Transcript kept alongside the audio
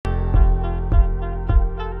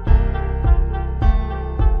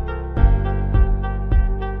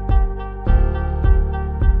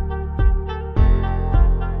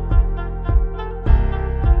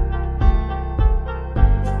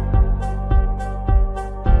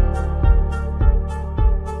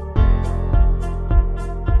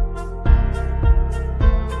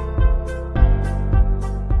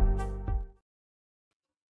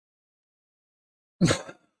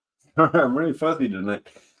I'm really fuzzy tonight.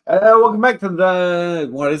 Welcome back to the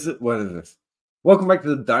what is it? What is this? Welcome back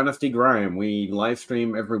to the Dynasty Grind. We live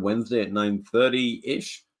stream every Wednesday at 9:30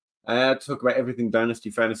 ish. Talk about everything Dynasty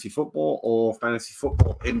fantasy football or fantasy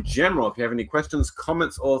football in general. If you have any questions,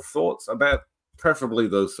 comments, or thoughts about preferably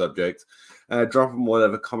those subjects, drop them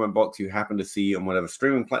whatever comment box you happen to see on whatever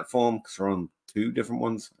streaming platform, because we're on 2 different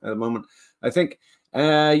ones at the moment, I think.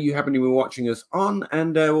 You happen to be watching us on,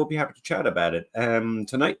 and we'll be happy to chat about it.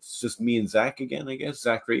 Tonight, it's just me and Zach again, I guess.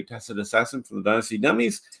 Zach Reed, Tested Assassin from the Dynasty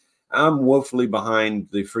Dummies. I'm woefully behind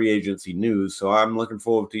the free agency news, so I'm looking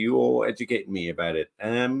forward to you all educating me about it.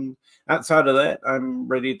 Outside of that, I'm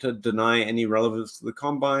ready to deny any relevance to the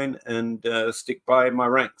Combine and stick by my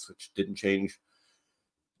ranks, which didn't change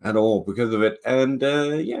at all because of it. And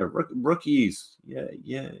yeah, rookies.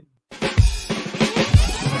 Yeah.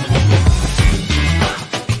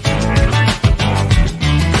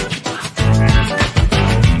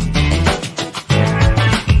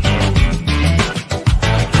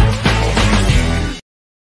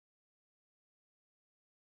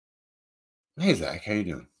 Hey, Zach, how you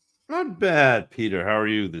doing? Not bad, Peter. How are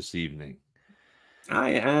you this evening? I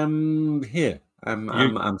am here.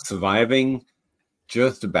 I'm surviving,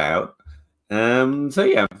 just about. So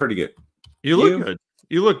yeah, I'm pretty good. You look good.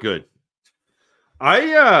 You look good. My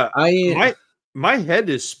head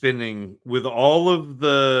is spinning with all of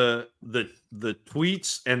the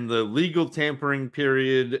tweets and the legal tampering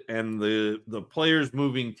period and the players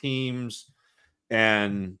moving teams,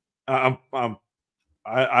 and I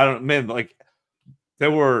don't, man, like there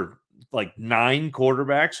were like 9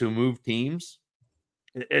 quarterbacks who moved teams.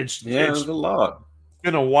 It's a lot. It's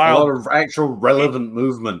been a while. A lot of actual relevant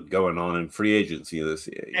movement going on in free agency this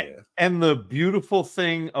year. Yeah. And the beautiful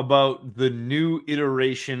thing about the new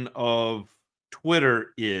iteration of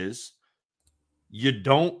Twitter is you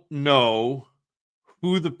don't know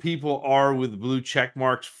who the people are with blue check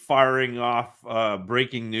marks firing off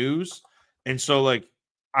breaking news. And so, like,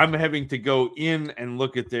 I'm having to go in and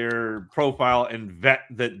look at their profile and vet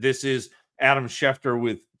that this is Adam Schefter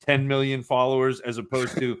with 10 million followers as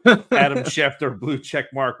opposed to Adam Schefter blue check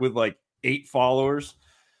mark with like 8 followers.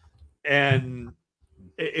 And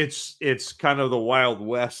it's kind of the Wild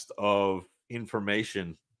West of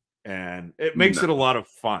information, and it makes it a lot of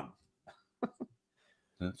fun.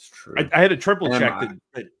 That's true. I had a triple check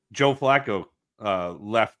that Joe Flacco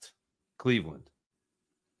left Cleveland.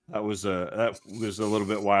 That was a little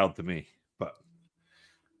bit wild to me, but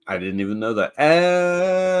I didn't even know that.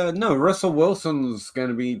 No, Russell Wilson's going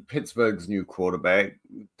to be Pittsburgh's new quarterback.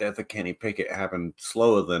 Death of Kenny Pickett happened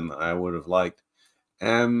slower than I would have liked.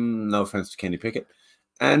 No offense to Kenny Pickett.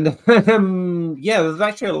 And yeah, there's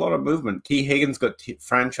actually a lot of movement. T. Higgins got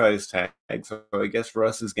franchise tag, so I guess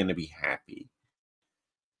Russ is going to be happy.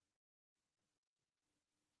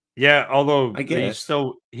 Yeah, although I guess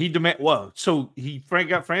so he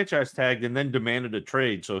got franchise tagged and then demanded a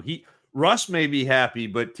trade. So Russ may be happy,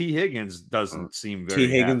 but T. Higgins doesn't seem very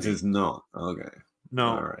T. Higgins happy. is not. Okay. No.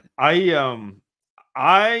 All right.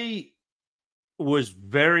 I was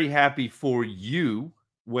very happy for you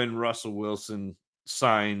when Russell Wilson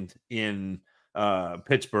signed in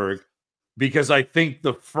Pittsburgh, because I think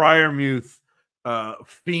the Freiermuth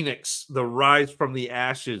Phoenix, the rise from the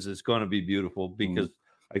ashes, is going to be beautiful, because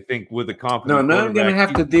I think with a confident now I'm going to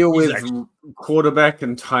have to deal with quarterback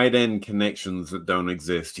and tight end connections that don't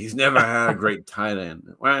exist. He's never had a great tight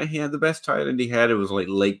end. Well, he had the best tight end he had. It was like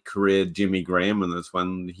late career Jimmy Graham, and that's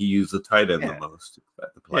when he used the tight end the most.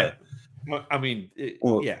 Yeah. I mean,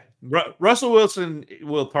 Russell Wilson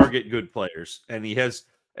will target good players, and he has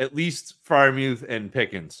at least Freiermuth and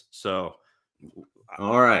Pickens. So,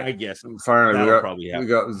 all right, I guess finally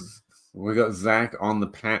we got Zach on the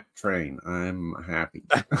Pat train. I'm happy.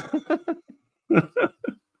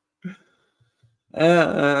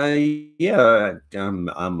 Yeah,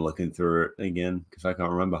 I'm looking through it again because I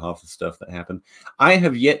can't remember half the stuff that happened. I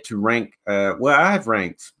have yet to rank. I have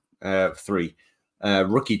ranked 3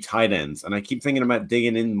 rookie tight ends, and I keep thinking about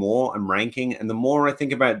digging in more and ranking. And the more I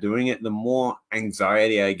think about doing it, the more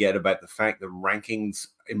anxiety I get about the fact that rankings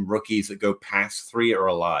in rookies that go past 3 are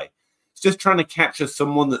a lie. It's just trying to capture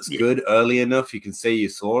someone that's good early enough you can say you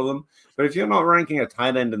saw them. But if you're not ranking a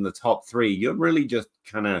tight end in the top 3, you're really just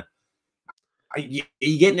kind of are you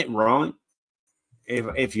getting it wrong?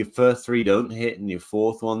 If your first 3 don't hit and your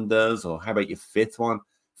 4th one does, or how about your 5th one?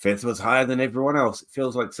 5th was higher than everyone else. It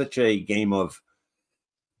feels like such a game of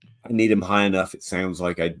I need him high enough. It sounds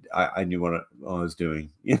like I knew what I was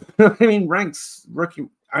doing. You know, I mean, ranks rookie.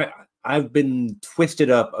 I've been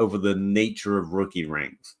twisted up over the nature of rookie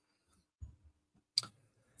ranks.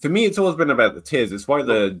 For me, it's always been about the tiers. It's why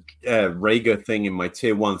the Rhaegar thing in my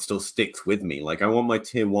tier 1 still sticks with me. Like, I want my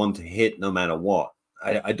tier 1 to hit no matter what.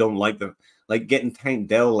 I don't like the like getting Tank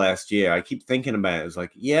Dell last year. I keep thinking about it. It's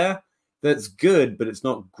like, yeah, that's good, but it's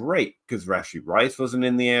not great because Rashi Rice wasn't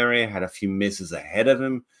in the area, had a few misses ahead of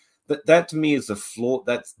him. But that to me is a flaw.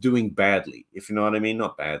 That's doing badly, if you know what I mean.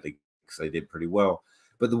 Not badly, because they did pretty well.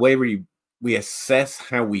 But the way we assess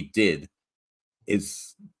how we did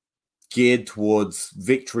is geared towards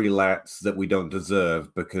victory laps that we don't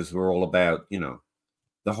deserve, because we're all about,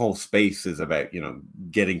 the whole space is about,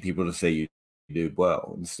 getting people to say you did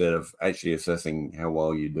well instead of actually assessing how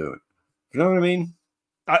well you're doing. You know what I mean?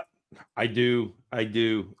 I do. Like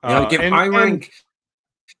if I rank,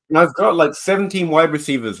 and I've got like 17 wide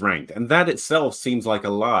receivers ranked, and that itself seems like a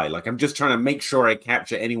lie. Like I'm just trying to make sure I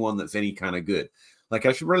capture anyone that's any kind of good. Like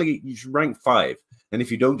you should rank 5. And if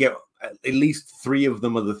you don't get at least 3 of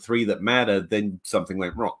them are the 3 that matter, then something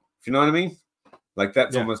went wrong. If you know what I mean? Like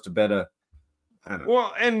that's almost a better. I don't know.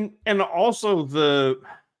 Well, and also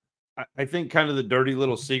I think kind of the dirty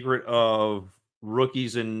little secret of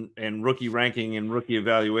rookies and rookie ranking and rookie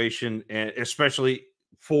evaluation, and especially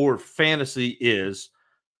for fantasy, is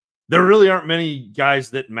there really aren't many guys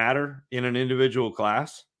that matter in an individual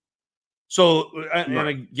class. So, and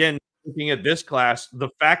again, looking at this class, the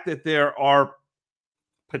fact that there are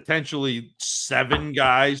potentially 7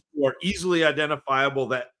 guys who are easily identifiable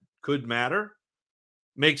that could matter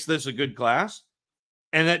makes this a good class.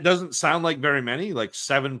 And that doesn't sound like very many, like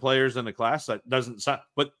 7 players in a class. That doesn't sound,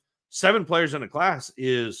 but 7 players in a class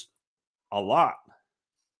is a lot.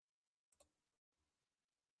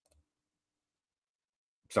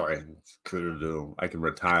 Sorry, I can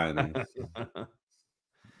retire now.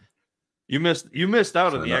 You missed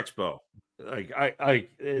out on the expo. Like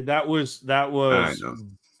that was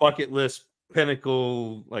bucket list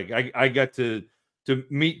pinnacle. Like I got to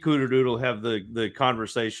meet Cooter Doodle, have the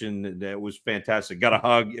conversation. That was fantastic. Got a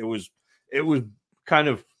hug. It was kind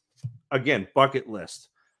of, again, bucket list.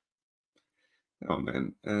 Oh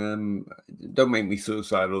man, don't make me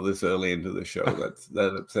suicidal this early into the show.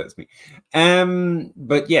 That upsets me.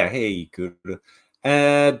 But yeah, hey, Cooter.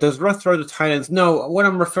 Does Russ throw the tight ends? No, what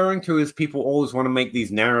I'm referring to is people always want to make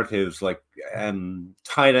these narratives like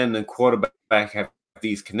tight end and quarterback have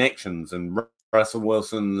these connections, and Russell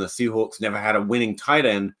Wilson, the Seahawks, never had a winning tight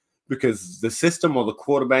end because the system or the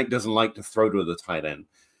quarterback doesn't like to throw to the tight end.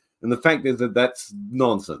 And the fact is that that's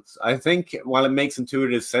nonsense. I think while it makes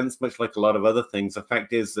intuitive sense, much like a lot of other things, the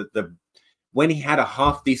fact is that when he had a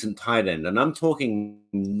half-decent tight end, and I'm talking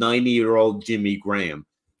 90-year-old Jimmy Graham,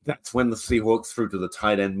 that's when the Seahawks threw to the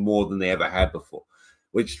tight end more than they ever had before,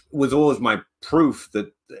 which was always my proof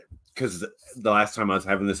that, because the last time I was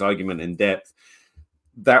having this argument in depth,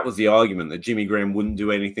 that was the argument that Jimmy Graham wouldn't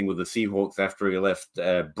do anything with the Seahawks after he left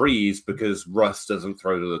Breeze because Russ doesn't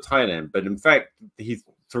throw to the tight end. But in fact, he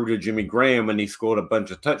threw to Jimmy Graham and he scored a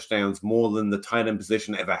bunch of touchdowns, more than the tight end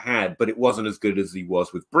position ever had. But it wasn't as good as he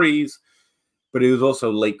was with Breeze. But he was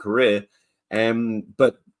also late career.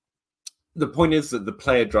 But the point is that the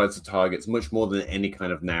player drives the targets much more than any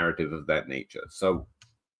kind of narrative of that nature. So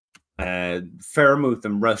Fairmouth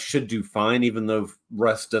and Russ should do fine, even though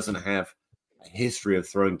Russ doesn't have a history of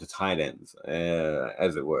throwing to tight ends,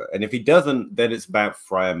 as it were. And if he doesn't, then it's about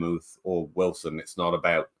Freiermuth or Wilson. It's not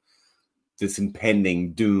about this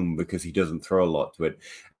impending doom because he doesn't throw a lot to it.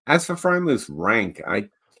 As for Freiermuth's rank,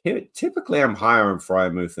 typically I'm higher on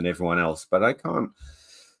Freiermuth than everyone else, but I can't.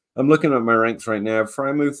 I'm looking at my ranks right now.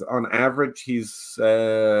 Freiermuth, on average, he's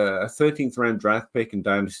a 13th round draft pick in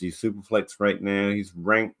Dynasty Superflex right now. He's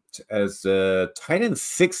ranked as tight end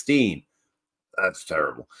 16. That's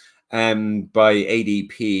terrible. By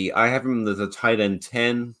ADP, I have him as a tight end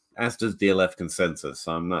 10, as does DLF consensus.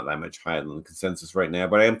 So I'm not that much higher than the consensus right now,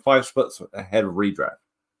 but I am 5 spots ahead of redraft.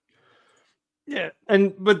 Yeah,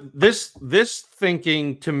 but this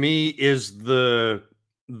thinking to me is the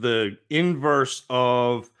inverse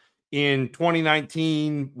of in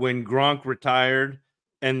 2019 when Gronk retired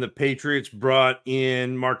and the Patriots brought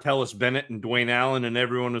in Martellus Bennett and Dwayne Allen, and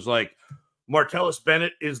everyone was like, Martellus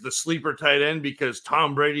Bennett is the sleeper tight end because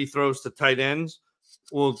Tom Brady throws to tight ends.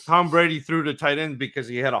 Well, Tom Brady threw to tight end because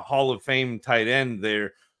he had a Hall of Fame tight end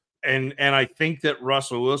there. And I think that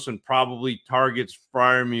Russell Wilson probably targets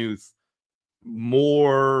Freiermuth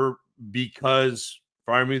more because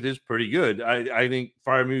Freiermuth is pretty good. I think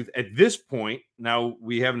Freiermuth at this point, now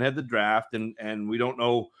we haven't had the draft and we don't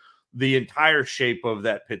know the entire shape of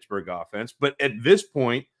that Pittsburgh offense, but at this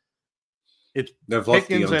point, it's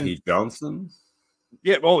Pickens and Johnson.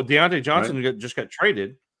 Yeah, Deontay Johnson just got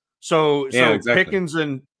traded. So exactly. Pickens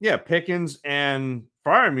and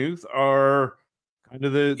Freiermuth are kind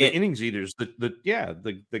of the innings eaters,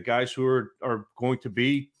 the guys who are going to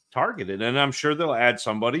be targeted, and I'm sure they'll add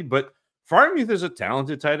somebody. But Freiermuth is a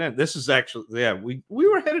talented tight end. This is actually, we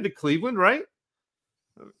were headed to Cleveland, right?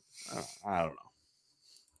 I don't know.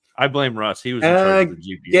 I blame Russ. He was in charge of the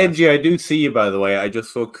GPS. Genji, I do see you, by the way. I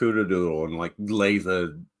just saw Koodoodle and like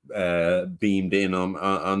laser beamed in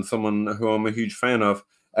on someone who I'm a huge fan of.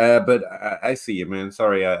 But I see you, man.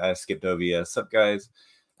 Sorry, I skipped over you. Sup, guys?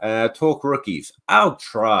 Talk rookies. I'll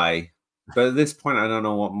try. But at this point, I don't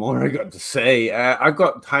know what more I got to say. I've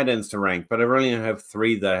got tight ends to rank, but I really only have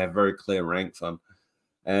 3 that I have very clear ranks on.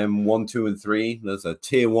 1, 2, and 3. There's a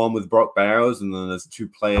tier 1 with Brock Bowers, and then there's 2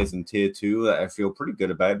 players in tier 2 that I feel pretty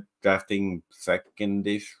good about drafting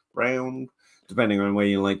second-ish round, depending on where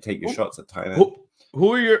you like take your shots at tight end.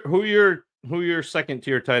 Who are your second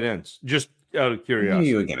tier tight ends? Just out of curiosity. I knew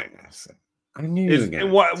you were gonna ask that. I knew you were gonna.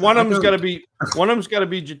 One of them's got to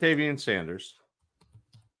be Jatavian Sanders.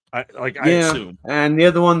 I assume, and the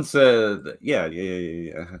other one's yeah.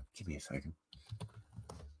 Give me a second.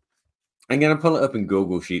 I'm going to pull it up in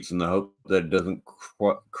Google Sheets in the hope that it doesn't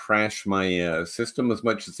crash my system as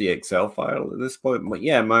much as the Excel file at this point. But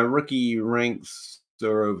yeah, my rookie ranks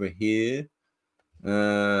are over here.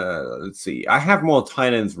 Let's see. I have more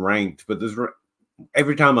tight ends ranked, but there's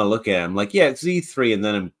every time I look at it, I'm like, yeah, it's these 3, and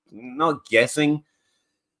then I'm not guessing.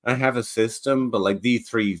 I have a system, but like these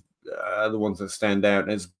 3 are the ones that stand out.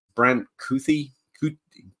 And it's Brant Kuithe, yep.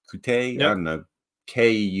 I don't know,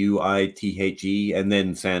 Kuithe, and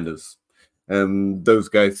then Sanders. Those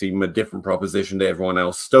guys seem a different proposition to everyone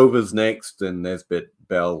else. Stover's next, and Nesbitt,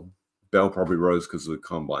 Bell. Bell probably rose because of the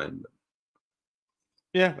combine. But...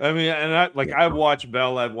 yeah, I mean, and I've watched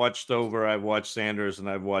Bell, I've watched Stover, I've watched Sanders, and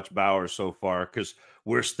I've watched Bowers so far because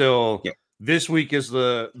we're still. Yeah. This week is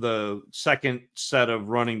the second set of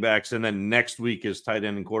running backs, and then next week is tight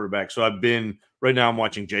end and quarterback. So right now I'm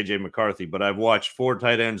watching JJ McCarthy, but I've watched 4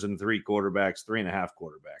 tight ends and 3 quarterbacks, 3.5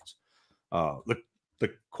 quarterbacks.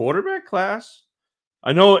 The quarterback class,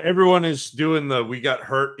 I know everyone is doing we got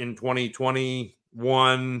hurt in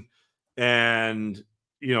 2021, and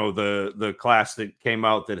the class that came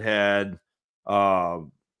out that had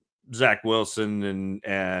Zach Wilson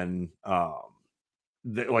and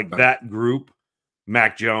that group,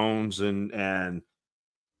 Mac Jones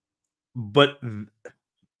but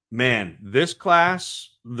man, this class,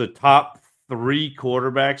 the top 3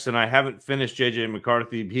 quarterbacks, and I haven't finished JJ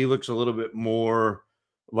McCarthy. He looks a little bit more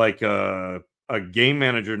like a game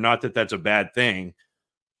manager. Not that that's a bad thing,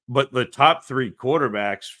 but the top 3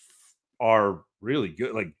 quarterbacks are really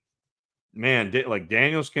good. Like, man, like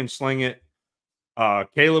Daniels can sling it.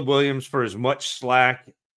 Caleb Williams, for as much flack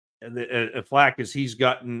as he's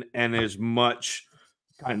gotten, and as much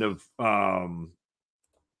kind of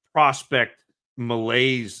prospect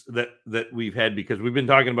malaise that we've had, because we've been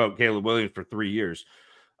talking about Caleb Williams for 3 years.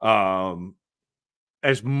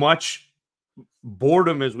 As much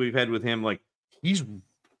boredom as we've had with him, like, he's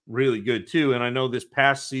really good too. And I know this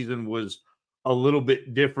past season was a little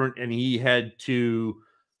bit different, and he had to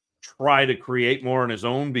try to create more on his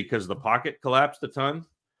own because the pocket collapsed a ton.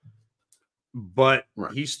 But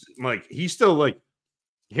right. he's still like,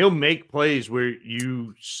 he'll make plays where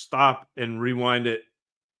you stop and rewind it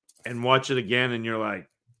and watch it again, and you're like,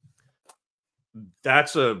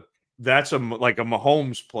 that's a like a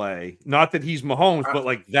Mahomes play. Not that he's Mahomes, but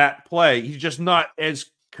like that play, he's just not as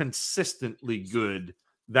consistently good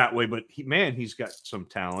that way. But he's got some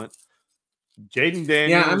talent. Jaden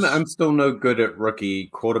Daniels. Yeah, I'm still no good at rookie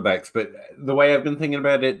quarterbacks, but the way I've been thinking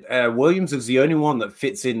about it, Williams is the only one that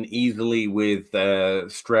fits in easily with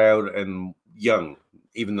Stroud and Young,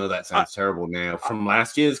 even though that sounds terrible now from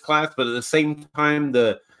last year's class. But at the same time,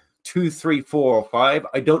 the 2, 3, 4, or 5,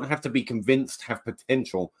 I don't have to be convinced have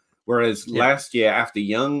potential. Whereas last year after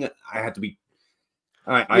Young, I had to be.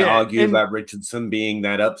 I argue about Richardson being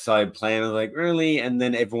that upside plan. I was like, really? And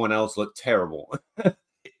then everyone else looked terrible.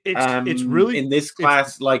 It's really in this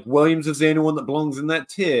class, like Williams is the only one that belongs in that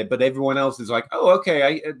tier, but everyone else is like, oh,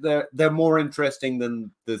 okay, they're more interesting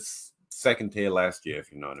than this second tier last year,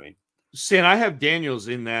 if you know what I mean. See, and I have Daniels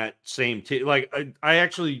in that same tier. Like, I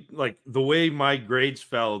actually, like, the way my grades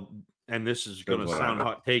fell, and this is going to sound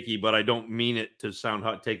hot takey, but I don't mean it to sound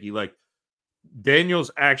hot takey. Like, Daniels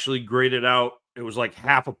actually graded out, it was like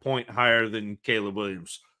half a point higher than Caleb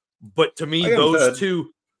Williams. But to me, those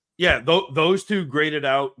two. Yeah, those two graded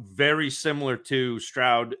out very similar to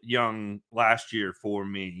Stroud Young last year for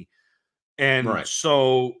me. And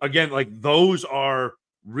so, again, like, those are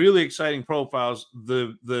really exciting profiles.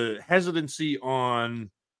 The hesitancy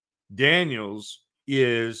on Daniels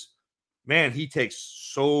is, man, he takes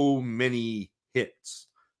so many hits.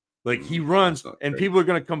 Like he runs, and great. people are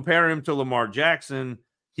going to compare him to Lamar Jackson.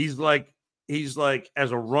 He's like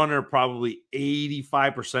as a runner, probably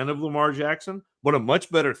 85% of Lamar Jackson, but a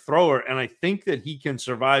much better thrower. And I think that he can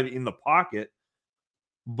survive in the pocket.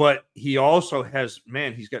 But he also has,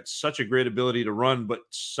 man, he's got such a great ability to run, but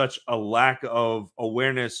such a lack of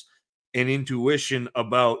awareness and intuition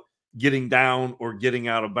about getting down or getting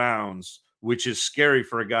out of bounds, which is scary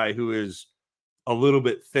for a guy who is a little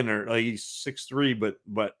bit thinner. Like he's 6'3",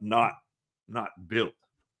 but not built.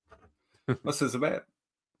 What's this about?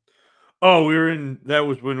 Oh, that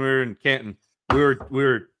was when we were in Canton. We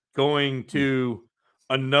were going to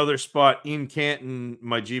another spot in Canton.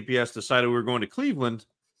 My GPS decided we were going to Cleveland,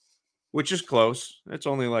 which is close. It's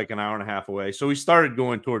only like an hour and a half away. So we started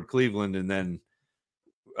going toward Cleveland, and then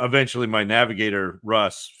eventually my navigator,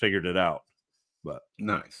 Russ, figured it out. But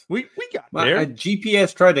nice. We got there. A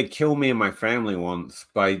GPS tried to kill me and my family once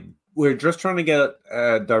by we're just trying to get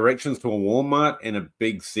directions to a Walmart in a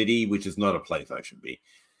big city, which is not a place I should be.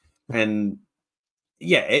 And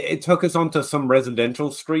yeah, it took us onto some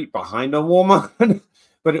residential street behind a Walmart,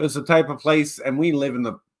 but it was the type of place, and we live in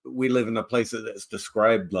a place that's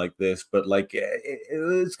described like this, but like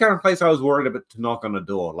it's kind of place I was worried about to knock on a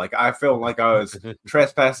door. Like I felt like I was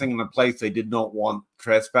trespassing in a place they did not want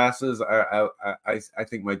trespassers. I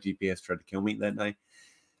think my GPS tried to kill me that night.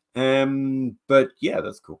 But yeah,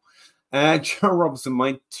 that's cool. Joe Robinson,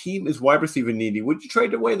 my team is wide receiver needy. Would you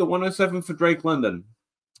trade away the 107 for Drake London?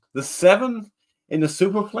 The 7 in the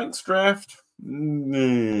Superflex draft?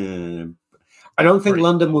 I don't think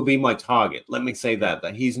London will be my target. Let me say that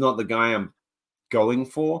he's not the guy I'm going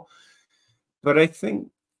for. But I think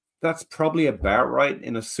that's probably about right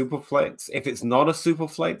in a Superflex. If it's not a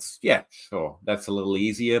Superflex, yeah, sure. That's a little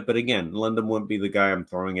easier. But again, London won't be the guy I'm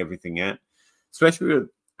throwing everything at. Especially with,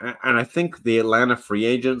 and I think the Atlanta free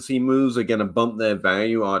agency moves are going to bump their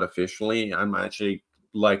value artificially. I'm actually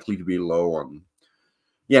likely to be low on.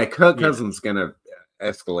 Yeah, Kirk Cousins is going to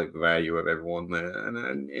escalate the value of everyone there,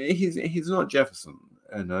 and he's not Jefferson,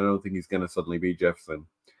 and I don't think he's going to suddenly be Jefferson,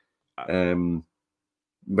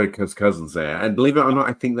 because Cousins there. And believe it or not,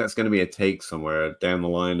 I think that's going to be a take somewhere down the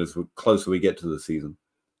line as closer we get to the season.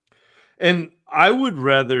 And I would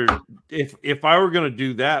rather, if I were going to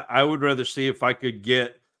do that, I would rather see if I could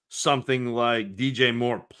get something like DJ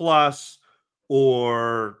Moore plus,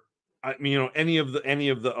 or any of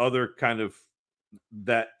the other kind of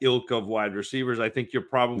that ilk of wide receivers. I think you're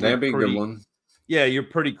probably that'd be a good one. Yeah, you're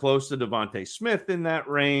pretty close to Devontae Smith in that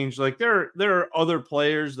range. Like there are other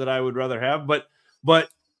players that I would rather have, but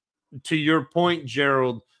to your point,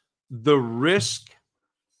 Gerald, the risk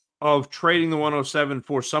of trading the 107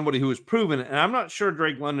 for somebody who is proven, and I'm not sure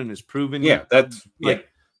Drake London is proven. Yeah, that's like,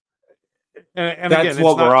 and that's again,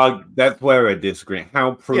 what that's where I disagree.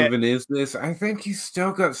 How proven is this? I think he's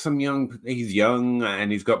still got some he's young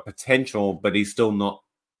and he's got potential, but he's still not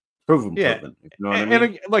proven. Yeah. Proven, you know what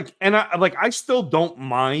I mean? I still don't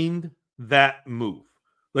mind that move.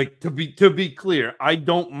 Like to be clear, I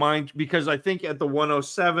don't mind, because I think at the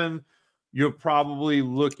 107, you're probably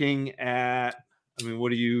looking at,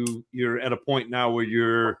 you're at a point now where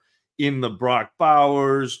you're in the Brock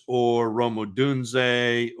Bowers or Rome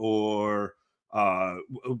Odunze or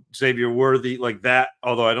Xavier Worthy, like that.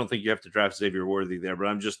 Although I don't think you have to draft Xavier Worthy there, but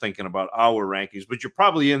I'm just thinking about our rankings. But you're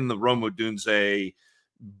probably in the Rome Odunze,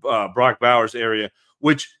 Brock Bowers area,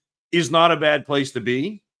 which is not a bad place to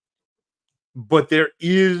be. But there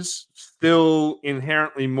is still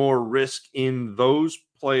inherently more risk in those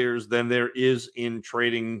players than there is in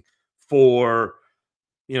trading for,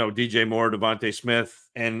 DJ Moore, Devontae Smith.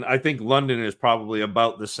 And I think London is probably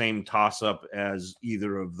about the same toss-up as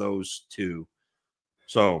either of those two.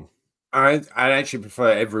 So I'd actually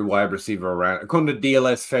prefer every wide receiver around. According to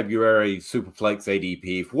DLS February Superflex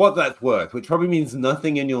ADP, for what that's worth, which probably means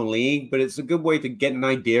nothing in your league, but it's a good way to get an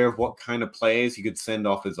idea of what kind of players you could send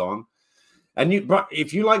offers on. And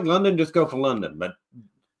if you like London, just go for London. But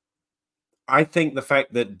I think the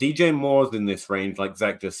fact that DJ Moore's in this range, like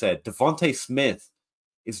Zach just said, Devontae Smith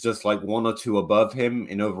is just like 1 or 2 above him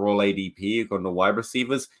in overall ADP according to wide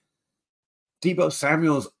receivers. Deebo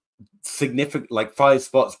Samuel's significant, like 5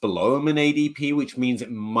 spots below him in ADP, which means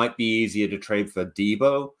it might be easier to trade for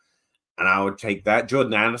Deebo, and I would take that.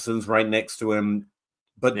 Jordan Anderson's right next to him,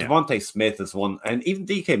 but Devontae Smith is one, and even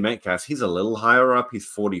DK Metcalf, he's a little higher up. He's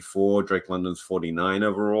 44. Drake London's 49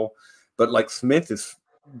 overall, but like Smith is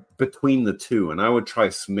between the two, and I would try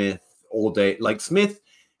Smith all day. Like Smith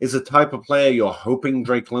is a type of player you're hoping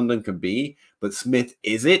Drake London can be, but Smith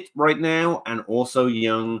is it right now, and also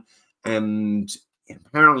young, and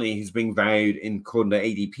apparently he's being valued in according to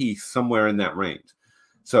ADP somewhere in that range.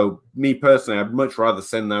 So me personally, I'd much rather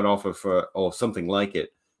send that offer for or something like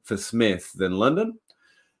it for Smith than London.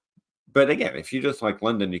 But again, if you just like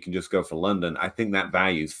London, you can just go for London. I think that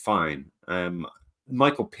value is fine.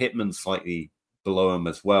 Michael Pittman's slightly below him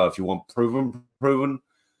as well. If you want proven,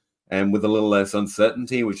 and with a little less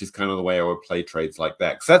uncertainty, which is kind of the way I would play trades like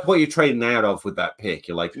that. Because that's what you're trading out of with that pick.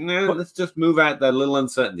 You're like, no, let's just move out that little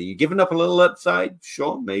uncertainty. You're giving up a little upside,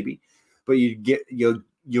 sure, maybe, but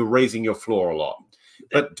you're raising your floor a lot.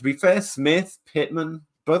 But to be fair, Smith, Pittman,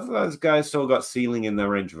 both of those guys still got ceiling in their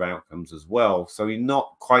range of outcomes as well. So you're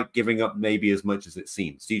not quite giving up maybe as much as it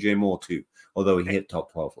seems. DJ Moore too, although he hit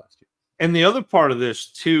top 12 last year. And the other part of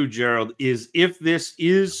this too, Gerald, is if this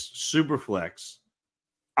is Superflex,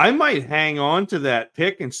 I might hang on to that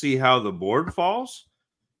pick and see how the board falls,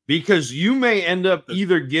 because you may end up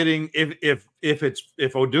either getting if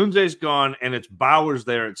Odunze's gone and it's Bowers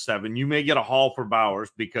there at 7, you may get a haul for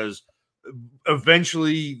Bowers, because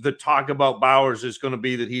eventually the talk about Bowers is going to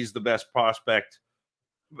be that he's the best prospect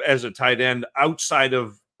as a tight end outside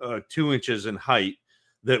of 2 inches in height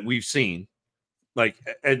that we've seen. Like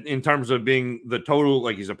in terms of being the total,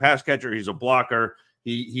 like he's a pass catcher, he's a blocker,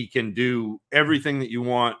 he can do everything that you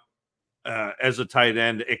want as a tight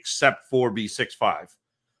end except for be 6'5".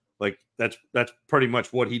 Like that's pretty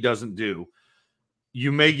much what he doesn't do.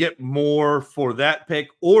 You may get more for that pick,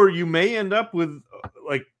 or you may end up with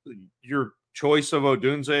like your choice of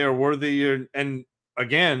Odunze or Worthy, and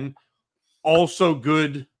again, also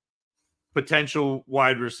good potential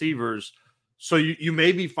wide receivers. So you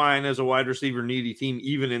may be fine as a wide receiver needy team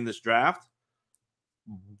even in this draft,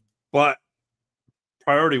 but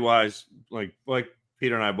priority wise, like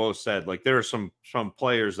Peter and I both said, like there are some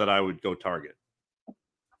players that I would go target.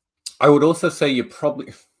 I would also say you're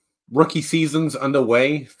probably rookie season's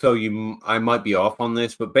underway, so I might be off on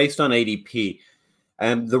this, but based on ADP,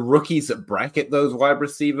 the rookies that bracket those wide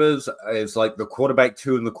receivers is like the quarterback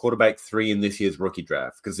 2 and the quarterback 3 in this year's rookie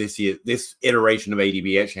draft, because this iteration of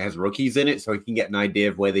ADP actually has rookies in it, so you can get an idea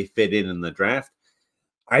of where they fit in the draft.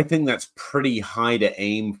 I think that's pretty high to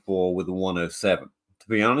aim for with a 107, to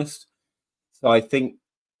be honest. So I think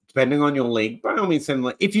depending on your league, by all means,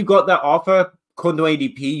 if you got that offer, according to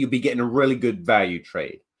ADP, you'd be getting a really good value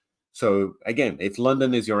trade. So again, if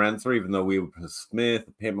London is your answer, even though we were Smith,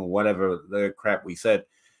 Pittman, whatever the crap we said,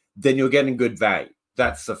 then you're getting good value.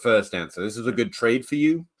 That's the first answer. This is a good trade for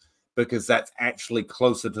you because that's actually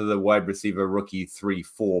closer to the wide receiver rookie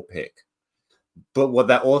 3-4 pick. But what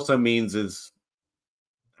that also means is,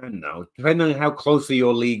 I don't know, depending on how closely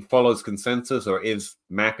your league follows consensus or is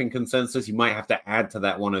mapping consensus, you might have to add to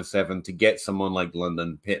that 107 to get someone like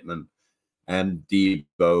London, Pittman, and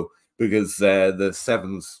Debo, because the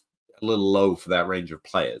 7's a little low for that range of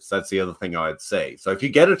players. That's the other thing I'd say. So if you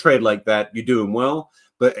get a trade like that, you're doing well,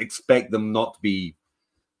 but expect them not to be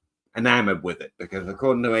enamored with it, because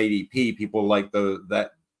according to ADP, people like those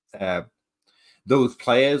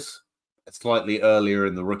players slightly earlier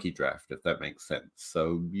in the rookie draft, if that makes sense.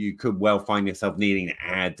 So you could well find yourself needing to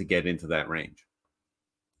add to get into that range,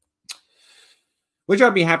 which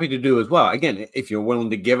I'd be happy to do as well. Again, if you're willing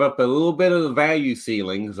to give up a little bit of the value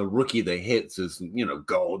ceiling, because a rookie that hits is,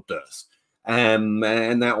 gold dust. And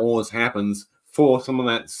that always happens for some of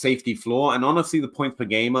that safety floor. And honestly, the points per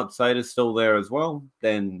game upside is still there as well.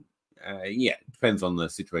 Then, it depends on the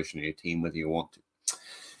situation of your team, whether you want to.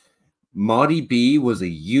 Marty B was a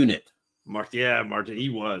unit. Marty, he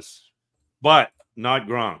was. But not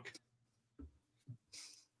Gronk.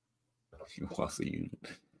 He was a unit.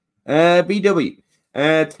 BW.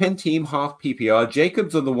 10-team half PPR.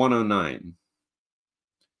 Jacobs are the 109.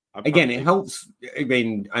 Again, it helps. I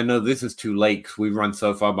mean, I know this is too late because we run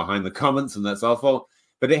so far behind the comments, and that's our fault.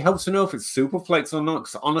 But it helps to know if it's super flex or not,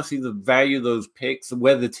 because honestly, the value of those picks,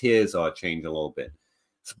 where the tiers are, change a little bit.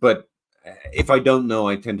 But if I don't know,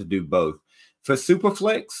 I tend to do both. For super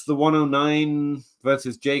flex, the 109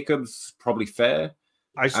 versus Jacobs, probably fair.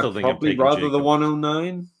 I still think probably I'm taking rather Jacobs. The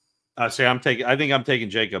 109. I think I'm taking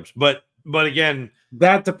Jacobs, but again,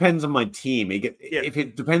 that depends on my team. If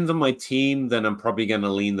it depends on my team, then I'm probably going to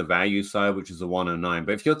lean the value side, which is the 109.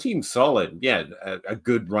 But if your team's solid, a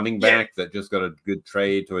good running back that just got a good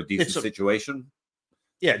trade to a decent situation.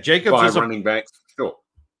 Yeah, Jacobs is running backs. Sure.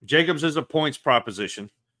 Jacobs is a points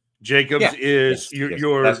proposition. Jacobs is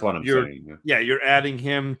you're that's what I'm saying. Yeah, you're adding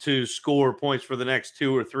him to score points for the next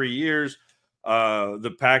 2 or 3 years.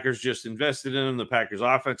 The Packers just invested in him. The Packers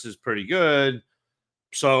offense is pretty good.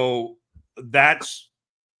 So that's,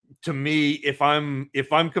 to me, if I'm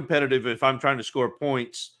competitive, if I'm trying to score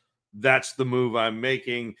points, that's the move I'm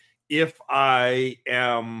making. If I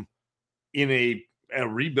am in a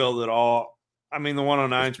rebuild at all, I mean, the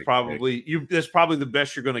 109 is probably that's probably the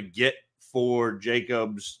best you're going to get for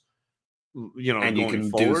Jacobs. You know, and you can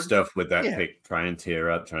forward. do stuff with that pick, try and tier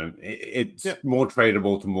up. It's more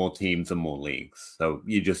tradable to more teams and more leagues. So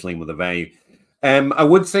you just lean with the value. I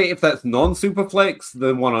would say if that's non-super flex,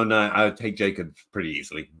 the 109, I would take Jacobs pretty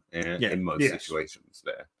easily in most situations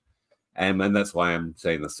there. And that's why I'm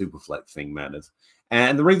saying the super flex thing matters.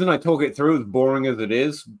 And the reason I talk it through, as boring as it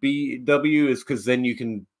is, BW, is because then you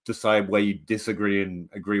can decide where you disagree and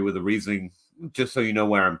agree with the reasoning, just so you know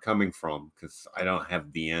where I'm coming from, because I don't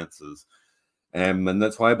have the answers. And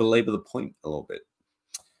that's why I belabor the point a little bit.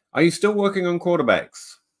 Are you still working on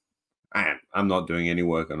quarterbacks? I'm not doing any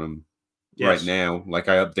work on them right now. Like,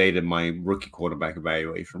 I updated my rookie quarterback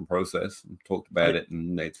evaluation process and talked about it,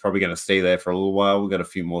 and it's probably going to stay there for a little while. We've got a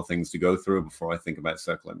few more things to go through before I think about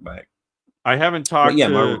circling back. I haven't talked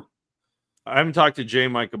to J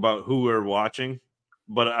Mike about who we're watching,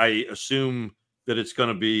 but I assume that it's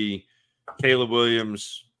going to be Caleb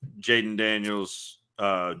Williams, Jaden Daniels,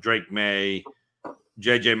 Drake May,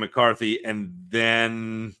 JJ McCarthy, and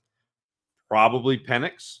then probably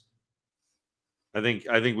Penix. I think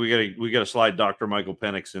we gotta slide Dr. Michael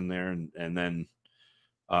Penix in there, and then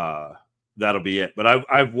that'll be it. But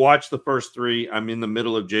I've watched the first three. I'm in the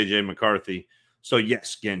middle of JJ McCarthy. So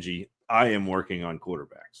yes, Genji, I am working on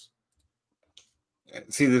quarterbacks.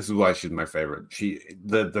 See, this is why she's my favorite.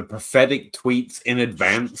 The prophetic tweets in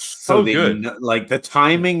advance, so that good. You know, like the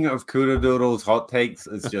timing of Kudadoodle's hot takes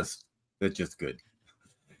is just they're just good.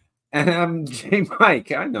 J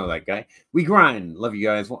Mike, I know that guy. We grind. Love you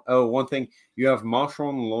guys. Oh, one thing, you have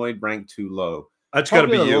Marshawn Lloyd ranked too low. That's got to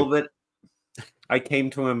be you. Little bit. I came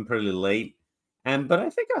to him pretty late, but I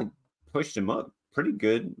think I pushed him up pretty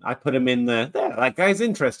good. I put him in there. That guy's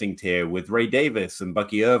interesting tier with Ray Davis and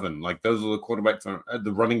Bucky Irvin. Like, those are the quarterbacks,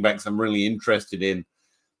 the running backs I'm really interested in.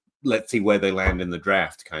 Let's see where they land in the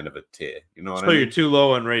draft, kind of a tier. You know what I mean? So you're too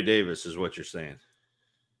low on Ray Davis, is what you're saying.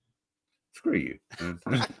 Screw you.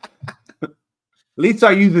 At least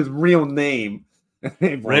I use his real name.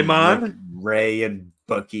 Raymond? Ray and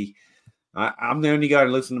Bucky. I'm the only guy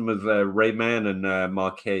listening to him as Rayman and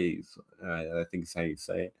Marquez. I think is how you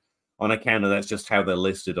say it. On account of that's just how they're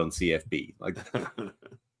listed on CFB. Like,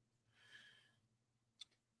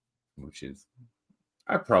 which is,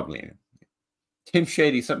 I probably am. Tim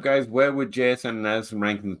Shady, sup guys? Where would JSN and Addison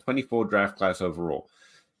rank in the 24 draft class overall?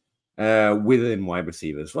 Within wide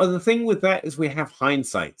receivers. Well, the thing with that is we have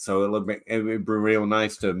hindsight, so it would be real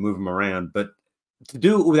nice to move them around. But to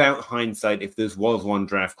do it without hindsight, if this was one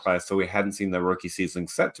draft class, so we hadn't seen their rookie season,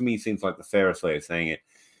 that to me seems like the fairest way of saying it.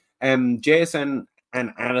 JSN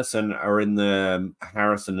and Addison are in the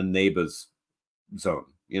Harrison and Neighbors zone.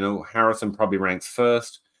 You know, Harrison probably ranks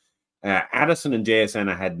first. Addison and JSN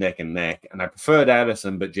I had neck and neck, and I preferred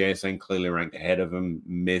Addison, but JSN clearly ranked ahead of him,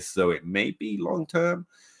 so it may be long term.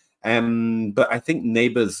 But I think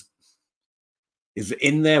Neighbors is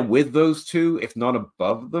in there with those two, if not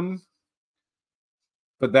above them.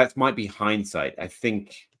 But that might be hindsight. I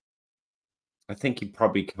think he'd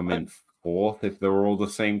probably come in fourth if they were all the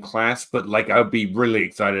same class. But like, I'd be really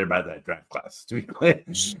excited about that draft class, to be clear.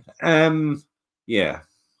 Yeah.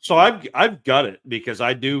 So I've got it because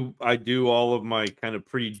I do all of my kind of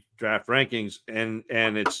pre-draft rankings, and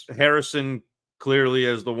it's Harrison clearly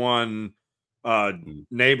as the one.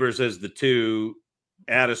 Neighbors as the 2,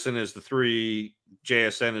 Addison as the 3,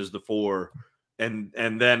 JSN as the 4, and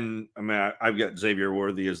then I mean I've got Xavier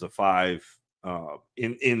Worthy as the 5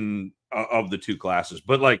 in of the 2 classes,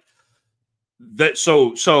 but like that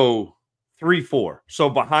so 3-4, so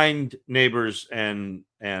behind Neighbors and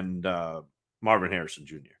Marvin Harrison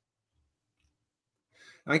Jr.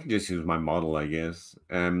 I can just use my model, I guess,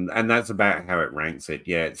 and that's about how it ranks it.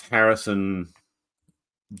 Yeah, it's Harrison,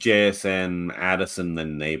 JSN, Addison,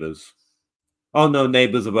 then Neighbors. Oh no,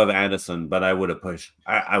 Neighbors above Addison, but I would have pushed.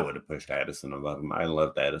 I would have pushed Addison above him. I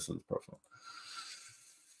loved Addison's profile.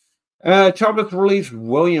 Chavez released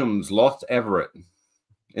Williams, lost Everett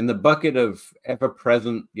in the bucket of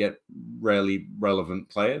ever-present yet rarely relevant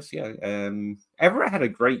players. Yeah, Everett had a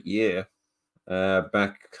great year back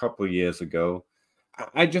a couple of years ago.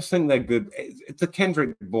 I just think they're good. It's a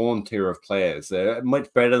Kendrick Bourne tier of players. They're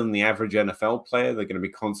much better than the average NFL player. They're going to be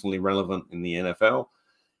constantly relevant in the NFL,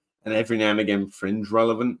 and every now and again fringe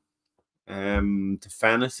relevant to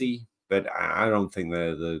fantasy. But I don't think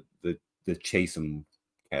they're the chase 'em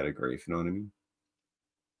category, if you know what I mean.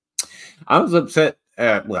 I was upset.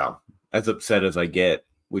 Well, as upset as I get,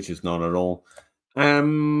 which is not at all. If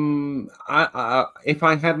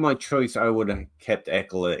I had my choice, I would have kept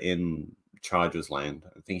Eckler in Chargers land.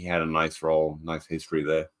 I think he had a nice role, nice history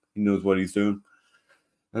there. He knows what he's doing.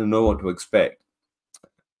 I don't know what to expect.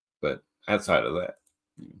 But outside of that,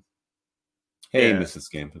 hey, Mrs.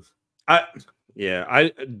 Scampers.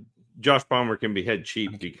 Josh Palmer can be head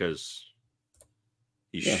cheap because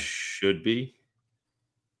he should be.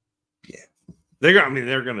 Yeah. They're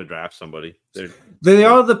going to draft somebody. They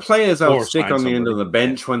are the players I'll stick on the end of the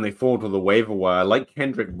bench when they fall to the waiver wire, like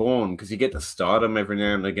Kendrick Bourne, because you get to start him every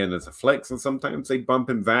now and again as a flex, and sometimes they bump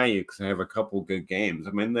in value because they have a couple good games.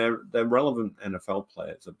 I mean, they're relevant NFL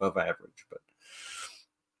players, above average, but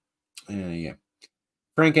yeah.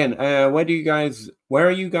 Frank N, where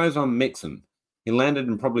are you guys on Mixon? He landed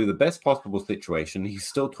in probably the best possible situation. He's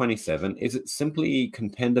still 27. Is it simply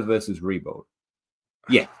contender versus rebuild?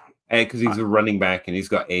 Yeah. Because he's a running back and he's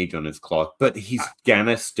got age on his clock, but he's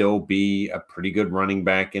gonna still be a pretty good running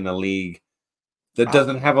back in a league that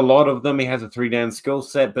doesn't have a lot of them. He has a 3-down skill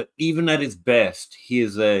set, but even at his best, he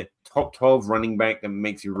is a top 12 running back that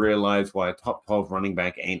makes you realize why a top 12 running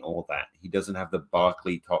back ain't all that. He doesn't have the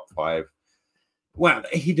Barkley top 5. Well,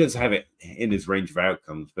 he does have it in his range of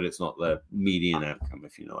outcomes, but it's not the median outcome,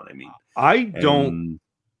 if you know what I mean.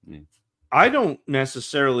 I don't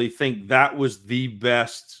necessarily think that was the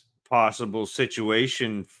best possible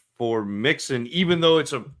situation for Mixon, even though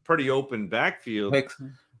it's a pretty open backfield.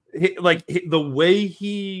 The way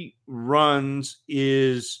he runs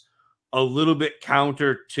is a little bit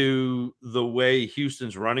counter to the way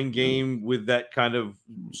Houston's running game with that kind of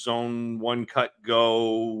zone one cut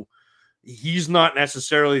go. He's not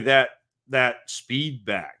necessarily that speed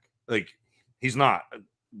back. Like, he's not.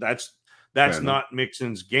 That's not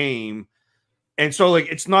Mixon's game. And so, like,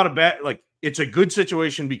 it's not a bad, like, it's a good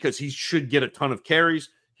situation because he should get a ton of carries.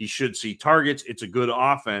 He should see targets. It's a good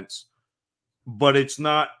offense, but it's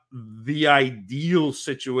not the ideal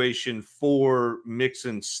situation for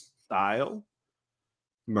Mixon's style.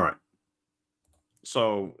 Right.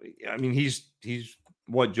 So, I mean, he's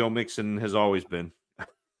what Joe Mixon has always been.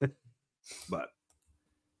 But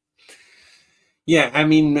yeah, I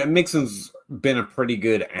mean, Mixon's been a pretty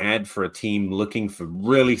good ad for a team looking for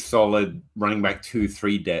really solid running back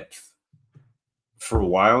 2-3 depth for a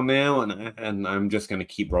while now, and I'm just going to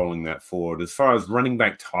keep rolling that forward. As far as running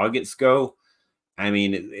back targets go, I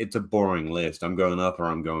mean, it's a boring list. I'm going up or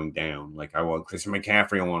I'm going down. Like, I want Christian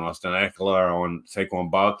McCaffrey, I want Austin Eckler, I want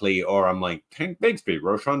Saquon Barkley, or I'm like Tank Bigsby,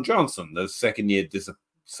 Roshan Johnson, those second-year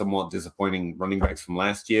somewhat disappointing running backs from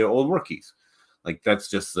last year, all rookies. Like, that's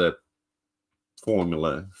just the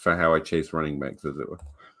formula for how I chase running backs, as it were.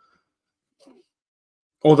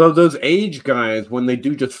 Although those age guys, when they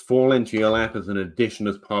do just fall into your lap as an addition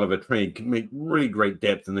as part of a trade, can make really great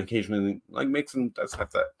depth, and occasionally, like Mixon does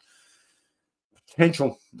have that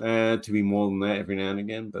potential to be more than that every now and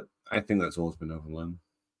again, but I think that's always been overlooked.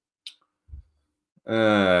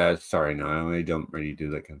 Sorry, no, I don't really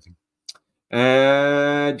do that kind of thing.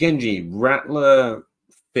 Genji, Rattler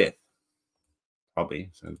 5th.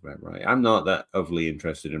 Probably sounds about right. I'm not that overly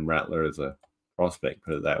interested in Rattler as a prospect,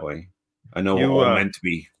 put it that way. I know we're all meant to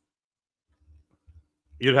be.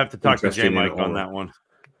 You'd have to talk to J Mike on that one.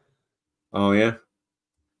 Oh, yeah?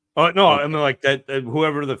 Oh, no, okay. I mean, like that,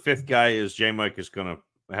 whoever the 5th guy is, J Mike is going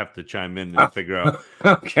to have to chime in and figure out.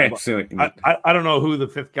 Okay. So I don't know who the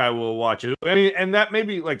 5th guy will watch it. I mean, and that may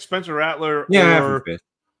be like Spencer Rattler or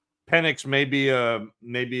Penix,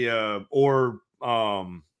 or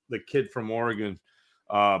the kid from Oregon.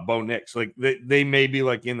 Bo Nix, like they may be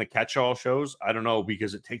like in the catch-all shows. I don't know,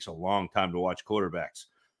 because it takes a long time to watch quarterbacks.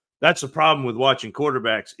 That's the problem with watching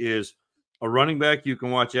quarterbacks is a running back, you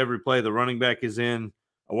can watch every play the running back is in.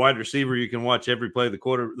 A wide receiver, you can watch every play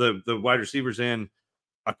the wide receiver's in.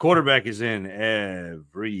 A quarterback is in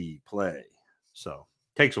every play. So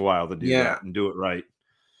it takes a while to do that and do it right.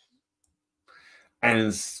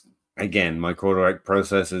 And again, my quarterback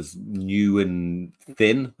process is new and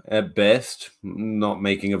thin at best, not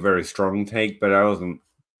making a very strong take, but I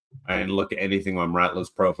didn't look at anything on Rattler's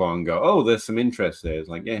profile and go, oh, there's some interest there. It's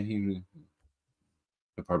like, yeah, he'll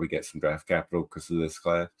probably get some draft capital because of this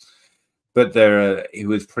class. But he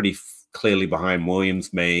was pretty clearly behind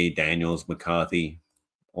Williams, May, Daniels, McCarthy.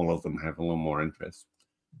 All of them have a little more interest,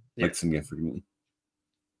 like significantly.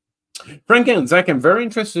 Frank and Zach, I'm very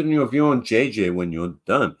interested in your view on JJ when you're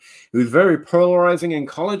done. He was very polarizing in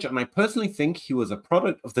college, and I personally think he was a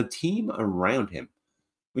product of the team around him.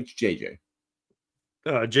 Which JJ?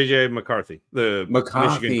 JJ McCarthy, the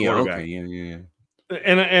Michigan quarterback. Okay, yeah.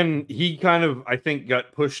 And he kind of, I think,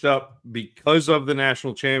 got pushed up because of the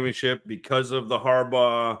national championship, because of the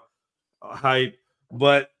Harbaugh hype,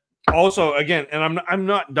 but also, again, and I'm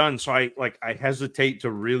not done, so I hesitate to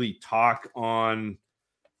really talk on,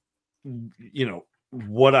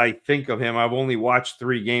 what I think of him. I've only watched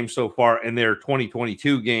 3 games so far, and they're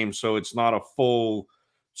 2022 games, so it's not a full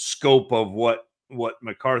scope of what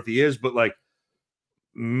McCarthy is. But like,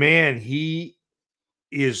 man, he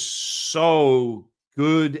is so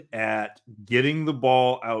good at getting the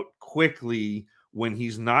ball out quickly when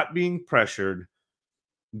he's not being pressured,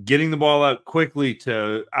 getting the ball out quickly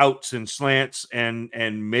to outs and slants, and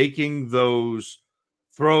making those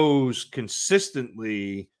throws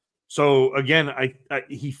consistently. So again,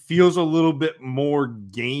 he feels a little bit more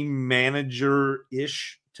game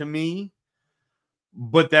manager-ish to me,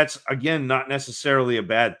 but that's again not necessarily a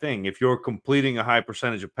bad thing. If you're completing a high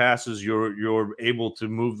percentage of passes, you're able to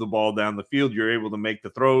move the ball down the field, you're able to make the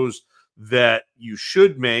throws that you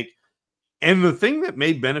should make. And the thing that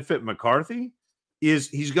may benefit McCarthy is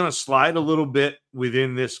he's going to slide a little bit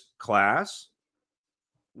within this class,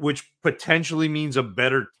 which potentially means a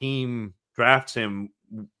better team drafts him,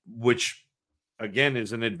 which again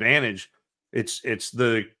is an advantage. It's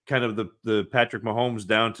the kind of the Patrick Mahomes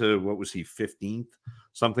down to, what was he, 15th,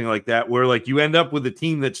 something like that, where like you end up with a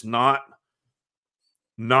team that's not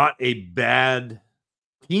a bad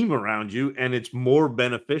team around you, and it's more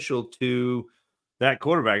beneficial to that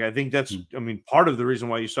quarterback. I think that's, I mean, part of the reason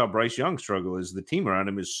why you saw Bryce Young struggle is the team around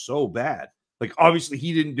him is so bad. Like, obviously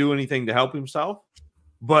he didn't do anything to help himself,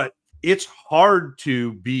 but it's hard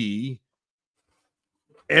to be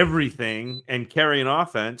everything and carry an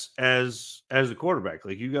offense as a quarterback.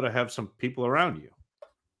 Like, you got to have some people around you.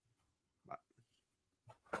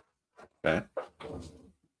 Okay.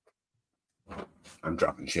 I'm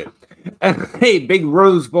dropping shit. Hey, big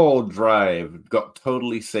Rose Bowl drive got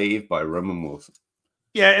totally saved by Roman Wilson.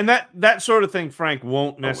 Yeah, and that sort of thing, Frank,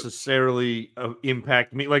 won't necessarily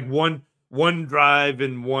impact me. Like one drive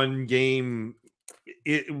in one game,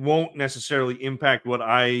 it won't necessarily impact what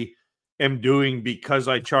I am doing, because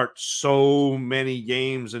I chart so many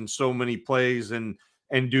games and so many plays and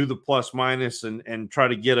do the plus minus and try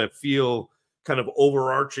to get a feel kind of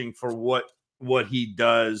overarching for what he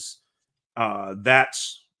does. That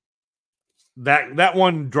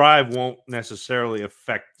one drive won't necessarily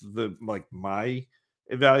affect my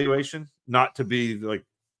evaluation. Not to be like,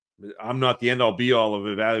 I'm not the end all be all of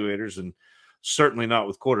evaluators, and certainly not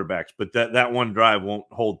with quarterbacks, but that one drive won't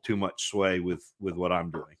hold too much sway with what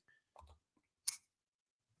I'm doing.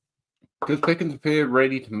 Does Pickens appear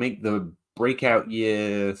ready to make the breakout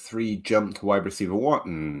year 3 jump to wide receiver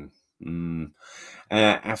 1?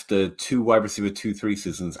 After 2 wide receiver 2-3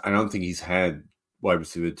 seasons, I don't think he's had wide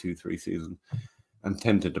receiver 2-3 season. I'm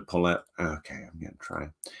tempted to pull out. Okay, I'm going to try.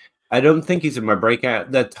 I don't think he's in my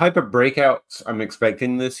breakout. The type of breakouts I'm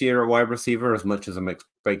expecting this year at wide receiver, as much as I'm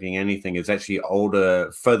expecting anything, is actually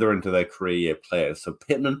older, further into their career players. So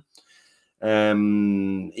Pittman,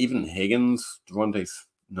 even Higgins, Devontae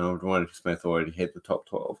Smith already hit the top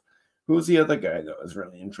 12. Who was the other guy that I was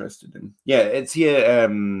really interested in? Yeah, it's here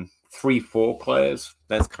 3-4 players.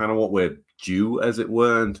 That's kind of what we're due, as it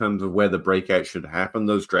were, in terms of where the breakout should happen.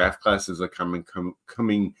 Those draft classes are coming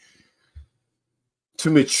to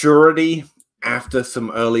maturity after some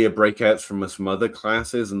earlier breakouts from some other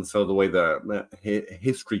classes. And so the way the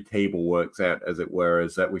history table works out, as it were,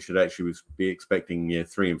 is that we should actually be expecting year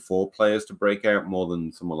 3 and 4 players to break out more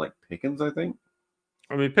than someone like Pickens, I think.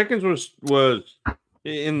 I mean, Pickens was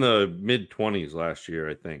in the mid-20s last year,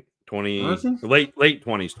 I think. Late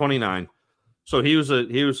 20s, 29. So he was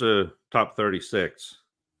a top 36,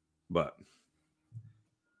 but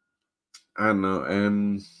I don't know.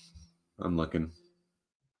 I'm looking.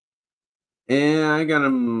 Yeah, I got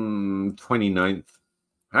him 29th.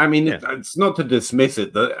 I mean, yeah. It's not to dismiss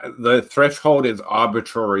it. The threshold is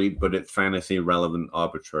arbitrary, but it's fantasy relevant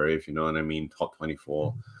arbitrary, if you know what I mean. Top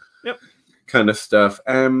 24. Yep. Kind of stuff.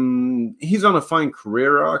 He's on a fine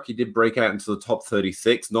career arc. He did break out into the top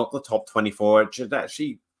 36, not the top 24. It's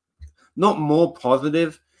actually not more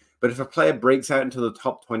positive, but if a player breaks out into the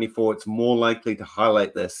top 24, it's more likely to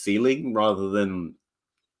highlight their ceiling rather than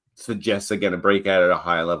suggest they're going to break out at a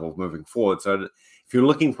higher level moving forward. So if you're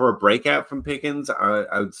looking for a breakout from Pickens,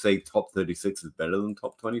 I would say top 36 is better than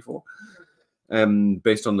top 24,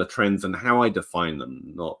 based on the trends and how I define them,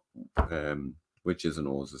 not which isn't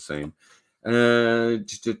always the same.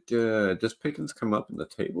 Does Pickens come up in the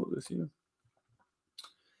table this year?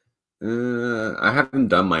 I haven't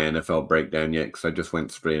done my NFL breakdown yet because I just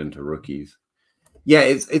went straight into rookies. Yeah,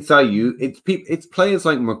 it's IU. It's players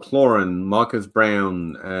like McLaurin, Marcus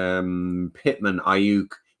Brown, Pittman,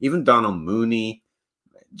 Ayuk, even Donald Mooney,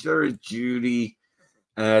 Jerry Jeudy,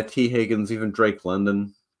 T. Higgins, even Drake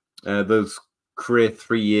London. Those career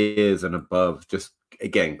 3 years and above, just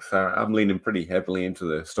again, so I'm leaning pretty heavily into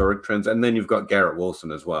the historic trends. And then you've got Garrett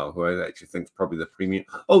Wilson as well, who I actually think is probably the premium.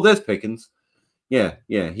 Oh, there's Pickens. Yeah,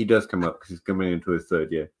 he does come up because he's coming into his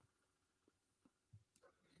third year.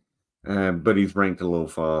 But he's ranked a little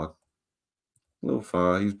far.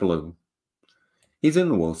 He's below. He's in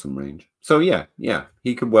the Wilson range. So, yeah,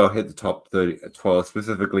 he could well hit the top 12,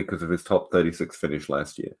 specifically because of his top 36 finish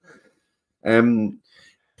last year.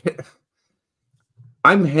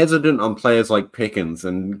 I'm hesitant on players like Pickens,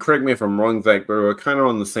 and correct me if I'm wrong, Zach, but we're kind of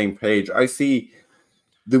on the same page. I see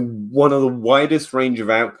one of the widest range of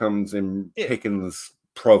outcomes in Pickens'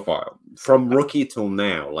 profile from rookie till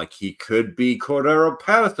now. Like, he could be Cordero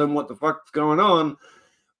Patterson, what the fuck's going on?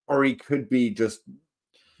 Or he could be just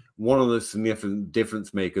one of those significant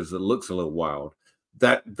difference makers that looks a little wild.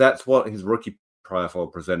 That's what his rookie profile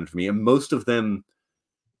presented for me. And most of them,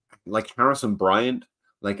 like Harrison Bryant,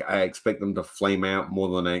 like I expect them to flame out more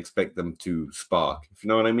than I expect them to spark, if you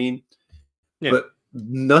know what I mean. Yeah. But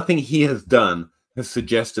nothing he has done has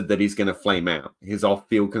suggested that he's going to flame out. His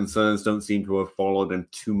off-field concerns don't seem to have followed him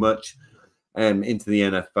too much into the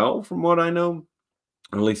NFL, from what I know.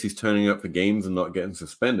 At least he's turning up for games and not getting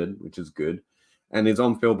suspended, which is good. And his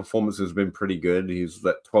on-field performance has been pretty good. He's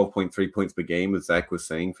at 12.3 points per game, as Zach was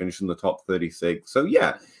saying, finishing the top 36. So,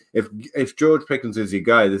 yeah, if George Pickens is your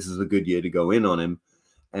guy, this is a good year to go in on him.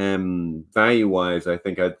 Value-wise, I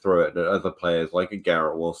think I'd throw it at other players like a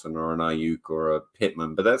Garrett Wilson or an Ayuk or a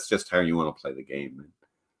Pittman, but that's just how you want to play the game.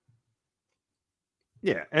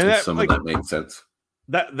 Yeah, and that, some of that makes sense.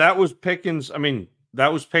 That was Pickens. I mean,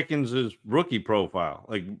 that was Pickens' rookie profile.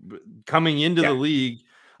 Like coming into the league.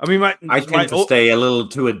 I mean, I tend to stay a little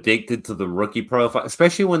too addicted to the rookie profile,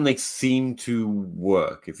 especially when they seem to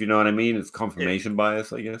work. If you know what I mean, it's confirmation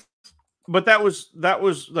bias, I guess. But that was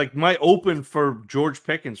like my open for George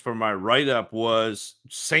Pickens for my write-up was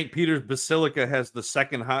St. Peter's Basilica has the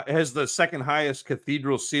second highest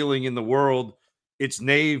cathedral ceiling in the world. Its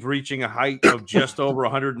nave reaching a height of just over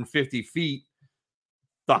 150 feet.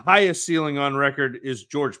 The highest ceiling on record is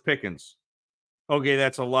George Pickens. Okay,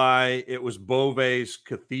 that's a lie. It was Beauvais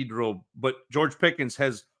Cathedral, but George Pickens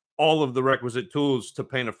has all of the requisite tools to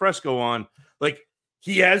paint a fresco on. Like,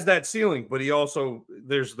 he has that ceiling, but he also,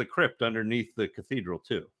 there's the crypt underneath the cathedral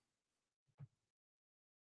too.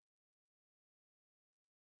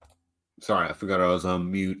 Sorry, I forgot I was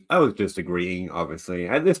on mute. I was just agreeing, obviously.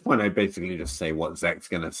 At this point, I basically just say what Zach's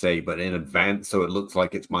going to say, but in advance, so it looks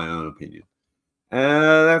like it's my own opinion.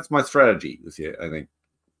 That's my strategy this year, I think.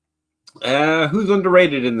 Who's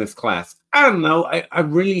underrated in this class? I don't know. I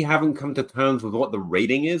really haven't come to terms with what the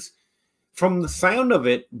rating is. From the sound of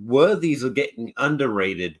it, worthies are getting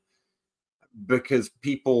underrated because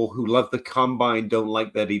people who love the combine don't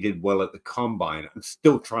like that he did well at the combine. I'm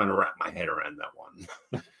still trying to wrap my head around that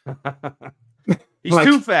one. He's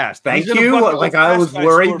too fast. Thank you. Like I was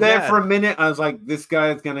worried there for a minute. I was like, this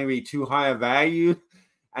guy is going to be too high a value.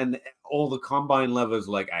 And all the combine lovers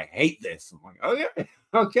like, I hate this. I'm like,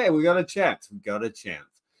 okay, we got a chance.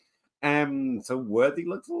 So Worthy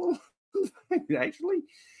looks a little actually.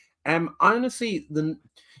 Honestly,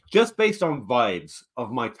 just based on vibes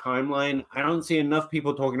of my timeline, I don't see enough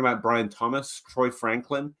people talking about Brian Thomas, Troy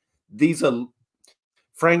Franklin. These are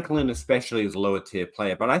Franklin, especially, is a lower tier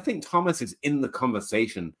player, but I think Thomas is in the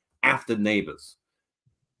conversation after Neighbors.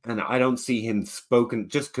 And I don't see him spoken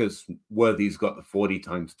just because Worthy's got the 40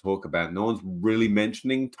 time to talk about. No one's really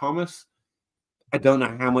mentioning Thomas. I don't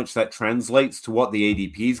know how much that translates to what the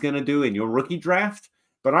ADP is going to do in your rookie draft,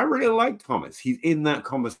 but I really like Thomas. He's in that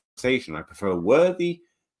conversation. I prefer Worthy,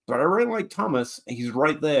 but I really like Thomas. He's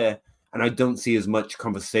right there, and I don't see as much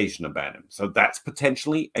conversation about him. So that's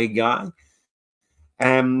potentially a guy.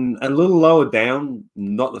 A little lower down,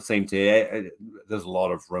 not the same tier. There's a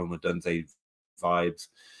lot of Roma Dunze vibes.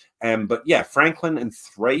 But yeah, Franklin and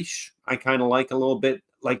Thrash, I kind of like a little bit.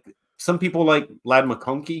 Like some people like Lad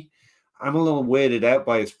McConkey. I'm a little weirded out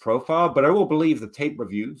by his profile, but I will believe the tape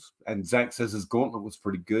reviews. And Zach says his gauntlet was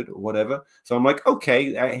pretty good or whatever. So I'm like,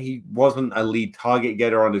 okay, he wasn't a lead target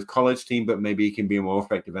getter on his college team, but maybe he can be a more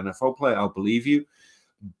effective NFL player. I'll believe you.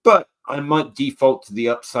 But I might default to the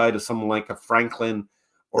upside of someone like a Franklin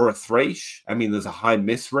or a Thrash. I mean, there's a high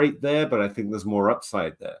miss rate there, but I think there's more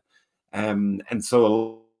upside there. And so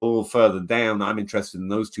a little further down, I'm interested in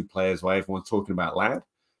those two players while everyone's talking about Lad,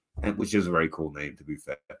 which is a very cool name, to be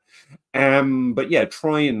fair. But yeah,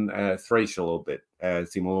 Troy and Thrash a little bit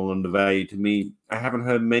seem a little undervalued to me. I haven't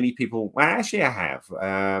heard many people. Well, actually, I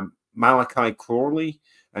have. Malachi Crawley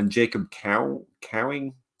and Jacob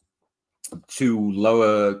Cowing, two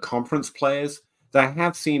lower conference players that I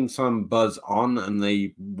have seen some buzz on, and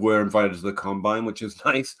they were invited to the combine, which is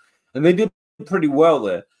nice. And they did pretty well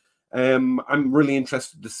there. I'm really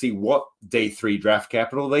interested to see what day 3 draft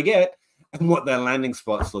capital they get and what their landing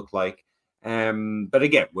spots look like. But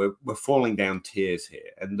again, we're falling down tiers here,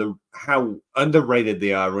 and how underrated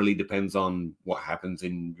they are really depends on what happens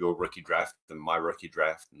in your rookie draft and my rookie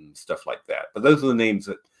draft and stuff like that. But those are the names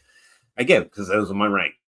that, again, because those are my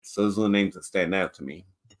ranks, those are the names that stand out to me.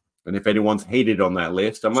 And if anyone's hated on that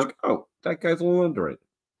list, I'm like, oh, that guy's a little underrated.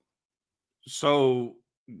 So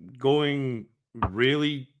going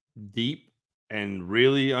really deep and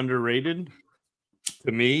really underrated,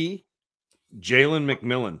 to me, Jalen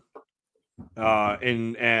McMillan.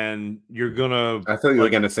 And you're gonna. I thought you were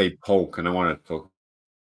gonna say Polk, and I wanted to talk.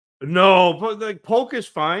 No, but like Polk is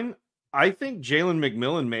fine. I think Jalen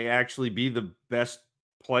McMillan may actually be the best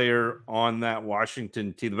player on that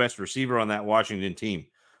Washington team, the best receiver on that Washington team.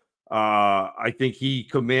 I think he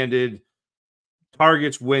commanded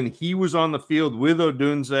targets when he was on the field with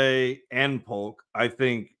Odunze and Polk. I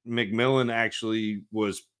think McMillan actually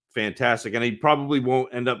was fantastic, and he probably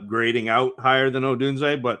won't end up grading out higher than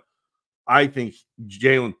Odunze, but I think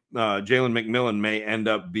Jalen McMillan may end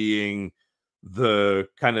up being the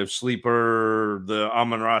kind of sleeper, the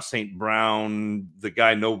Amon-Ra St. Brown, the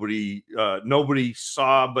guy nobody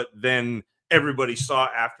saw, but then everybody saw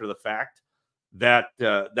after the fact.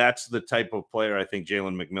 That's the type of player I think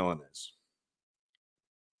Jalen McMillan is.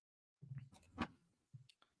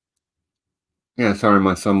 Yeah, sorry,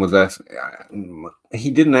 my son was asking. He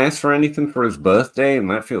didn't ask for anything for his birthday, and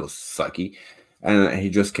that feels sucky. And he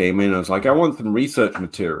just came in. I was like, I want some research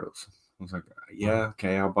materials. I was like, yeah,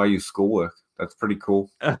 okay, I'll buy you schoolwork. That's pretty cool.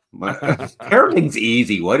 Parenting's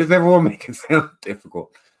easy. Why does everyone make it sound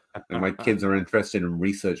difficult? And my kids are interested in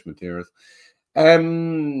research materials.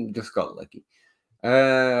 Just got lucky.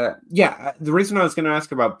 Yeah, the reason I was going to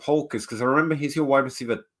ask about Polk is because I remember he's your wide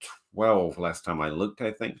receiver 12 last time I looked,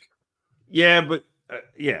 I think. Yeah, but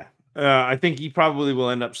I think he probably will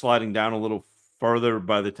end up sliding down a little further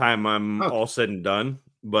by the time I'm all said and done.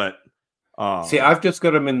 But see, I've just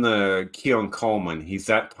got him in the Keon Coleman. He's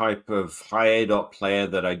that type of high A-dot player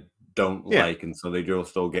that I don't like, and so they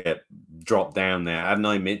just all get dropped down there.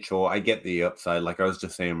 Adonai Mitchell, I get the upside, like I was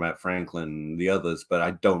just saying about Franklin and the others, but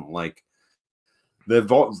I don't like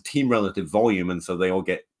the team relative volume, and so they all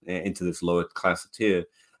get into this lower class tier.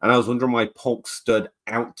 And I was wondering why Polk stood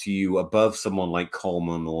out to you above someone like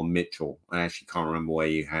Coleman or Mitchell. I actually can't remember where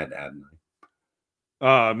you had Adonai.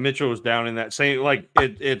 Mitchell was down in that same, like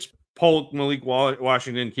it's Polk, Malik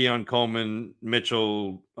Washington, Keon Coleman,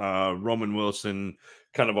 Mitchell, Roman Wilson,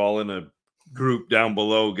 kind of all in a group down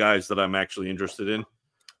below guys that I'm actually interested in.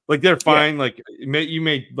 Like they're fine. Yeah. Like you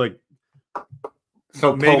may like.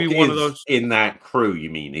 So maybe Polk one of those in that crew. You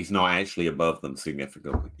mean he's not actually above them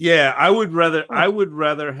significantly? Yeah, I would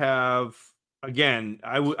rather have again.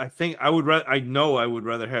 I know I would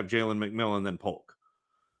rather have Jalen McMillan than Polk.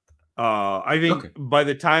 I think by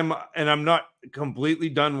the time, and I'm not completely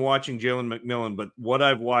done watching Jalen McMillan, but what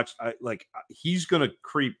I've watched, he's going to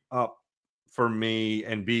creep up for me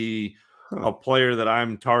and be a player that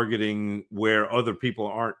I'm targeting where other people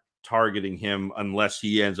aren't targeting him unless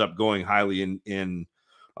he ends up going highly in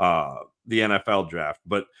the NFL draft.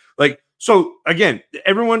 But so again,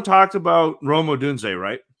 everyone talked about Rome Odunze,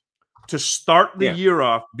 right? To start the year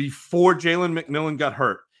off before Jalen McMillan got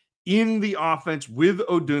hurt. In the offense with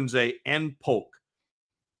Odunze and Polk,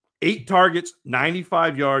 8 targets,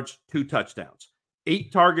 95 yards, 2 touchdowns.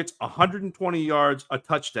 8 targets, 120 yards, a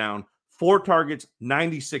touchdown. 4 targets,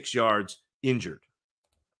 96 yards, injured.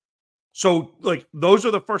 So, those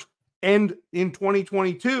are the first. And in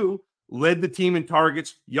 2022, led the team in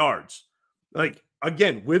targets, yards.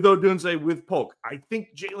 Again, with Odunze, with Polk, I think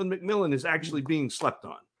Jalen McMillan is actually being slept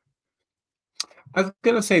on. I was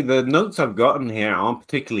going to say the notes I've gotten here aren't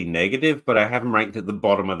particularly negative, but I have them ranked at the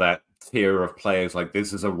bottom of that tier of players. Like,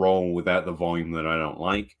 this is a role without the volume that I don't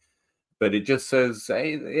like. But it just says,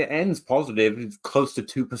 hey, it ends positive. It's close to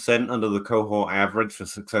 2% under the cohort average for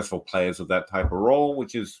successful players of that type of role,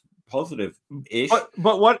 which is positive-ish.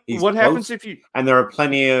 But what happens if you... And there are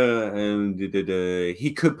plenty of...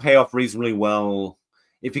 he could pay off reasonably well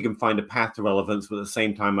if he can find a path to relevance, but at the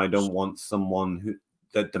same time, I don't want someone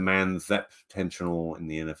that demands that potential in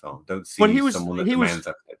the NFL. Don't see someone that demands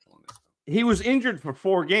that potential in the NFL. He was injured for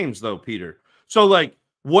 4 games, though, Peter. So,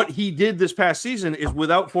 what he did this past season is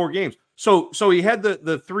without 4 games. So he had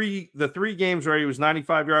the three games where he was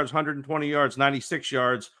 95 yards, 120 yards, 96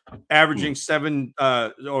 yards, averaging 7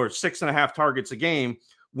 or 6.5 targets a game.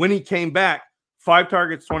 When he came back, 5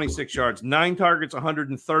 targets, 26 yards, 9 targets,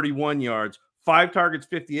 131 yards, 5 targets,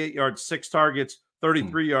 58 yards, 6 targets,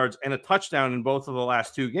 33 yards, and a touchdown in both of the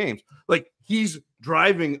last 2 games. Like, he's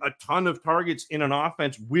driving a ton of targets in an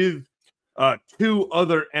offense with 2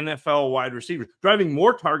 other NFL wide receivers, driving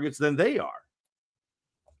more targets than they are.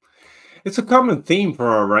 It's a common theme for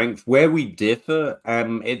our ranks. Where we differ,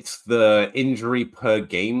 it's the injury per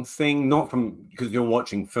game thing, not from because you're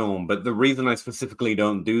watching film, but the reason I specifically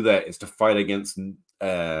don't do that is to fight against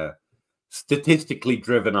statistically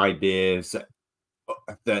driven ideas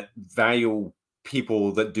that value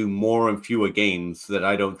people that do more and fewer games that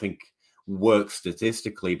I don't think work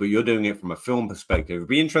statistically, but you're doing it from a film perspective. It'd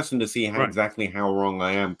be interesting to see exactly how wrong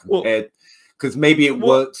I am compared, because maybe it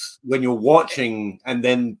works when you're watching and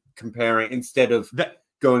then comparing instead of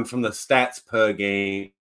going from the stats per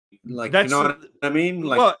game. Like, you know what I mean?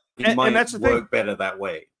 Like, it might work better that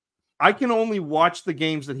way. I can only watch the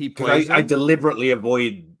games that he plays. I deliberately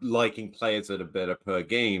avoid liking players that are better per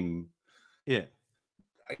game. Yeah.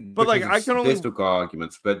 But like, I can only statistical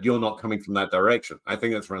arguments, but you're not coming from that direction. I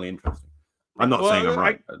think that's really interesting. I'm not saying I'm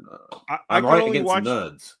right. I'm right against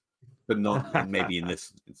nerds, but not maybe in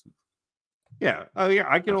this instance. Yeah,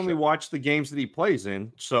 I can only watch the games that he plays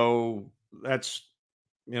in, so that's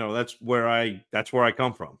where I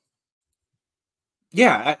come from.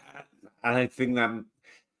 Yeah, I think that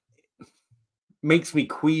makes me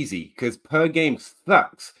queasy because per game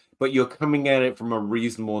sucks, but you're coming at it from a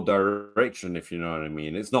reasonable direction, if you know what I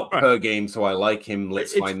mean. It's not per game, so I like him.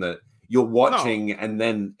 Let's find that you're watching, and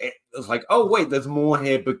then it's like, oh wait, there's more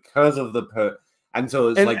here because of the per, and so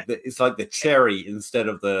it's like the cherry instead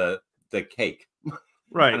of the cake.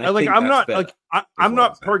 Right. Like, I'm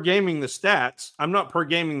not per gaming the stats. I'm not per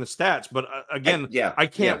gaming the stats, but again, I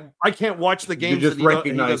can't watch the games. You're just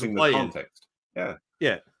recognizing the context. Yeah.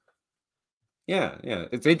 Yeah.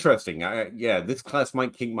 It's interesting. This class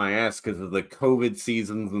might kick my ass because of the COVID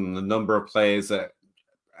seasons and the number of players that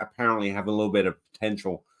apparently have a little bit of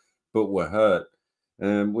potential, but were hurt.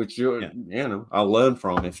 Which I'll learn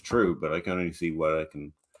from if true, but I can only see what I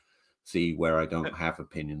can see where I don't have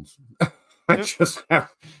opinions. I just have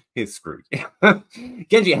history.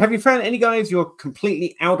 Genji, have you found any guys you're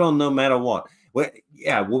completely out on no matter what? Well,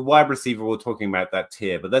 wide receiver, we're talking about that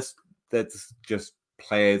tier, but that's just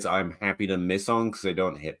players I'm happy to miss on because they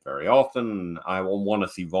don't hit very often. I want to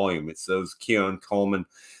see volume. It's those Keon Coleman,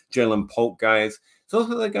 Jalen Polk guys. It's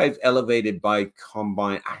also the guys elevated by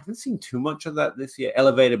combine. I haven't seen too much of that this year.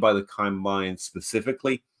 Elevated by the combine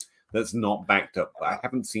specifically. That's not backed up. I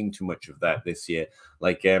haven't seen too much of that this year.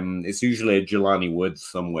 Like, it's usually a Jelani Woods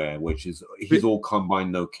somewhere, which is he's all combine,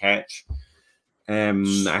 no catch. I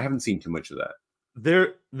haven't seen too much of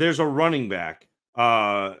that. There's a running back,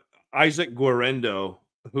 Isaac Guarendo,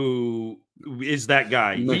 who is that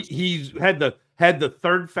guy. He's had the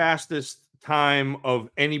third fastest time of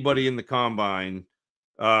anybody in the combine.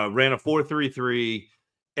 Ran a 4.33,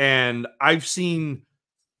 and I've seen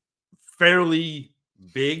fairly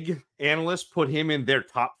big analysts put him in their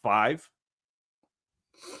top 5.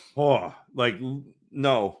 Oh, like,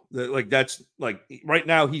 no, like, that's like right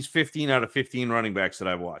now he's 15 out of 15 running backs that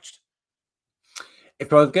I've watched.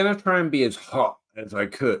 If I was gonna try and be as hot as I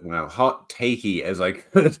could, hot takey as I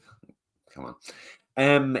could, come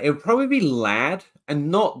on, it would probably be Ladd, and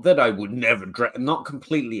not that I would never not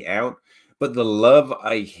completely out. But the love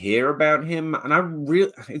I hear about him, and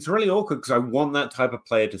it's really awkward because I want that type of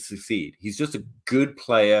player to succeed. He's just a good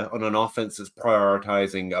player on an offense that's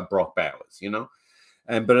prioritizing a Brock Bowers, you know?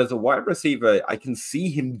 But as a wide receiver, I can see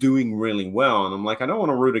him doing really well. And I'm like, I don't want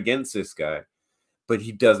to root against this guy, but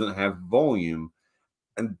he doesn't have volume.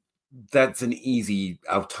 And that's an easy,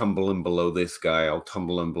 I'll tumble in below this guy, I'll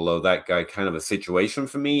tumble in below that guy kind of a situation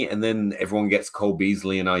for me. And then everyone gets Cole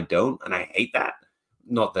Beasley and I don't. And I hate that.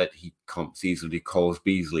 Not that he comps easily Cole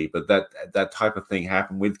Beasley, but that type of thing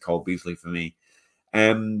happened with Cole Beasley for me.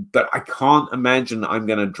 But I can't imagine I'm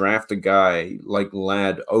going to draft a guy like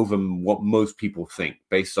Ladd over what most people think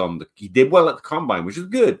based on he did well at the combine, which is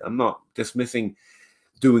good. I'm not dismissing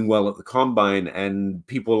doing well at the combine, and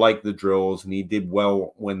people like the drills, and he did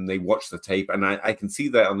well when they watch the tape. And I can see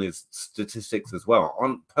that on his statistics as well.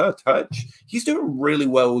 On per touch, he's doing really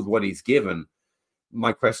well with what he's given.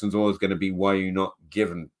 My question is always going to be, why are you not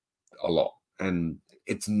given a lot? And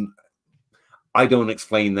I don't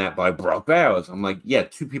explain that by Brock Bowers. I'm like, yeah,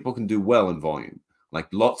 2 people can do well in volume. Like,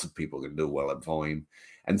 lots of people can do well at volume.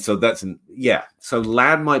 And so so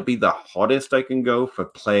Ladd might be the hottest I can go for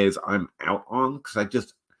players I'm out on, because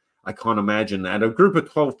I can't imagine at a group of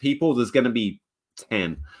 12 people, there's going to be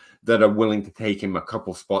 10 that are willing to take him a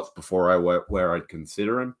couple spots before where I'd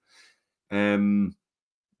consider him.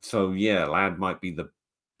 So yeah, Ladd might be the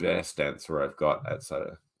best answer I've got outside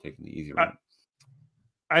of taking the easy route.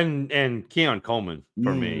 And Keon Coleman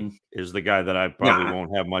for me is the guy that I probably Yeah.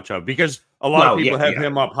 won't have much of, because a lot of Well, people yeah, have yeah.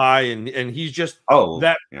 him up high, and he's just Oh,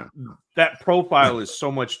 that yeah. that profile is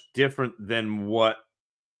so much different than what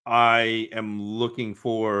I am looking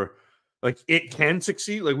for. Like, it can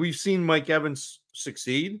succeed. Like, we've seen Mike Evans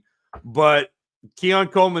succeed, but Keon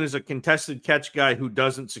Coleman is a contested catch guy who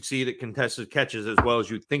doesn't succeed at contested catches as well as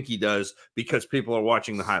you think he does, because people are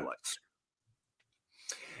watching the highlights.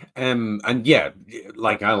 And yeah,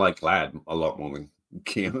 like I like Ladd a lot more than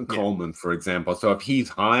Keon Coleman, for example. So if he's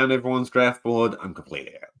high on everyone's draft board, I'm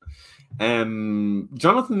completely out.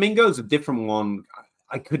 Jonathan Mingo is a different one.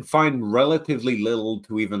 I could find relatively little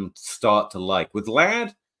to even start to like. With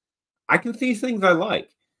Ladd, I can see things I like.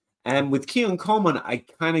 And with Keon Coleman, I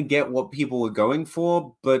kind of get what people were going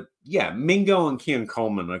for. But yeah, Mingo and Keon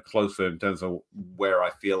Coleman are closer in terms of where I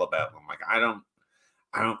feel about them. Like, I don't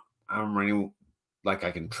really like,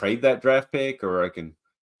 I can trade that draft pick, or I can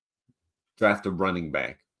draft a running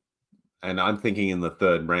back. And I'm thinking in the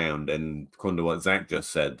third round, and according to what Zach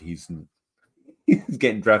just said, he's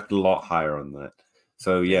getting drafted a lot higher on that.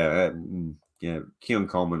 So yeah, Keon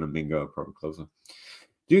Coleman and Mingo are probably closer.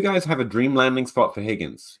 Do you guys have a dream landing spot for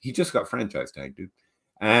Higgins? He just got franchise tag, dude.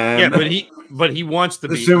 Yeah, but he wants to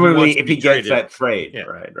be. Assumably, if he traded. gets that trade, Yeah.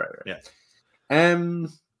 right. Yeah.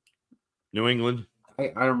 New England.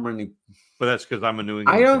 I don't really, but that's because I'm a New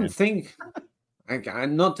England. I don't think.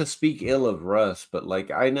 Not to speak ill of Russ, but like,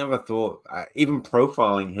 I never thought, even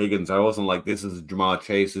profiling Higgins, I wasn't like, this is Jamar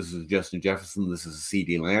Chase, this is Justin Jefferson, this is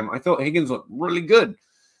CD Lamb. I thought Higgins looked really good,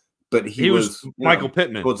 but he was Michael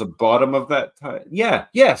Pittman towards the bottom of that.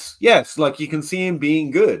 Yes. Like, you can see him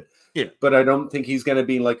being good. Yeah, but I don't think he's going to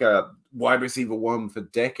be like a wide receiver one for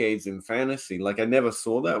decades in fantasy. Like, I never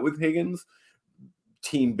saw that with Higgins.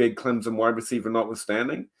 Team big Clemson wide receiver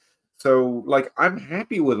notwithstanding. So, like, I'm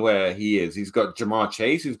happy with where he is. He's got Jamar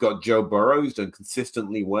Chase. He's got Joe Burrow. He's done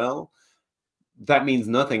consistently well. That means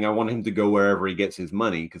nothing. I want him to go wherever he gets his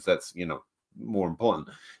money, because that's, more important,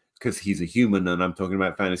 because he's a human, and I'm talking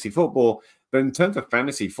about fantasy football. But in terms of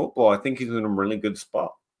fantasy football, I think he's in a really good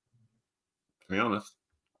spot, to be honest.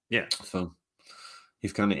 Yeah. So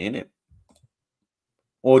he's kind of in it.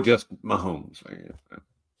 Or just Mahomes.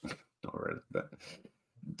 Not really, but...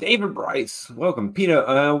 David Bryce, welcome. Peter,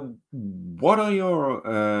 what are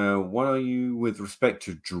you with respect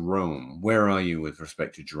to Jerome? Where are you with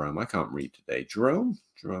respect to Jerome? I can't read today. Jerome.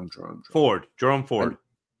 Jerome Ford.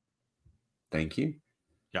 Thank you.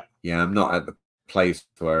 Yeah, I'm not at the place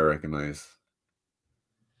where I recognize.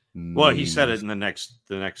 Well, he said it in the next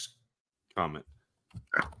comment.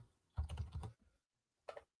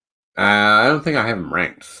 I don't think I have him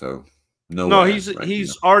ranked, so. No, he's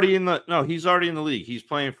already in the league. He's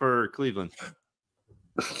playing for Cleveland.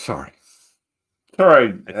 Sorry,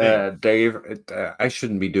 Dave. I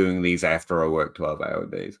shouldn't be doing these after I work 12-hour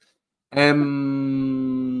days.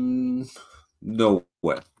 No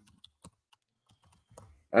way.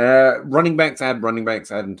 Running backs, add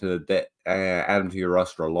them to your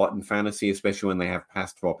roster a lot in fantasy, especially when they have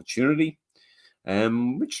pass to opportunity.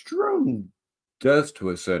 Which Jerome does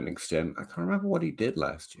to a certain extent. I can't remember what he did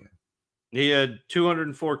last year. He had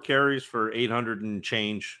 204 carries for 800 and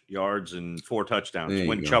change yards and 4 touchdowns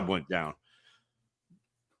when Chubb went down.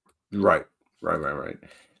 Right.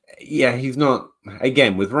 Yeah, he's not.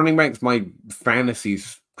 Again, with running backs, my fantasy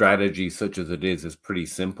strategy, such as it is pretty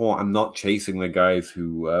simple. I'm not chasing the guys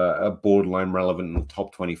who are borderline relevant in the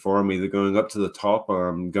top 24. I'm either going up to the top, or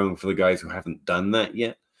I'm going for the guys who haven't done that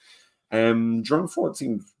yet. Jerome Ford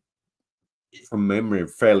seems, from memory,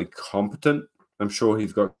 fairly competent. I'm sure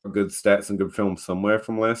he's got good stats and good film somewhere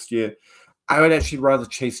from last year. I would actually rather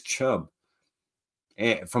chase Chubb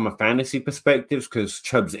from a fantasy perspective, because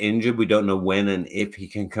Chubb's injured. We don't know when and if he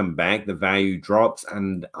can come back. The value drops,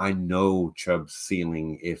 and I know Chubb's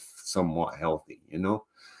ceiling, if somewhat healthy, and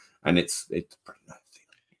it's pretty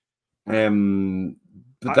nice.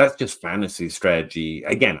 But that's just fantasy strategy.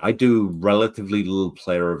 Again, I do relatively little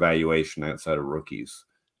player evaluation outside of rookies,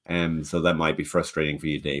 so that might be frustrating for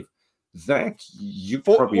you, Dave. Zach, you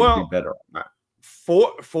probably be better on that.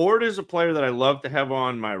 Ford is a player that I love to have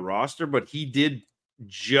on my roster, but he did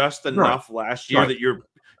just enough last year that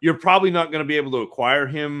you're probably not going to be able to acquire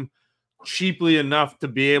him cheaply enough to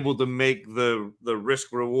be able to make the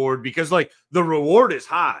risk reward, because like the reward is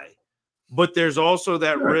high, but there's also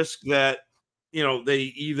that risk that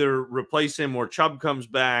they either replace him or Chubb comes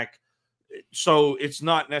back. So it's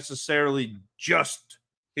not necessarily just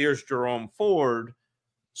here's Jerome Ford.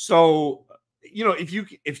 So, if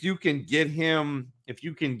you can get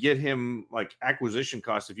him like acquisition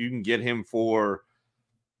cost, if you can get him for,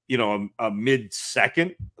 a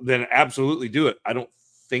mid-second, then absolutely do it. I don't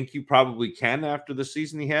think you probably can after the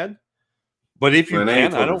season he had. But if you Well, now can, you're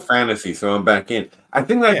I talking don't. fantasy, so I'm back in. I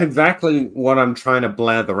think that's exactly what I'm trying to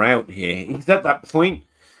blather out here. He's at that point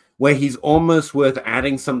where he's almost worth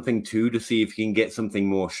adding something to see if he can get something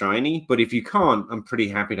more shiny. But if you can't, I'm pretty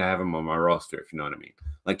happy to have him on my roster, if you know what I mean.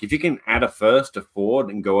 Like, if you can add a first, a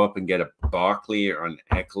Ford, and go up and get a Barkley or an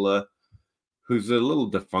Eckler, who's a little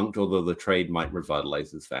defunct, although the trade might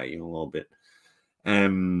revitalize his value a little bit,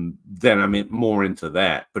 then I'm more into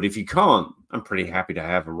that. But if you can't, I'm pretty happy to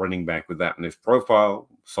have a running back with that in his profile,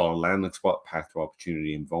 solid landing spot, path to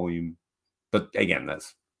opportunity, and volume. But again,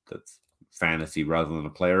 that's fantasy rather than a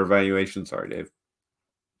player evaluation. Sorry, Dave.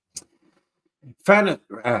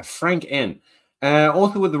 Frank N.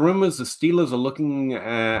 Also, with the rumors the Steelers are looking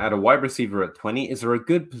at a wide receiver at 20, is there a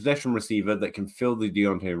good possession receiver that can fill the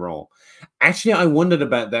Deontay role? Actually, I wondered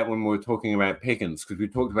about that when we were talking about Pickens, because we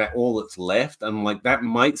talked about all that's left, and like that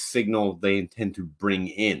might signal they intend to bring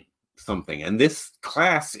in something. And this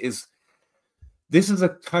is a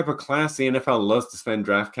type of class the NFL loves to spend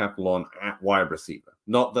draft capital on at wide receiver.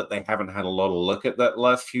 Not that they haven't had a lot of look at that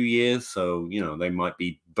last few years, so they might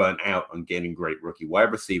be burnt out on getting great rookie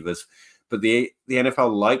wide receivers. But the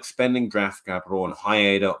NFL likes spending draft capital on high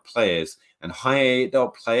ADOT players, and high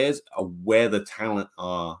ADOT players are where the talent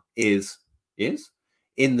is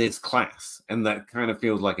in this class, and that kind of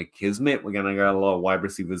feels like a kismet. We're going to get a lot of wide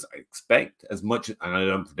receivers, I expect, as much, and I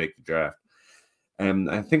don't predict the draft.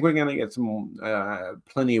 I think we're going to get some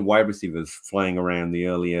plenty of wide receivers flying around the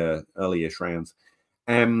earlier rounds.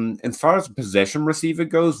 As far as possession receiver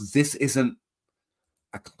goes, this isn't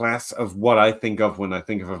a class of what I think of when I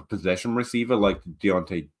think of a possession receiver like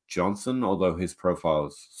Deontay Johnson, although his profile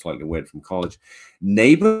is slightly weird from college.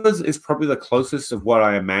 Neighbors is probably the closest of what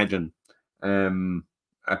I imagine a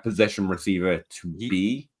possession receiver to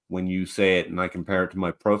be when you say it, and I compare it to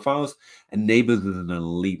my profiles. And Neighbors is an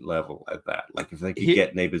elite level at that. Like, if they could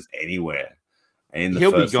get Neighbors anywhere in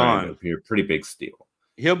the first round, it would be a pretty big steal.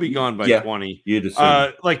 He'll be gone by 20. You'd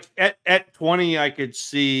assume. Like at 20, I could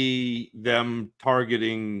see them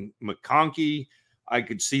targeting McConkey. I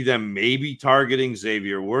could see them maybe targeting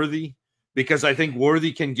Xavier Worthy, because I think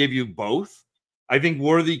Worthy can give you both. I think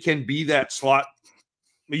Worthy can be that slot.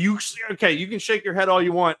 You can shake your head all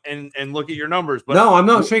you want and look at your numbers, but no, I'm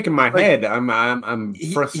not shaking my head. I'm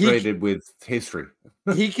frustrated with history.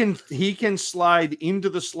 he can slide into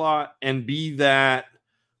the slot and be that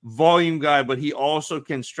volume guy, but he also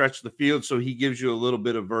can stretch the field, so he gives you a little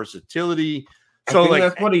bit of versatility. So I think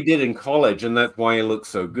that's what he did in college, and that's why he looks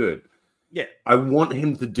so good. Yeah, I want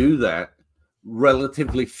him to do that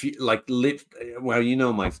relatively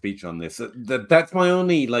well, my speech on this. That's my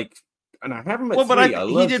only and I have him at 3. I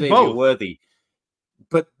love Xavier Worthy,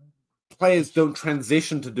 but players don't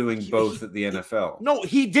transition to doing both at the NFL. No,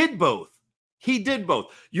 he did both. He did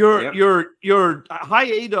both. Your high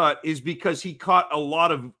ADOT is because he caught a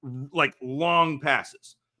lot of long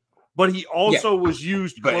passes, but he also was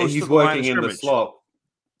used close to the line of scrimmage. He's working in the slot.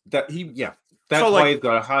 That's why he's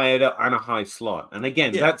got a high ADOT and a high slot. And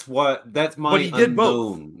again, that's my unknown.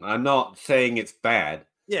 Both. I'm not saying it's bad.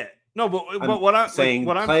 Yeah, no, but what I'm saying,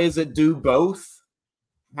 players that do both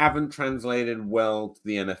haven't translated well to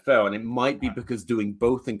the NFL, and it might be because doing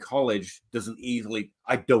both in college doesn't easily.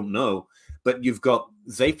 I don't know. But you've got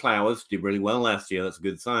Zay Flowers, did really well last year. That's a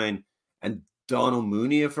good sign. And Darnell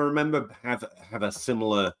Mooney, if I remember, have a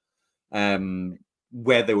similar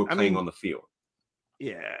where they were playing on the field.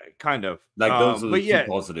 Yeah, kind of. Those are the two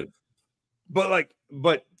positive.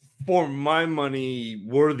 But for my money,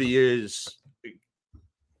 Worthy is.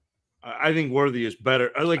 I think Worthy is better.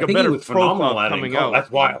 A better profile coming out. That's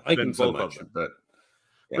why I like him so much.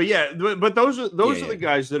 But those are the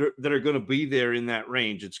guys that are going to be there in that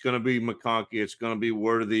range. It's going to be McConkey. It's going to be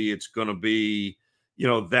Worthy. It's going to be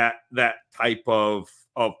that type of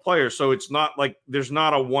player. So it's not like there's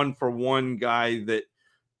not a 1-for-1 guy that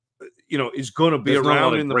is going to be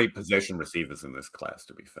around in the great possession receivers in this class.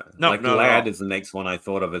 To be fair, no, Ladd is the next one I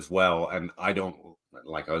thought of as well. And I don't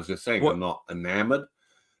I was just saying, I'm not enamored,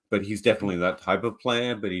 but he's definitely that type of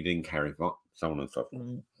player. But he didn't carry so on and so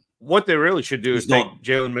forth. What they really should do is take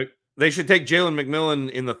Jalen. They should take Jalen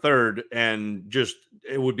McMillan in the 3rd, and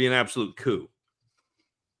it would be an absolute coup.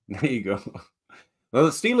 There you go. Well,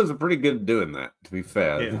 the Steelers are pretty good at doing that. To be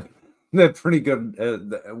fair, they're pretty good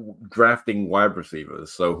at drafting wide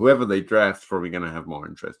receivers. So whoever they draft is probably going to have more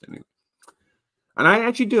interest in it. And I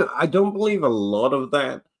actually do. I don't believe a lot of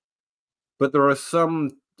that, but there are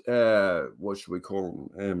some. What should we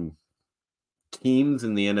call them? Teams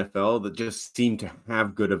in the NFL that just seem to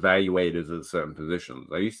have good evaluators at certain positions.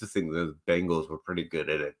 I used to think the Bengals were pretty good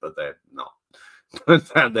at it, but they're not.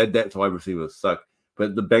 Their depth wide receivers suck.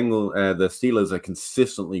 but the Steelers are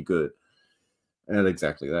consistently good at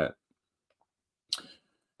exactly that.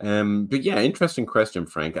 But yeah, interesting question,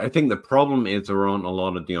 Frank. I think the problem is there aren't a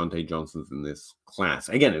lot of Deontay Johnsons in this class.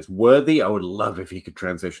 Again, it's worthy. I would love if he could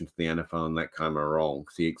transition to the NFL in that kind of role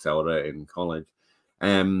because he excelled at it in college.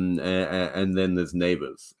 And then there's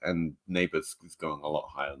Neighbors, and Neighbors is going a lot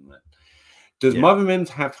higher than that. Does Marvin Mims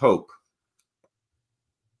have hope?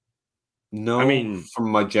 No, I mean, from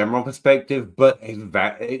my general perspective, but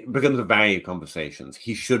it becomes a value conversations.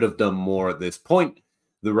 He should have done more at this point.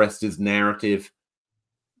 The rest is narrative.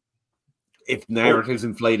 If narratives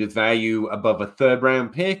inflate his value above a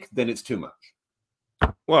third-round pick, then it's too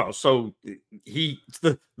much. Well, so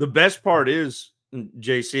the best part is,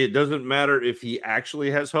 JC, it doesn't matter if he actually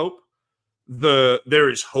has hope. There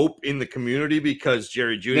is hope in the community because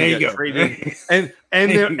Jerry Jeudy got traded,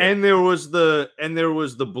 and there was the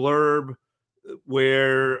blurb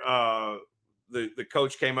where the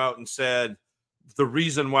coach came out and said the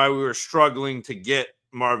reason why we were struggling to get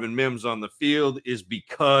Marvin Mims on the field is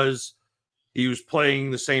because he was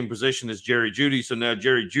playing the same position as Jerry Jeudy. So now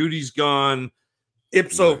Jerry Judy's gone.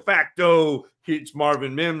 Ipso facto, it's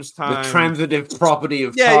Marvin Mims' time. The transitive property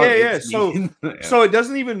of So it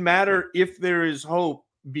doesn't even matter if there is hope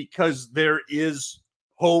because there is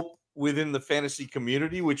hope within the fantasy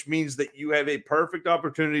community, which means that you have a perfect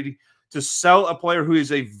opportunity to sell a player who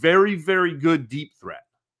is a very, very good deep threat.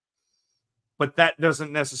 But that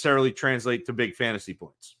doesn't necessarily translate to big fantasy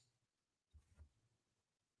points.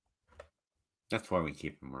 That's why we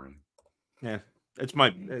keep him around. Yeah. It's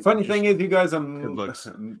my funny thing is you guys are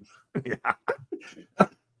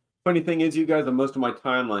funny thing is you guys are most of my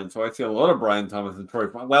timeline, so I see a lot of Brian Thomas and Troy.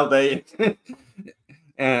 Well, they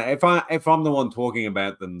if I'm the one talking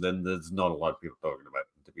about them, then there's not a lot of people talking about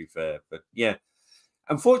them, to be fair. But yeah,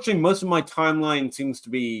 unfortunately, most of my timeline seems to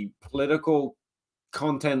be political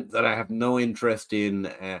content that I have no interest in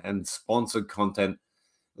and sponsored content.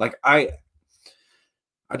 Like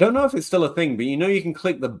I don't know if it's still a thing, but you can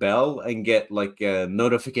click the bell and get like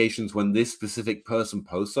notifications when this specific person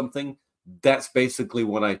posts something. That's basically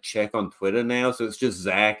what I check on Twitter now. So it's just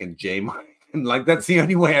Zach and Jay, and like that's the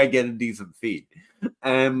only way I get a decent feed.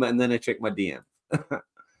 And then I check my DM.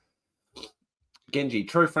 Genji,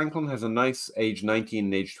 Troy Franklin has a nice age 19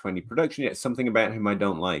 and age 20 production, yet something about him I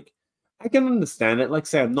don't like. I can understand it. Like I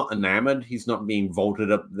say, I'm not enamored. He's not being vaulted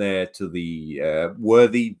up there to the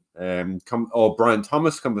worthy or Brian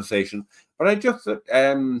Thomas conversation, but I just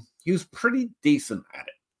he was pretty decent at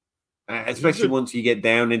it, especially once you get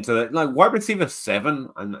down into like wide receiver 7.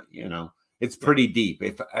 And it's pretty deep.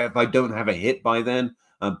 If I don't have a hit by then,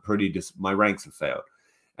 I'm pretty my ranks have failed.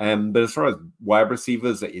 But as far as wide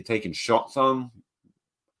receivers that you're taking shots on,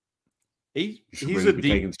 he's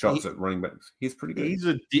taking shots at running backs. He's pretty good. He's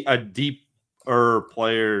a deeper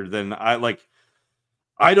player than I like.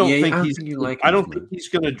 I don't think he's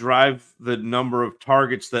going to drive the number of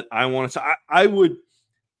targets that I want to. I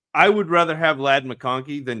would rather have Ladd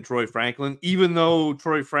McConkey than Troy Franklin, even though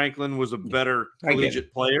Troy Franklin was a better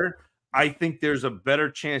collegiate player. I think there's a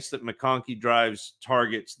better chance that McConkey drives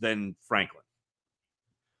targets than Franklin.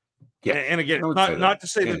 Yeah, and again, not to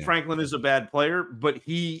say that Franklin is a bad player, but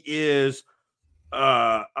he is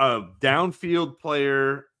a downfield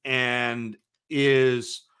player and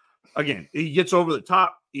is, again, he gets over the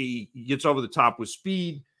top. He gets over the top with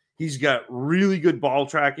speed. He's got really good ball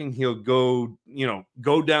tracking. He'll go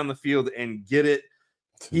down the field and get it.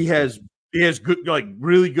 He has good, like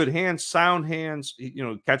really good hands, sound hands. He,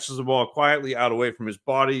 catches the ball quietly out away from his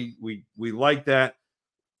body. We like that.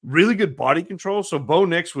 Really good body control. So Bo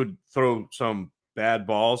Nix would throw some bad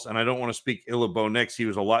balls, and I don't want to speak ill of Bo Nix. He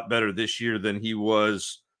was a lot better this year than he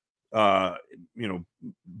was,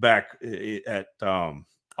 back at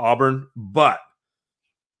Auburn. But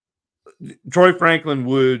Troy Franklin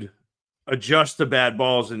would adjust to bad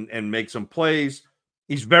balls and make some plays.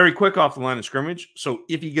 He's very quick off the line of scrimmage. So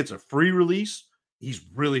if he gets a free release, he's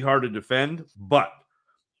really hard to defend, but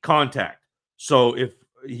contact. So if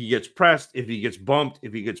he gets pressed, if he gets bumped,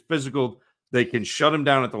 if he gets physical, they can shut him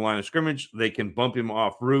down at the line of scrimmage. They can bump him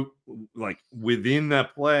off route, like within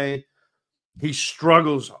that play. He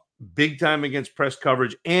struggles big time against press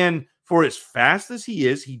coverage. And for as fast as he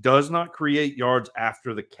is, he does not create yards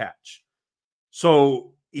after the catch.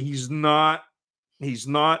 So he's not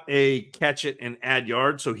a catch it and add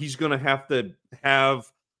yards. So he's going to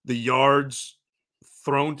have the yards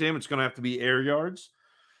thrown to him. It's going to have to be air yards.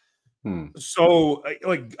 So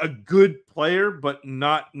like a good player, but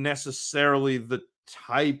not necessarily the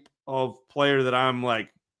type of player that I'm like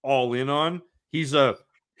all in on.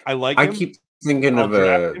 I like him. thinking I'll of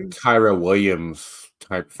draft a him. Tyra Williams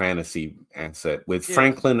type fantasy asset with Yeah.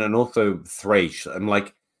 Franklin and also Thrash. And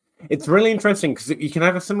like, it's really interesting because you can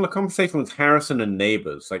have a similar conversation with Harrison and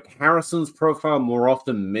Neighbors. Like Harrison's profile more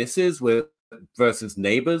often misses with versus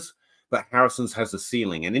Neighbors, but Harrison's has a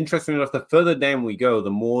ceiling. And interestingly enough, the further down we go,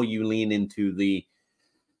 the more you lean into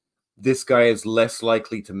this guy is less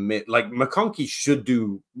likely to miss. Like McConkey should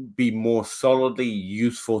be more solidly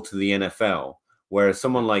useful to the NFL, whereas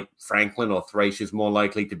someone like Franklin or Thrash is more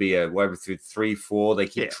likely to be a whatever 3-4. They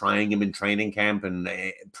keep trying him in training camp and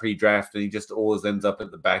pre-draft, and he just always ends up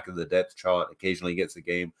at the back of the depth chart. Occasionally gets a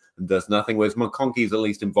game and does nothing. Whereas McConkey's at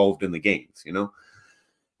least involved in the games, you know.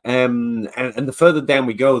 And the further down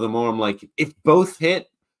we go, the more I'm like, if both hit,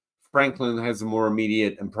 Franklin has a more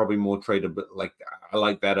immediate and probably more tradable. Like I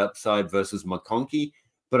like that upside versus McConkey,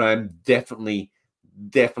 but I'm definitely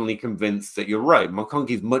convinced that you're right.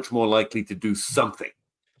 McConkey is much more likely to do something,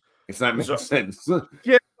 if that makes sense.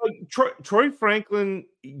 Yeah, like Troy Franklin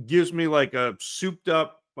gives me like a souped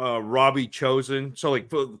up Robbie Chosen. So like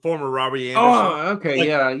former Robbie Anderson. Oh, okay,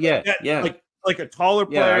 like, yeah. Like a taller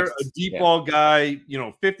player, a deep ball guy,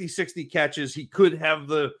 50, 60 catches. He could have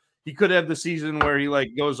the season where he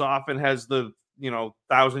like goes off and has the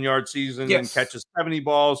 1,000-yard season and catches 70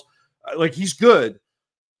 balls. Like he's good,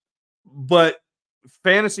 but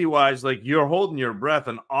fantasy wise, like you're holding your breath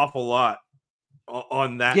an awful lot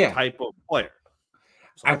on that type of player.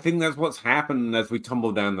 So, I think that's what's happened as we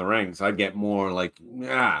tumble down the ranks. I get more like,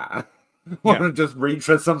 I want to just reach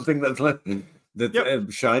for something that's like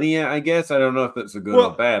that's shinier, I guess. I don't know if that's a good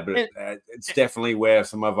or bad, but it's definitely where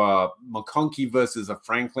some of our McConkey versus a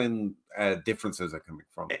Franklin differences are coming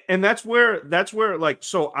from. And that's where like,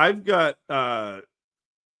 so I've got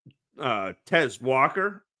Tez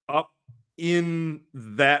Walker up in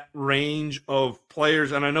that range of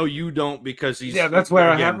players, and I know you don't because he's that's where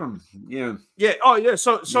I have him.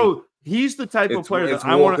 So he's the type of player that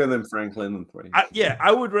I want than Franklin and Thrash.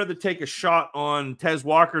 I would rather take a shot on Tez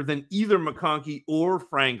Walker than either McConkey or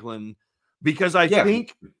Franklin because I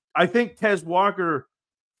think Tez Walker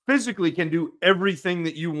physically can do everything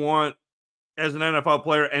that you want as an NFL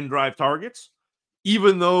player and drive targets,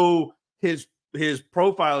 even though his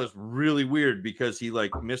profile is really weird because he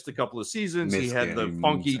like missed a couple of seasons. He had the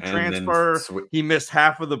funky transfer. He missed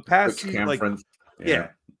half of the pass.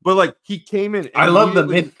 But like he came in. I love the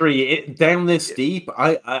mystery down this deep.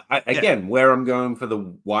 I again, where I'm going for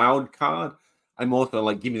the wild card, I'm also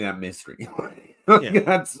like, give me that mystery.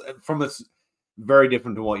 That's from a very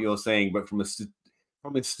different to what you're saying, but from a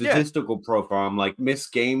statistical profile, I'm like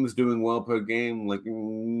missed games, doing well per game, like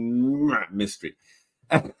mystery.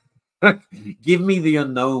 Give me the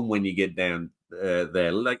unknown when you get down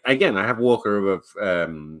there. Like again, I have Walker over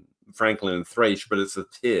Franklin and Thrash, but it's a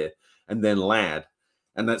tier, and then Ladd,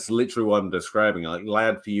 and that's literally what I'm describing. Like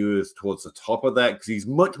Ladd for you is towards the top of that because he's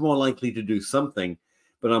much more likely to do something.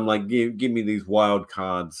 But I'm like, give me these wild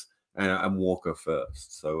cards and Walker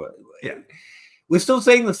first. So we're still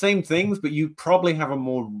saying the same things, but you probably have a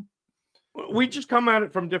more. We just come at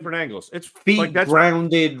it from different angles. It's feet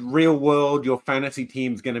grounded, real world. Your fantasy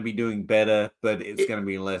team's going to be doing better, but it's going to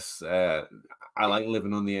be less. I like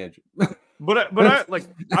living on the edge. but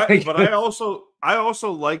I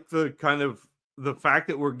also like the kind of the fact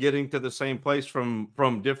that we're getting to the same place from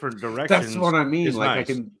different directions. That's what I mean. Like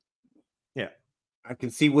nice. I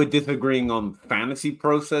can see we're disagreeing on fantasy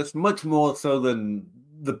process much more so than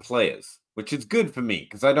the players, which is good for me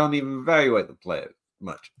because I don't even evaluate the players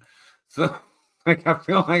much. So, like, I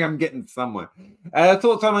feel like I'm getting somewhere.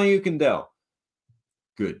 Thoughts on Ayuk and Dell?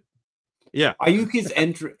 Good. Yeah.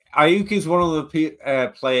 Ayuk is one of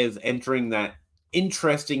the players entering that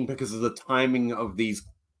interesting because of the timing of these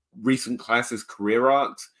recent classes' career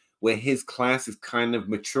arcs, where his class is kind of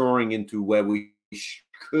maturing into where we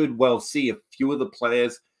could well see a few of the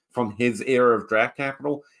players from his era of draft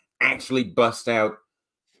capital actually bust out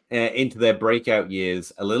into their breakout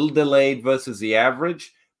years, a little delayed versus the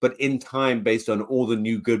average, but in time based on all the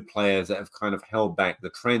new good players that have kind of held back the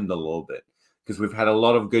trend a little bit. Because we've had a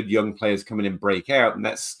lot of good young players come in and break out, and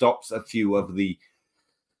that stops a few of the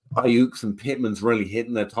Ayuks and Pittmans really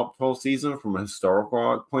hitting their top 12 season from a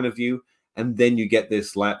historical point of view. And then you get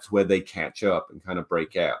this lapse where they catch up and kind of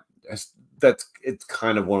break out. It's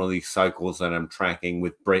kind of one of these cycles that I'm tracking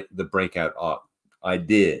with the breakout arc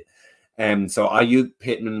idea. And so Ayuk,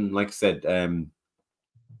 Pittman, like I said,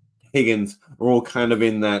 Higgins are all kind of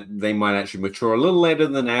in that they might actually mature a little later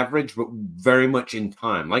than average, but very much in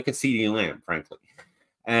time, like a CeeDee Lamb, frankly,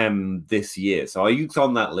 this year. So Ayuk's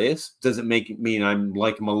on that list. Does it make it mean I'm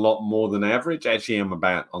like him a lot more than average? Actually, I'm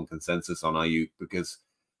about on consensus on Ayuk because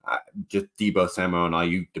just Debo Samuel and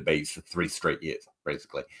Ayuk debates for 3 straight years,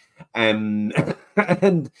 basically. And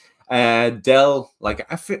Dell, like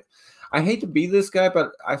I hate to be this guy,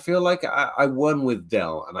 but I feel like I won with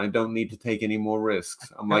Dell, and I don't need to take any more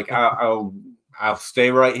risks. I'm like I'll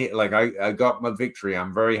stay right here. Like I got my victory.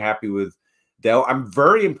 I'm very happy with Dell. I'm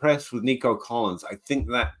very impressed with Nico Collins. I think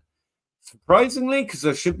that surprisingly, because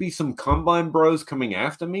there should be some combine bros coming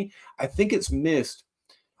after me, I think it's missed.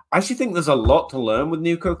 I actually think there's a lot to learn with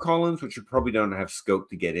Nico Collins, which you probably don't have scope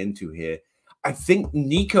to get into here. I think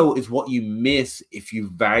Nico is what you miss if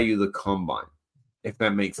you value the combine, if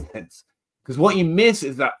that makes sense. Because what you miss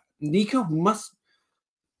is that Nico must,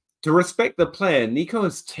 to respect the player, Nico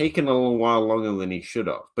has taken a little while longer than he should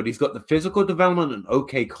have, but he's got the physical development and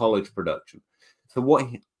okay college production.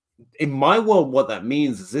 So in my world, what that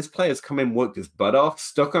means is this player's come in, worked his butt off,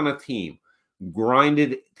 stuck on a team,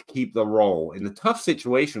 grinded to keep the role in a tough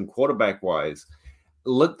situation, quarterback-wise,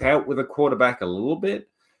 looked out with a quarterback a little bit,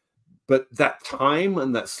 but that time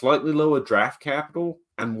and that slightly lower draft capital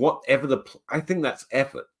and whatever I think that's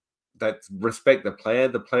effort. That's respect the player.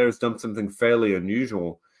 The player has done something fairly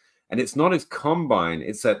unusual, and it's not his combine.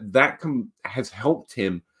 It's that has helped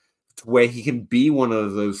him to where he can be one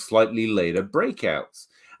of those slightly later breakouts.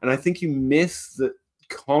 And I think you miss that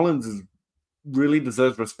Collins really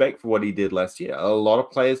deserves respect for what he did last year. A lot of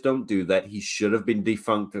players don't do that. He should have been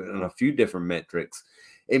defunct on a few different metrics.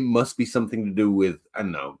 It must be something to do with, I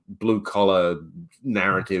don't know, blue collar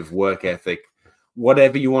narrative, work ethic,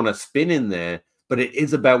 whatever you want to spin in there. But it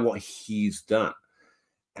is about what he's done.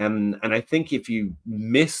 And I think if you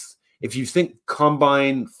think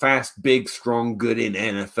combine, fast, big, strong, good in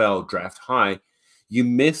NFL, draft high, you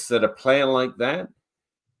miss that a player like that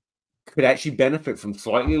could actually benefit from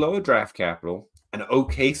slightly lower draft capital, an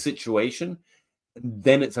okay situation.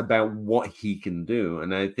 Then it's about what he can do.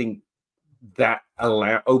 And I think that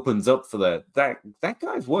opens up for that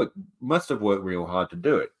guy's must have worked real hard to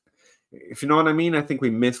do it. If you know what I mean, I think we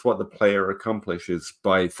miss what the player accomplishes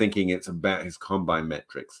by thinking it's about his combine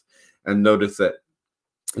metrics. And notice that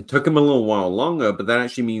it took him a little while longer, but that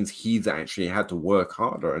actually means he's actually had to work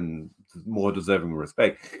harder and more deserving of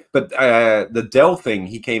respect. But the Dell thing,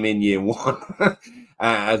 he came in year 1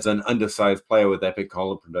 as an undersized player with epic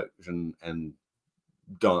collar production and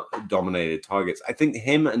dominated targets. I think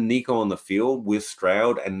him and Nico on the field with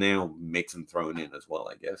Stroud and now Mixon thrown in as well,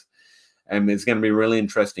 I guess. It's going to be a really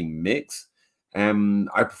interesting mix.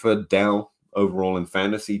 I prefer Dell overall in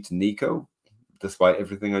fantasy to Nico, despite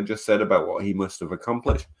everything I just said about what he must have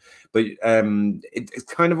accomplished. But it's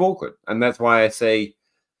kind of awkward. And that's why I say,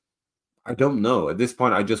 I don't know. At this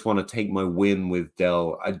point, I just want to take my win with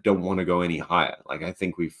Dell. I don't want to go any higher. Like, I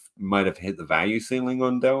think we might have hit the value ceiling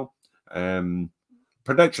on Dell.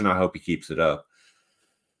 Production, I hope he keeps it up.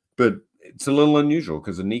 But it's a little unusual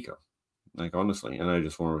because of Nico. Like, honestly, and I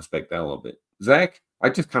just want to respect that a little bit. Zach, I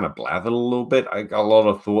just kind of blathered a little bit. I got a lot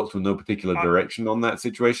of thoughts with no particular direction on that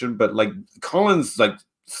situation. But, like, Collins, like,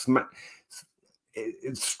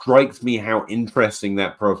 it strikes me how interesting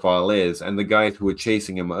that profile is. And the guys who were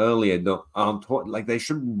chasing him earlier aren't like, they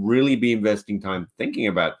should really be investing time thinking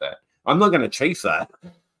about that. I'm not going to chase that.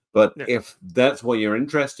 But if that's what you're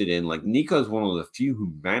interested in, like, Nico's one of the few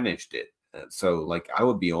who managed it. So, like, I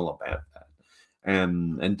would be all about that.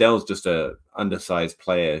 And Dell's just a undersized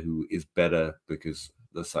player who is better because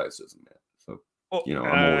the size doesn't matter. So,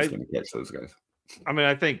 I'm always going to catch those guys. I mean,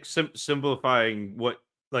 I think simplifying what,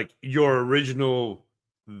 like, your original,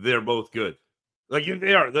 they're both good. Like,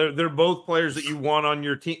 they're both players that you want on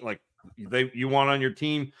your team. Like, you want on your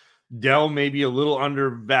team. Dell may be a little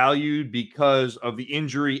undervalued because of the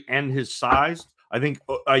injury and his size. I think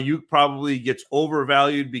Ayuk probably gets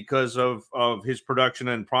overvalued because of his production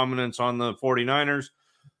and prominence on the 49ers,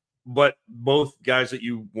 but both guys that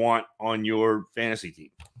you want on your fantasy team.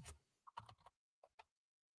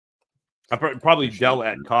 Probably Dell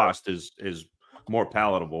at cost is more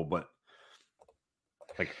palatable, but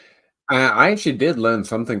like, I actually did learn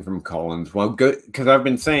something from Collins. Well, good, because I've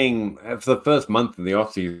been saying for the first month of the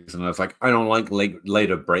offseason, I was like, I don't like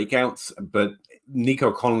later breakouts, but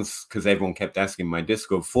Nico Collins, because everyone kept asking my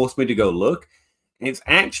Discord, forced me to go look. And it's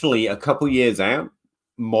actually a couple years out,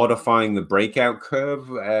 modifying the breakout curve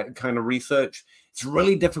kind of research. It's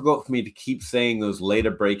really difficult for me to keep saying those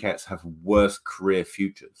later breakouts have worse career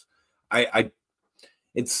futures.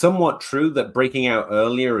 It's somewhat true that breaking out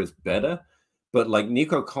earlier is better, but like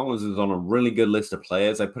Nico Collins is on a really good list of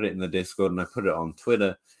players. I put it in the Discord and I put it on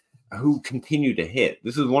Twitter, who continue to hit.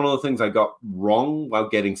 This is one of the things I got wrong while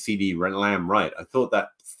getting CD Lamb right. I thought that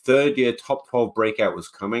third-year top 12 breakout was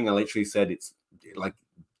coming. I literally said it's like,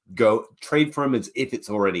 go trade for him as if it's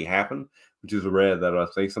already happened, which is rare that I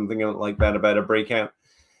say something like that about a breakout.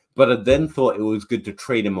 But I then thought it was good to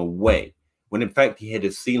trade him away, when in fact he hit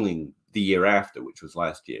his ceiling the year after, which was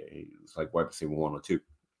last year. He was like wide receiver 1 or 2.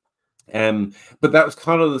 But that was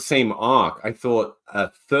kind of the same arc. I thought a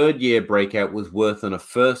third-year breakout was worse than a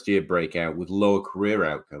first-year breakout with lower career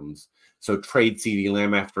outcomes. So trade CeeDee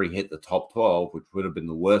Lamb after he hit the top 12, which would have been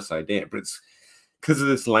the worst idea. But it's because of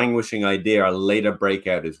this languishing idea, a later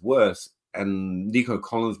breakout is worse. And Nico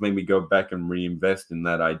Collins made me go back and reinvest in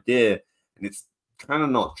that idea. And it's kind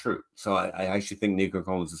of not true. So I actually think Nico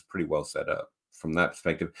Collins is pretty well set up from that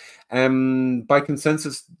perspective. By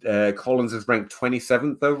consensus, Collins is ranked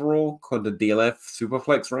 27th overall according to DLF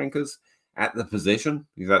Superflex rankers at the position.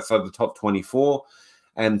 He's outside the top 24.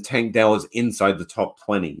 And Tank Dell is inside the top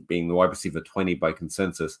 20, being the wide receiver 20 by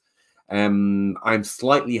consensus. I'm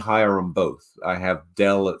slightly higher on both. I have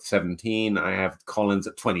Dell at 17. I have Collins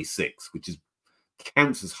at 26, which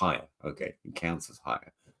counts as higher. Okay, it counts as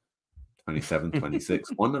higher. 27, 26.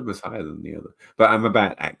 One number is higher than the other. But I'm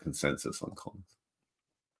about at consensus on Collins.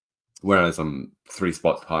 Whereas I'm 3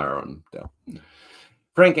 spots higher on Dell.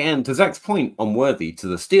 Frank, and to Zach's point on Worthy to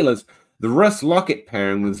the Steelers, the Russ Lockett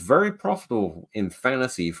pairing was very profitable in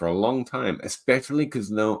fantasy for a long time, especially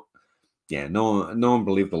because no one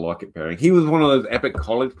believed the Lockett pairing. He was one of those epic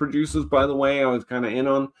college producers, by the way, I was kind of in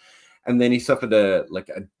on. And then he suffered a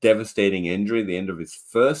devastating injury at the end of his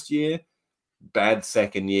first year. Bad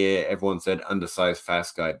second year. Everyone said undersized,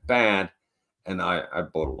 fast guy, bad. And I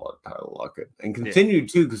bought a lot of Tyler Lockett. And continued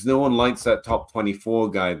too, because no one likes that top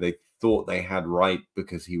 24 guy they thought they had right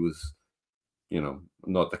because he was,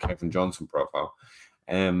 not the Kevin Johnson profile.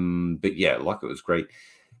 But yeah, Lockett was great.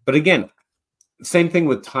 But again, same thing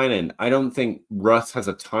with tight end. I don't think Russ has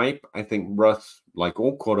a type. I think Russ, like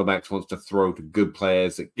all quarterbacks, wants to throw to good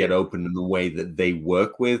players that get open in the way that they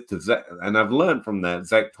work with. And I've learned from that.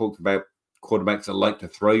 Zach talked about quarterbacks that like to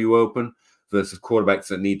throw you open versus quarterbacks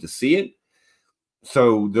that need to see it.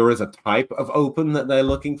 So there is a type of open that they're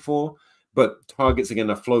looking for, but targets are going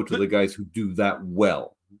to flow to the guys who do that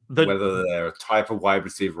well. Whether they're a type of wide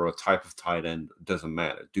receiver or a type of tight end, doesn't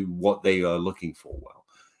matter. Do what they are looking for well.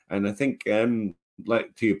 And I think,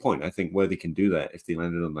 like to your point, I think Worthy can do that if they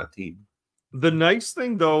landed on that team. The nice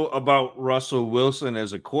thing, though, about Russell Wilson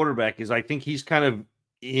as a quarterback is I think he's kind of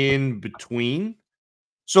in between.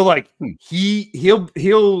 So, like, he'll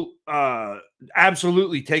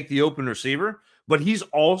absolutely take the open receiver, but he's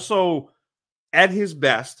also at his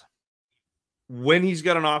best when he's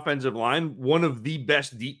got an offensive line, one of the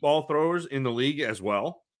best deep ball throwers in the league as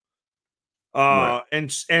well. Right.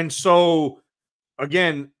 And so,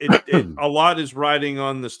 again, a lot is riding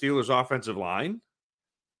on the Steelers' offensive line.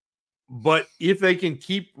 But if they can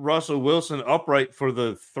keep Russell Wilson upright for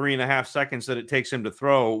the 3.5 seconds that it takes him to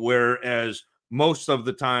throw, whereas most of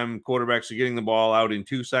the time quarterbacks are getting the ball out in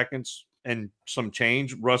 2 seconds and some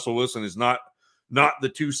change, Russell Wilson is not the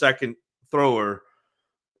 2-second thrower.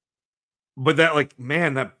 But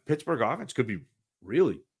that Pittsburgh offense could be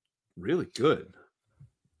really, really good.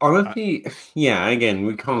 Honestly, yeah, again,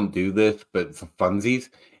 we can't do this, but for funsies,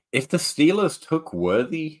 if the Steelers took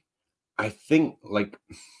Worthy, I think,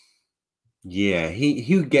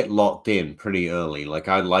 he would get locked in pretty early.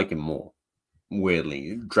 I like him more,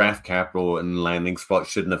 weirdly. Draft capital and landing spot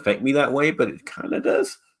shouldn't affect me that way, but it kind of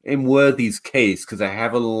does in Worthy's case, because I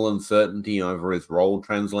have a little uncertainty over his role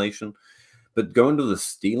translation. But going to the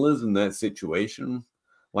Steelers in that situation,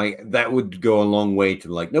 that would go a long way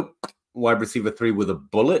to nope, wide receiver 3 with a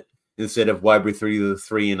bullet instead of wide receiver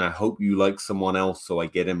 3, and I hope you like someone else, so I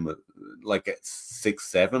get him at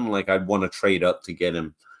 6-7. I'd want to trade up to get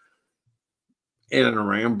him in and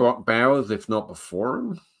around Brock Bowers, if not before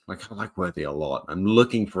him. I like Worthy a lot. I'm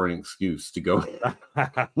looking for an excuse to go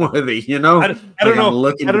Worthy, I don't know. I don't know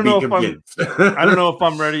if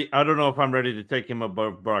I'm ready. I don't know if I'm ready to take him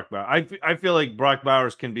above Brock Bowers. I feel like Brock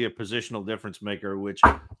Bowers can be a positional difference maker, which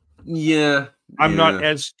I'm not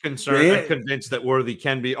as convinced that Worthy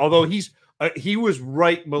can be. Although he was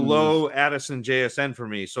right below Addison JSN for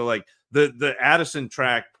me. So the Addison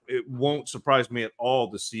track, it won't surprise me at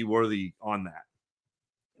all to see Worthy on that.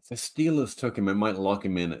 If the Steelers took him, it might lock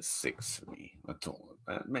him in at 6 for me. That's all.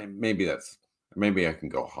 Maybe I can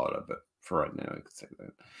go harder, but for right now, I could say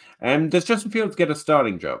that. Does Justin Fields get a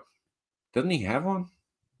starting job? Doesn't he have one?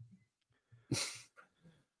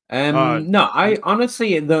 No, I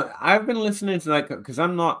honestly, I've been listening to that because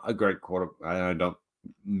I'm not a great quarterback. I don't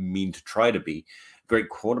mean to try to be a great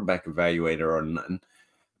quarterback evaluator or nothing.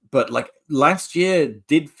 But last year,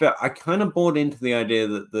 I kind of bought into the idea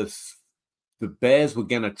that the Bears were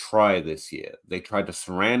going to try this year. They tried to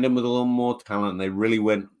surround him with a little more talent. They really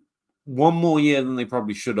went one more year than they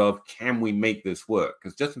probably should have. Can we make this work?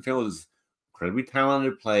 Because Justin Fields is an incredibly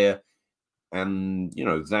talented player. And,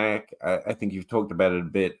 Zach, I think you've talked about it a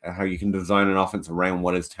bit, how you can design an offense around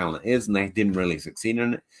what his talent is, and they didn't really succeed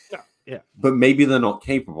in it. Yeah. But maybe they're not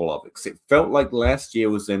capable of it. Because it felt like last year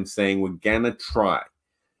was them saying, we're going to try.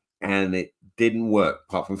 And it didn't work,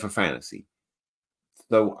 apart from for fantasy.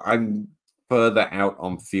 So I'm further out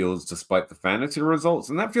on Fields despite the fantasy results.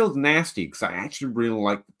 And that feels nasty because I actually really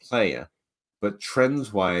like the player. But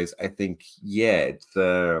trends-wise, I think,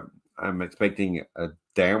 I'm expecting a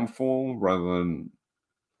downfall rather than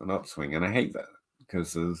an upswing. And I hate that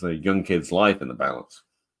because there's a young kid's life in the balance.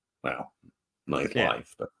 Well, not his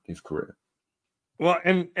life, but his career. Well,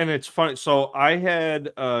 and it's funny. So I had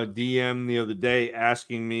a DM the other day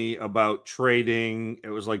asking me about trading. It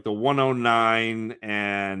was like the 109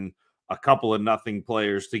 and a couple of nothing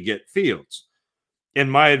players to get Fields.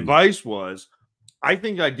 And my advice was, I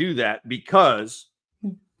think I do that because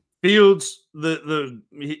Fields,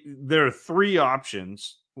 there are three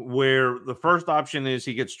options where the first option is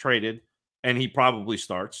he gets traded and he probably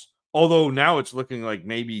starts. Although now it's looking like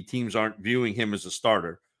maybe teams aren't viewing him as a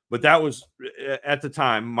starter. But that was, at the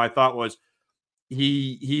time, my thought was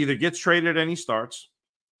he either gets traded and he starts,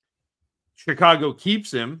 Chicago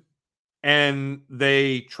keeps him, and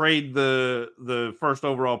they trade the first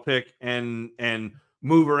overall pick and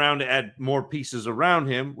move around to add more pieces around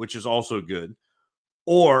him, which is also good.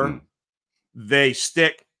 Or they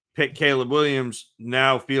pick Caleb Williams,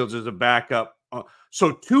 now Fields as a backup.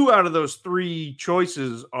 So 2 out of those 3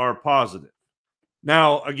 choices are positive.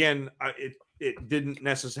 Now, again,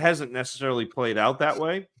 it hasn't necessarily played out that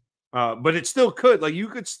way, but it still could. Like, you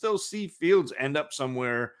could still see Fields end up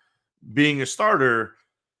somewhere being a starter,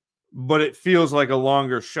 but it feels like a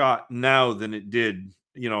longer shot now than it did,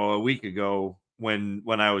 a week ago when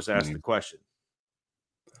I was asked the question.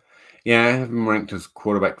 Yeah, I have him ranked as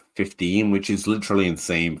quarterback 15, which is literally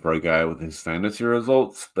insane for a guy with his fantasy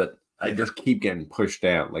results, but I just keep getting pushed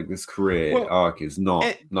out. Like, this career arc is not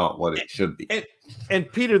what it should be.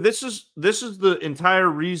 And Peter, this is the entire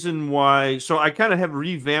reason why. So I kind of have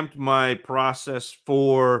revamped my process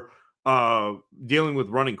for dealing with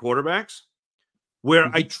running quarterbacks, where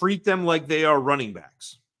I treat them like they are running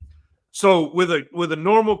backs. So with a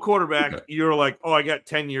normal quarterback, you're like, oh, I got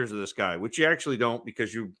 10 years of this guy, which you actually don't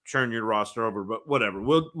because you churn your roster over. But whatever.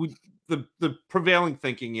 The prevailing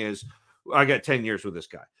thinking is, I got 10 years with this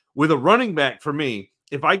guy. With a running back, for me,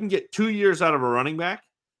 if I can get 2 years out of a running back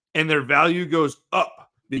and their value goes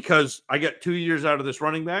up because I got 2 years out of this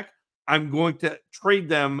running back, I'm going to trade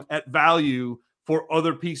them at value for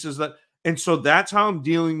other pieces and so that's how I'm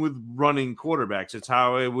dealing with running quarterbacks. It's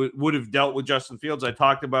how I would have dealt with Justin Fields. I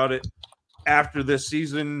talked about it after this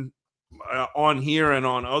season on here and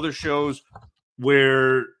on other shows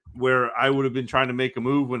where I would have been trying to make a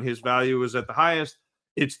move when his value was at the highest.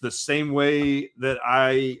 It's the same way that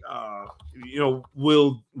I,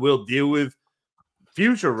 will deal with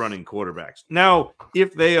future running quarterbacks. Now,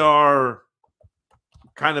 if they are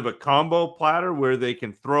kind of a combo platter where they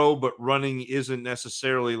can throw, but running isn't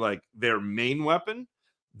necessarily like their main weapon,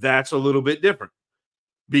 that's a little bit different.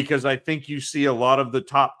 Because I think you see a lot of the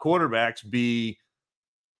top quarterbacks be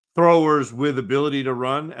throwers with ability to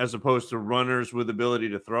run as opposed to runners with ability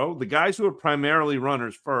to throw. The guys who are primarily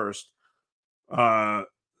runners first,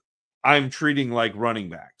 I'm treating like running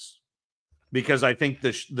backs because I think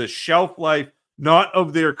the shelf life, not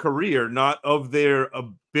of their career, not of their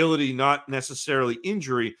ability, not necessarily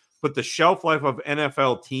injury, but the shelf life of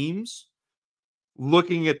NFL teams,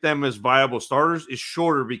 looking at them as viable starters is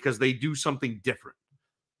shorter because they do something different.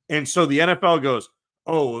 And so the NFL goes,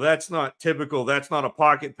 oh, that's not typical. That's not a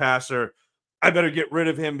pocket passer. I better get rid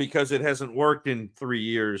of him because it hasn't worked in 3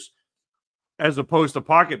 years, as opposed to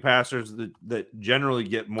pocket passers that generally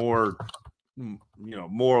get more,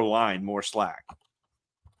 more line, more slack.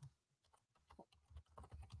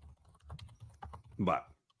 But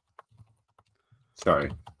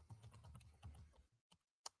sorry,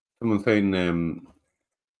 someone's saying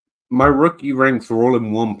my rookie ranks are all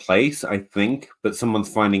in one place, I think, but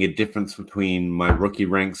someone's finding a difference between my rookie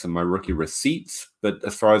ranks and my rookie receipts. But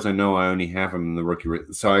as far as I know, I only have them in the rookie.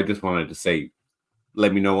 So I just wanted to say,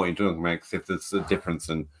 let me know what you're doing, Max. If there's a difference,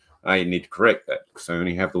 and I need to correct that because I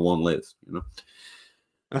only have the one list.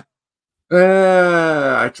 I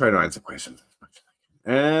try to answer questions.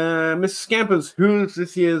 Mr. Scampers, who's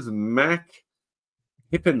this year's Mac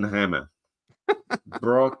Hippenhammer?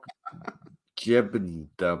 Brock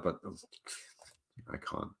Jebenda, I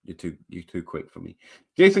can't. You're too quick for me.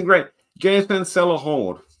 Jason Gray, Jason sell a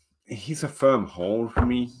hold. He's a firm hold for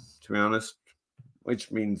me, to be honest. Which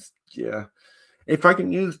means, yeah. If I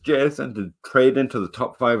can use JSN to trade into the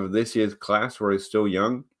top 5 of this year's class where he's still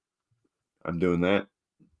young, I'm doing that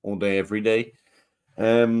all day, every day.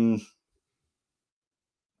 So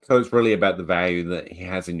it's really about the value that he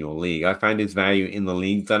has in your league. I find his value in the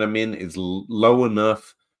league that I'm in is low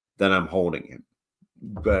enough that I'm holding him,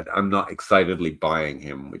 but I'm not excitedly buying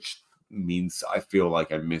him, which means I feel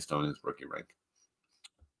like I missed on his rookie rank.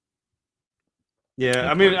 Yeah,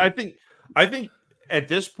 I mean, I think at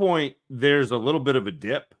this point there's a little bit of a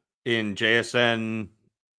dip in JSN,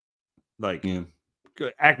 like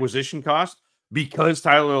acquisition cost because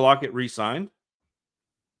Tyler Lockett re-signed.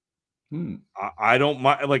 I don't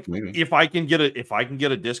mind, like, if I can get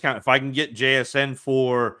a discount, if I can get JSN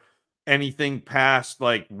for anything past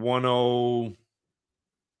like 108,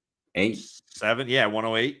 yeah,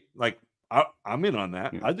 108, like I'm in on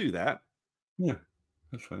that. I do that. Yeah,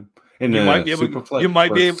 that's fine. And you might be able to, you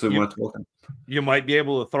might be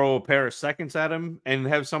able to throw a pair of seconds at him and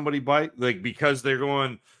have somebody bite, like, because they're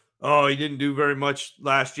going, oh, he didn't do very much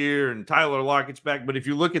last year and Tyler Lockett's back. But if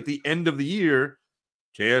you look at the end of the year,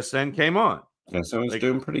 JSN came on. Yeah, so he's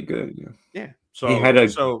doing pretty good. Yeah. So he had a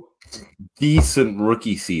decent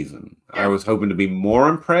rookie season. I was hoping to be more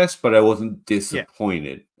impressed, but I wasn't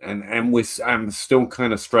disappointed. And I'm still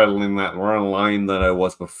kind of straddling that line that I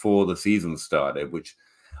was before the season started, which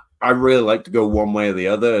I really like to go one way or the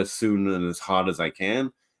other as soon and as hard as I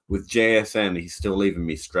can. With JSN, he's still leaving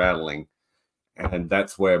me straddling. And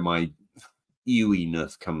that's where my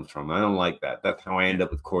ewy-ness comes from. I don't like that. That's how I end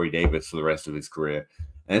up with Corey Davis for the rest of his career.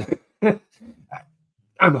 And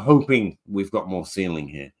I'm hoping we've got more ceiling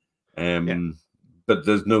here. But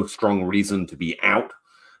there's no strong reason to be out,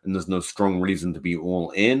 and there's no strong reason to be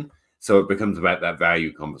all in. So it becomes about that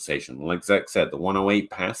value conversation. Like Zach said, the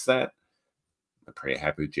 108 past that, I'm pretty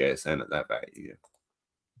happy with JSN at that value.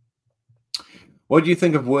 What do you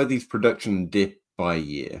think of Worthy's production dip by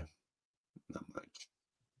year? Not much.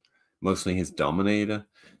 Mostly his dominator.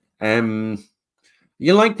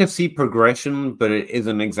 You like to see progression, but it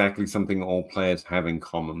isn't exactly something all players have in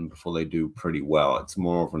common before they do pretty well. It's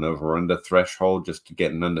more of an over-under threshold just to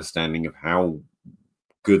get an understanding of how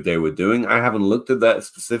good they were doing. I haven't looked at that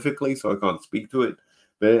specifically, so I can't speak to it.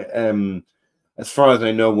 But as far as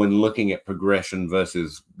I know, when looking at progression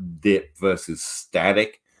versus dip versus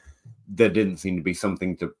static, there didn't seem to be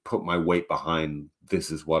something to put my weight behind. This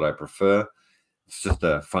is what I prefer. It's just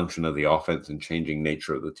a function of the offense and changing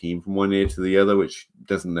nature of the team from one year to the other, which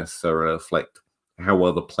doesn't necessarily reflect how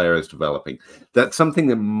well the player is developing. That's something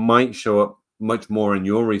that might show up much more in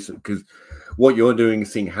your research, because what you're doing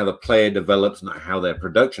is seeing how the player develops, not how their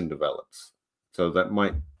production develops. So that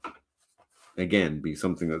might, again, be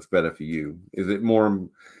something that's better for you. Is it more...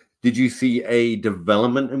 Did you see a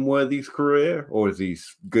development in Worthy's career, or is he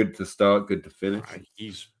good to start, good to finish?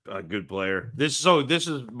 He's a good player. This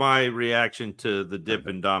is my reaction to the dip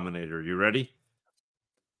and dominator. You ready?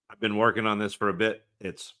 I've been working on this for a bit.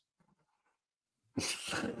 It's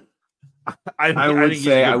I would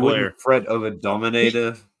say I wouldn't fret over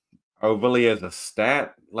dominator overly as a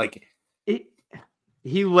stat. Like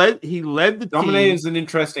he led the dominator team. is an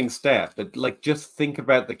interesting stat, but like just think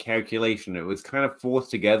about the calculation. It was kind of forced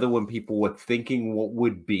together when people were thinking what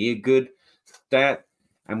would be a good stat,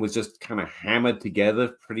 and was just kind of hammered together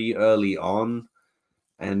pretty early on.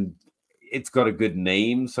 And it's got a good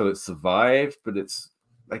name, so it survived, but it's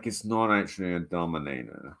not actually a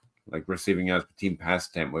dominator. Like receiving yards per team pass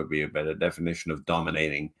attempt would be a better definition of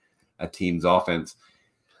dominating a team's offense.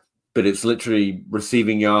 But it's literally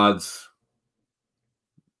receiving yards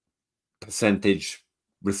percentage,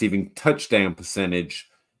 receiving touchdown percentage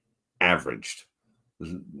averaged.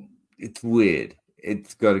 It's weird.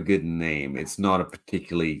 It's got a good name. It's not a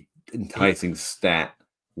particularly enticing stat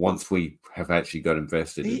once we have actually got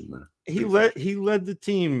invested in the... He led the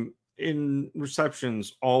team in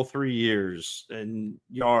receptions all 3 years and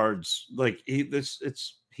yards. Like he's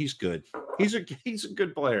good. He's a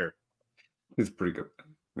good player. He's pretty good.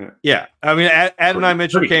 Yeah. I mean, Adonai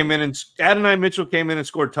Mitchell came in and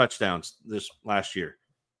scored touchdowns this last year.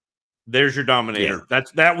 There's your dominator. Yeah.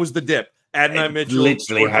 That was the dip. Adonai Mitchell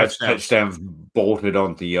literally has touchdowns bolted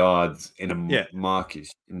onto yards in a market.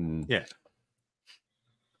 Yeah.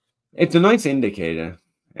 It's a nice indicator,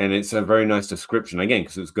 and it's a very nice description, again,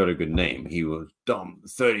 because it's got a good name. He was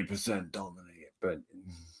 30% dominated, but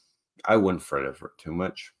I wouldn't fret over it too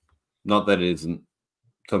much. Not that it isn't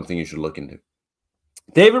something you should look into.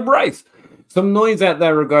 David Bryce. Some noise out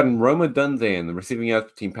there regarding Roma Dunze and the receiving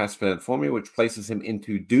yards per team pass per formula, which places him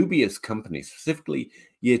into dubious company, specifically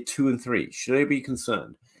year 2 and 3. Should I be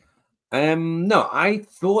concerned? No, I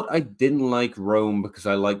thought I didn't like Rome because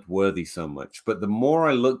I liked Worthy so much. But the more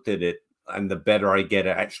I looked at it, and the better I get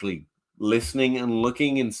at actually listening and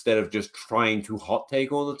looking instead of just trying to hot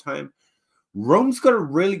take all the time. Rome's got a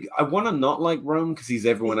really... I want to not like Rome because he's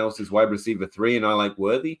everyone else's wide receiver 3, and I like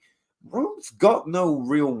Worthy. Rome's got no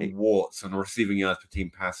real warts on receiving yards per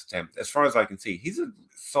team pass attempt, as far as I can see. He's a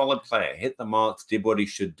solid player, hit the marks, did what he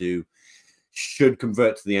should do, should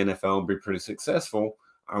convert to the NFL and be pretty successful.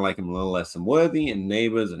 I like him a little less than Worthy and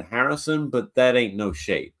Neighbors and Harrison, but that ain't no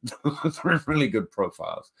shade. Those are really good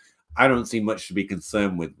profiles. I don't see much to be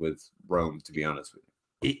concerned with Rome, to be honest with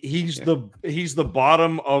you. He's the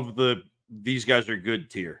bottom of the these guys are good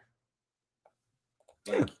tier.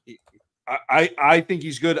 Yeah. I think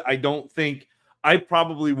he's good. I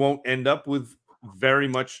probably won't end up with very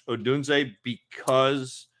much Odunze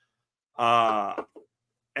because at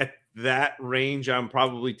that range, I'm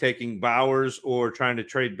probably taking Bowers or trying to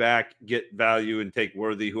trade back, get value, and take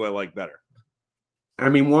Worthy, who I like better. I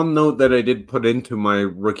mean, one note that I did put into my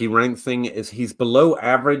rookie rank thing is he's below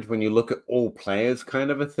average when you look at all players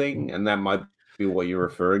kind of a thing, and that might be what you're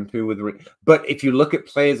referring to with. But if you look at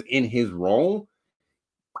players in his role,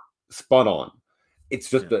 spot on. It's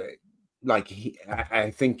just I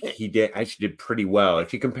think he actually did pretty well.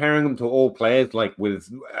 If you're comparing him to all players, like with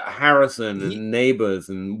Harrison and Neighbors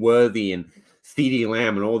and Worthy and CeeDee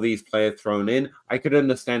Lamb and all these players thrown in, I could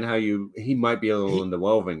understand how he might be a little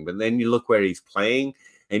underwhelming. But then you look where he's playing,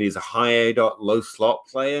 and he's a high A dot, low slot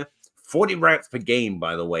player. 40 routes per game,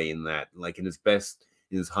 by the way, in that, like in his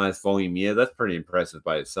highest volume year. That's pretty impressive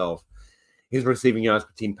by itself. His receiving yards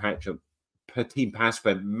per team pass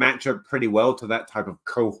spread match up pretty well to that type of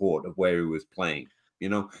cohort of where he was playing. You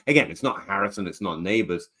know, again, it's not Harrison, it's not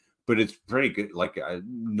Neighbors, but it's pretty good. Like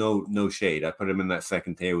no shade. I put him in that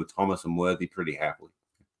second tier with Thomas and Worthy pretty happily.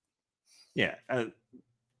 Yeah, I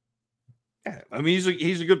mean he's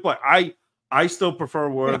a good player. I still prefer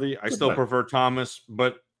Worthy. I still prefer Thomas,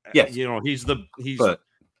 but yes, you know he's a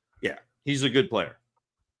good player.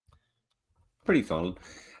 Pretty solid.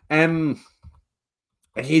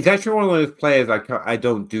 He's actually one of those players I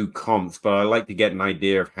don't do comps, but I like to get an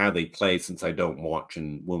idea of how they play since I don't watch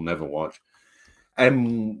and will never watch.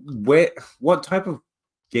 What type of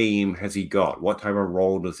game has he got? What type of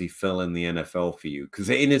role does he fill in the NFL for you? Because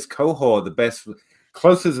in his cohort, the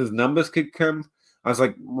closest his numbers could come, I was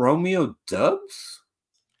like, Romeo Doubs?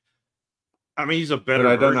 I mean, he's a better.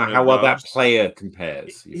 But I don't know how well that player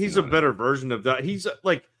compares. He's a better version of that. He's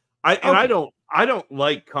like I don't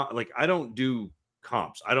like I don't do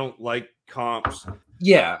comps. I don't like comps.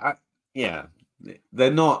 Yeah,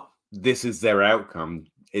 they're not. This is their outcome.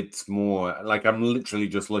 It's more like I'm literally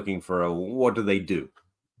just looking for what do they do?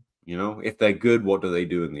 You know, if they're good, what do they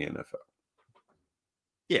do in the NFL?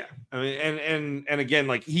 Yeah, I mean, and again,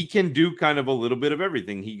 like he can do kind of a little bit of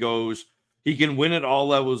everything. He can win at all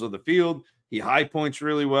levels of the field. He high points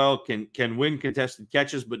really well. Can win contested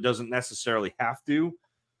catches, but doesn't necessarily have to.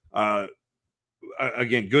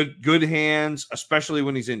 Again, good hands, especially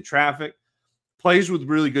when he's in traffic. Plays with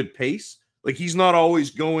really good pace. Like he's not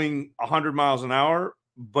always going 100 miles an hour,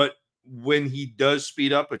 but when he does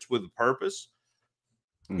speed up, it's with a purpose.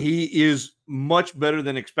 He is much better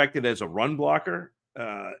than expected as a run blocker.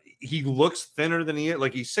 He looks thinner than he is.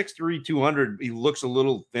 Like he's 6'3", 200. He looks a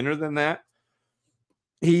little thinner than that.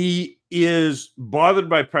 He is bothered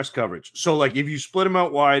by press coverage. So like if you split him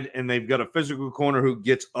out wide and they've got a physical corner who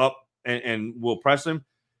gets up and will press him,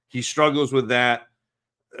 he struggles with that.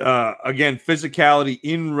 Again, physicality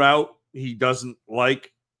in route, he doesn't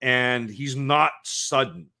like, and he's not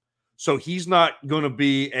sudden. So he's not going to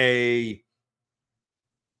be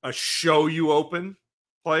a show you open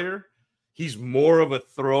player. He's more of a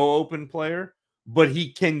throw open player, but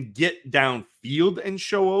he can get downfield and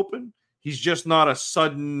show open. He's just not a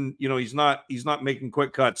sudden, he's not making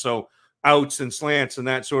quick cuts. So outs and slants and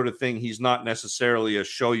that sort of thing, he's not necessarily a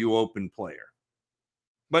show you open player.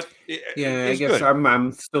 But I guess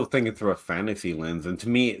I'm still thinking through a fantasy lens, and to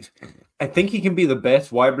me, I think he can be the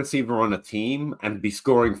best wide receiver on a team and be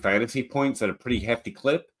scoring fantasy points at a pretty hefty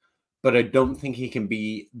clip. But I don't think he can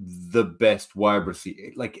be the best wide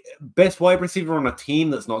receiver, on a team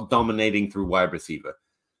that's not dominating through wide receiver.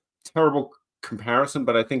 Terrible comparison,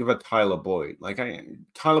 but I think of a Tyler Boyd.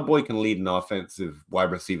 Tyler Boyd can lead an offensive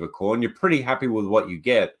wide receiver core, and you're pretty happy with what you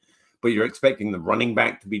get. But you're expecting the running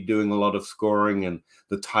back to be doing a lot of scoring, and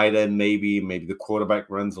the tight end maybe the quarterback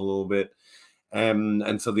runs a little bit.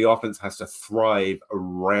 And so the offense has to thrive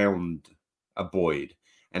around a Boyd.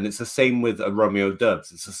 And it's the same with a Romeo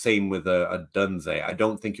Doubs. It's the same with a Dunze. I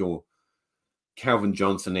don't think you're Calvin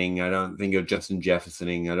Johnsoning. I don't think you're Justin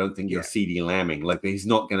Jeffersoning. I don't think you're CeeDee Lambing. Like, he's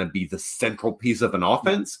not going to be the central piece of an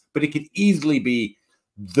offense, but it could easily be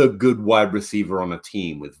the good wide receiver on a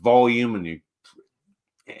team with volume, and you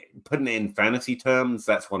putting it in fantasy terms.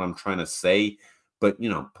 That's what I'm trying to say, but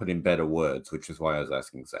put in better words, which is why I was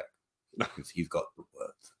asking Zach, because he's got the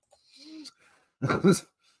words.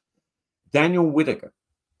 Daniel Whitaker.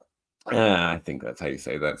 I think that's how you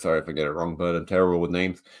say that. Sorry if I get it wrong, but I'm terrible with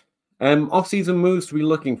names. Off-season moves to be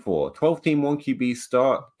looking for. 12-team, 1 QB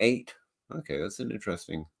start, 8. Okay, that's an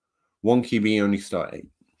interesting. 1 QB only start 8.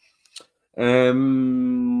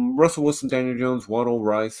 Russell Wilson, Daniel Jones, Waddle,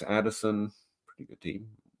 Rice, Addison. Pretty good team.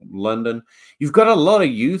 London. You've got a lot of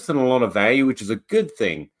youth and a lot of value, which is a good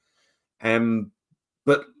thing.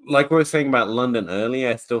 But like we were saying about London earlier,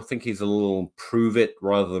 I still think he's a little prove it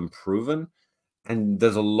rather than proven. And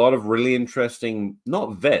there's a lot of really interesting,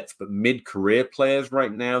 not vets, but mid-career players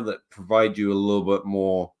right now that provide you a little bit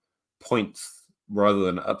more points rather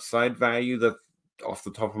than upside value. That off the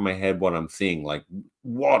top of my head, what I'm seeing, like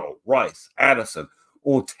Waddle, Rice, Addison,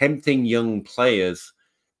 all tempting young players.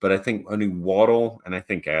 But I think only Waddle and I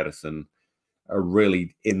think Addison are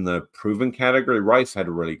really in the proven category. Rice had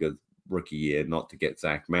a really good rookie year, not to get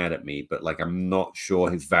Zach mad at me, but I'm not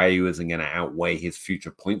sure his value isn't going to outweigh his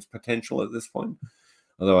future points potential at this point.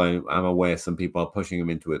 Although I'm aware some people are pushing him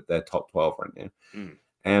into their top 12 right now.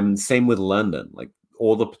 And same with London,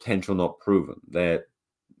 all the potential not proven.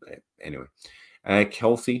 Anyway,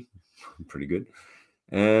 Kelsey, pretty good.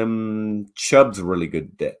 Chubb's a really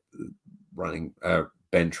good bench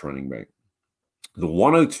running back. The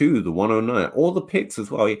 102, the 109, all the picks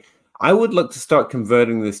as well. I would look to start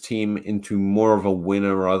converting this team into more of a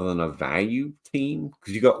winner rather than a value team,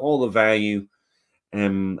 because you got all the value.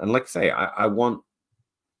 And like I say, I want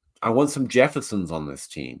some Jeffersons on this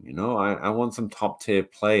team. I want some top tier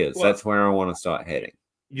players. Well, that's where I want to start heading.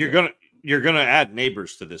 You're gonna add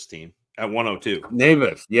Neighbors to this team at 102.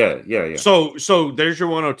 Neighbors, yeah. So there's your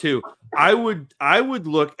 102. I would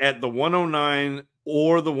look at the 109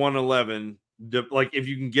 or the 111. If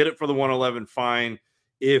you can get it for the 111, fine.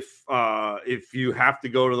 If you have to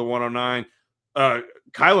go to the 109,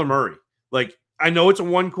 Kyler Murray. I know it's a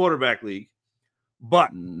 1 quarterback league,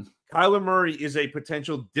 but Kyler Murray is a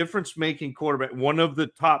potential difference-making quarterback, one of the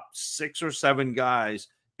top 6 or 7 guys.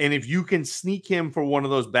 And if you can sneak him for one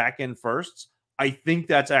of those back-end firsts, I think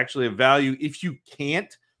that's actually a value. If you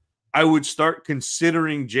can't, I would start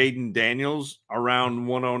considering Jaden Daniels around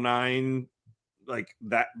 109,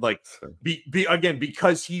 again,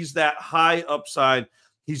 because he's that high upside.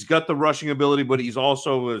 He's got the rushing ability, but he's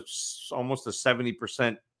also almost a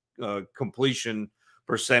 70% completion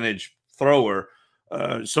percentage thrower.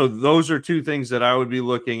 So those are 2 things that I would be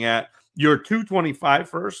looking at. Your 225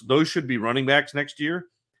 first, those should be running backs next year.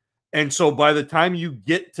 And so by the time you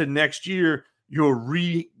get to next year, you're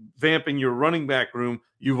revamping your running back room.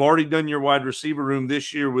 You've already done your wide receiver room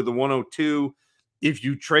this year with the 102. If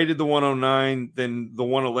you traded the 109, then the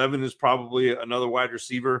 111 is probably another wide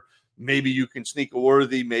receiver. Maybe you can sneak a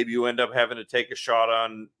Worthy. Maybe you end up having to take a shot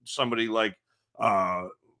on somebody like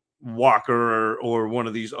Walker or one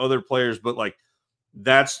of these other players. But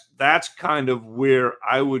that's kind of where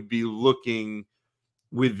I would be looking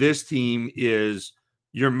with this team. Is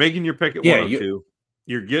you're making your pick at 102.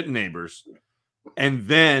 You're getting Neighbors, and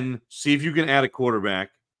then see if you can add a quarterback.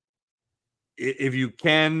 If you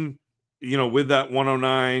can, with that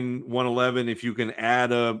 109, 111, if you can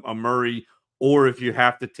add a Murray. Or if you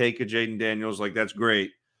have to take a Jaden Daniels, that's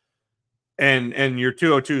great. And your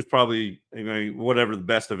 202 is probably whatever the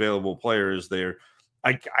best available player is there.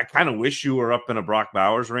 I kind of wish you were up in a Brock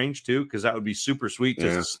Bowers range too, because that would be super sweet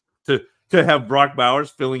to have Brock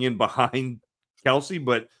Bowers filling in behind Kelsey.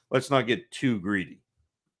 But let's not get too greedy.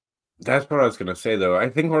 That's what I was going to say, though. I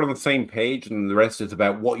think we're on the same page, and the rest is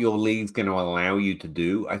about what your league's going to allow you to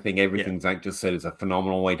do. I think everything Zach just said is a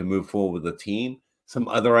phenomenal way to move forward with the team. Some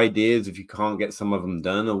other ideas, if you can't get some of them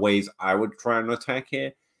done, are ways I would try and attack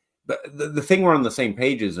here. But the thing we're on the same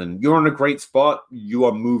page is, and you're in a great spot, you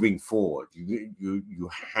are moving forward. You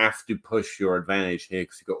have to push your advantage here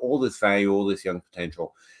because you've got all this value, all this young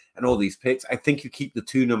potential, and all these picks. I think you keep the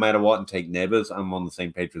 2 no matter what and take Nevers. I'm on the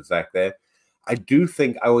same page with Zach there. I do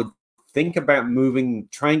think I would think about moving,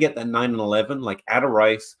 try and get that 9 and 11, add a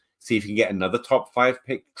Rice, see if you can get another top 5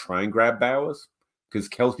 pick, try and grab Bowers, because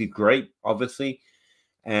Kelsey's great, obviously.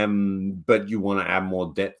 But you want to add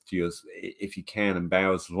more depth to yours if you can, and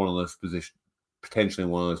Bowers is one of those potentially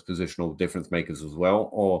one of those positional difference makers as well.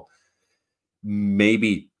 Or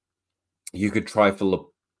maybe you could try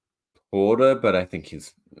for Laporta, but I think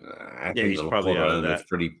he's probably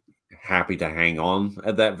pretty happy to hang on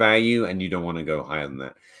at that value, and you don't want to go higher than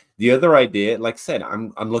that. The other idea, like I said,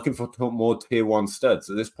 I'm looking for more tier 1 studs.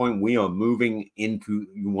 At this point, we are moving into,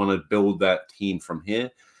 you want to build that team from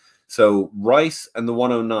here. So Rice and the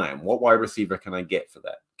 109, what wide receiver can I get for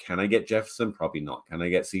that? Can I get Jefferson? Probably not. Can I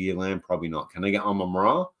get CeeDee Lamb? Probably not. Can I get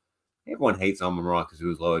Amon-Ra? Everyone hates Amon-Ra because he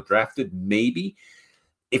was lower drafted. Maybe.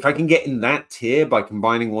 If I can get in that tier by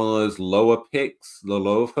combining one of those lower picks, the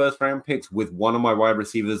lower first-round picks, with one of my wide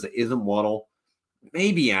receivers that isn't Waddle,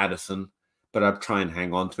 maybe Addison, but I'd try and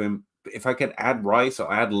hang on to him. If I could add Rice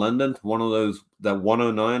or add London to one of those, that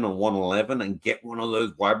 109 or 111, and get one of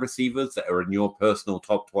those wide receivers that are in your personal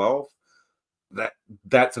top 12,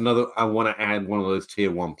 that's another. I want to add one of those tier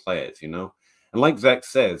 1 players, you know. And like Zach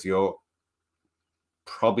says, you're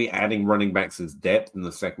probably adding running backs as depth in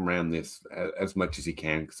the second round this as much as you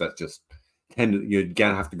can, because that's just you're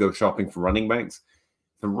gonna have to go shopping for running backs.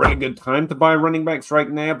 It's a really good time to buy running backs right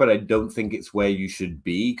now, but I don't think it's where you should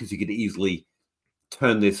be, because you could easily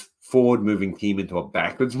turn this forward-moving team into a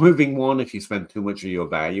backwards-moving one if you spend too much of your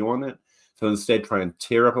value on it. So instead, try and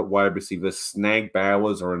tear up at wide receiver, snag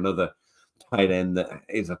Bowers or another tight end that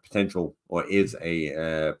is a potential or is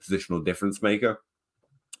a positional difference maker,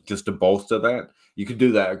 just to bolster that. You could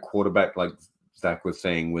do that at quarterback, like Zach was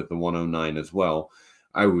saying, with the 109 as well.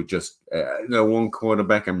 I would just, one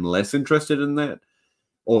quarterback, I'm less interested in that.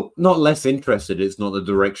 Or not less interested, it's not the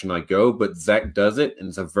direction I go, but Zach does it, and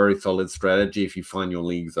it's a very solid strategy if you find your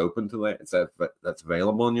league's open to that. That's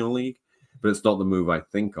available in your league, but it's not the move I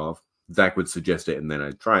think of. Zach would suggest it, and then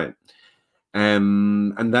I'd try it.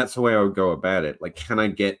 And that's the way I would go about it. Like, can I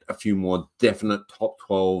get a few more definite top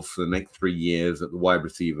 12 for the next 3 years at the wide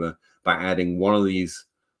receiver by adding one of these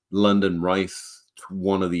London Rice to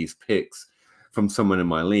one of these picks from someone in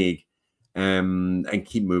my league? And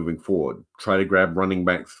keep moving forward. Try to grab running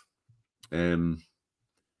backs. I'm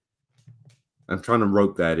trying to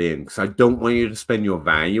rope that in because I don't want you to spend your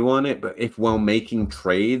value on it. But if while making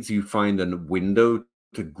trades, you find a window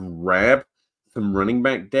to grab some running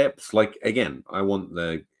back depths, like, again, I want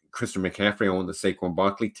the Christian McCaffrey, I want the Saquon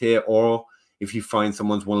Barkley tier, or if you find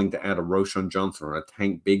someone's willing to add a Roshan Johnson or a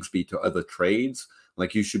Tank Bigsby to other trades,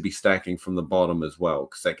 like, you should be stacking from the bottom as well,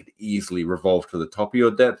 because that could easily revolve to the top of your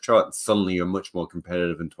depth chart, and suddenly you're much more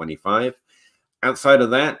competitive in 25. Outside of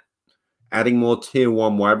that, adding more tier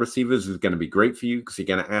 1 wide receivers is going to be great for you, because you're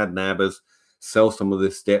going to add nabbers, sell some of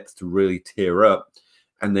this depth to really tier up.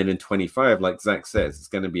 And then in 25, like Zach says, it's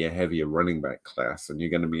going to be a heavier running back class, and you're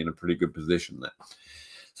going to be in a pretty good position there.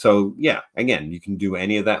 So, yeah, again, you can do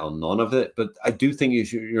any of that or none of it, but I do think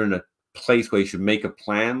you're in a place where you should make a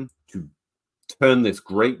plan to turn this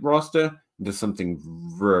great roster into something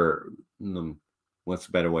what's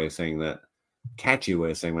a better way of saying that? Catchy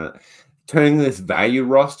way of saying that. Turning this value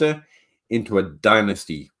roster into a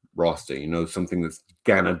dynasty roster, you know, something that's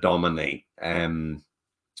gonna dominate.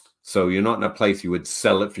 So you're not in a place you would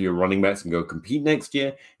sell it for your running backs and go compete next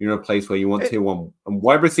year. You're in a place where you want tier 1 and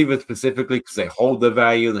wide receivers specifically, because they hold their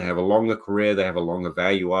value, they have a longer career, they have a longer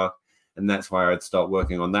value arc. And that's why I'd start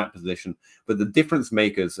working on that position. But the difference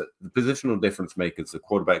makers, the positional difference makers, the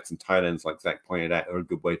quarterbacks and tight ends, like Zach pointed out, are a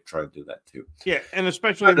good way to try to do that too. Yeah, and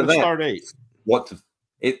especially in the start 8.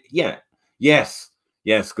 Yes,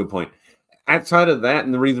 good point. Outside of that,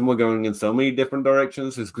 and the reason we're going in so many different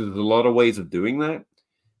directions is because there's a lot of ways of doing that.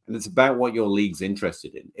 And it's about what your league's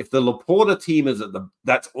interested in. If the Laporta team is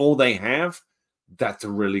that's all they have, that's a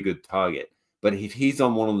really good target. But if he's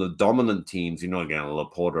on one of the dominant teams, you're not going to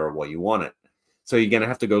Laporta or what you want it. So you're going to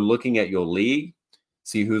have to go looking at your league,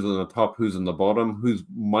 see who's on the top, who's on the bottom, who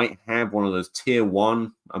might have one of those tier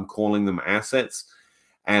 1, I'm calling them assets,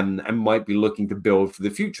 and might be looking to build for the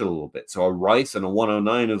future a little bit. So a Rice and a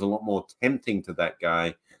 109 is a lot more tempting to that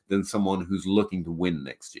guy than someone who's looking to win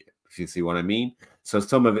next year, if you see what I mean. So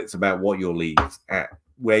some of it's about what your league's at,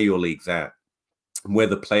 where your league's at, where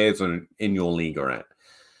the players in your league are at.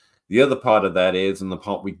 The other part of that is, and the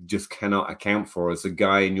part we just cannot account for, is a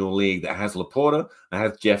guy in your league that has Laporta, that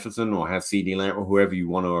has Jefferson, or has CeeDee Lamb, or whoever you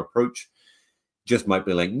want to approach, just might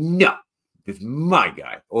be like, no, this is my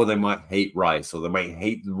guy. Or they might hate Rice, or they might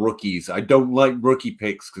hate the rookies. I don't like rookie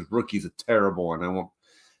picks because rookies are terrible, and I want.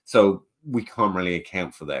 So we can't really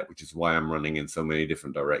account for that, which is why I'm running in so many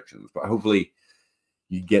different directions. But hopefully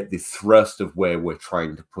you get the thrust of where we're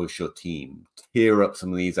trying to push your team, tear up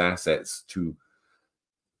some of these assets to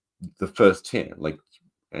the first tier. Like,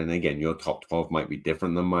 and again, your top 12 might be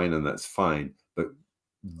different than mine, and that's fine, but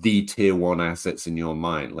the tier 1 assets in your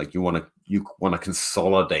mind, like you want to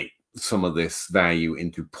consolidate some of this value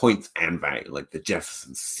into points and value, like the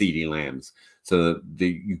Jeffersons, CeeDee Lambs, so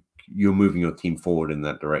that you're moving your team forward in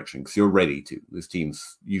that direction because you're ready to. This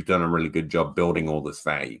team's, you've done a really good job building all this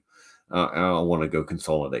value. I want to go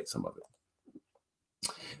consolidate some of it.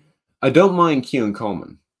 I don't mind Keon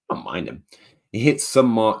Coleman. I don't mind him. He hits some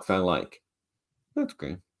marks I like. That's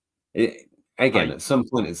great. At some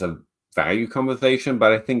point, it's a value conversation,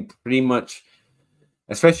 but I think pretty much,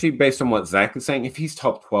 especially based on what Zach is saying, if he's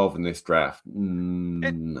top 12 in this draft,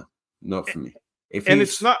 no, not for me. If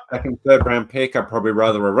he's not second, third round pick, I'd probably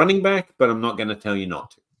rather a running back, but I'm not going to tell you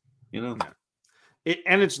not to. You know,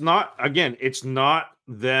 it's not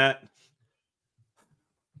that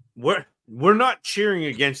we're not cheering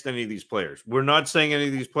against any of these players. We're not saying any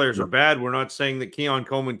of these players are bad. We're not saying that Keon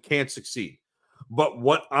Coleman can't succeed. But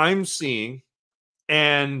what I'm seeing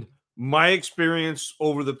and my experience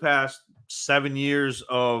over the past 7 years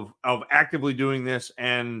of actively doing this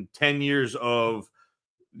and 10 years of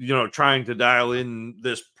trying to dial in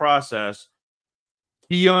this process,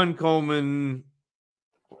 Keon Coleman,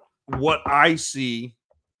 what I see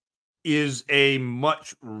is a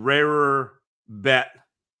much rarer bet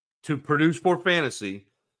to produce for fantasy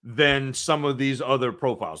than some of these other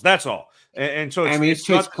profiles. That's all. And so it's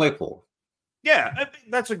Chase Claypool. Yeah, I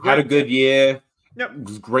think that's had a good year. Yep. It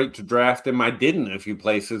was great to draft him. I didn't in a few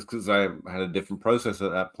places because I had a different process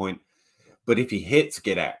at that point. But if he hits,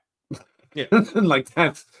 get out. Yeah.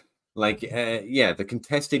 The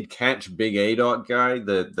contested catch big A-dot guy,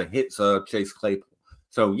 the hits are Chase Claypool.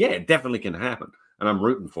 So, yeah, it definitely can happen. And I'm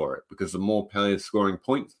rooting for it because the more players scoring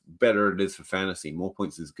points, better it is for fantasy. More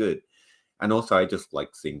points is good. And also, I just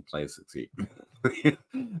like seeing players succeed.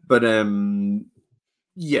 But,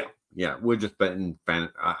 yeah, we're just betting.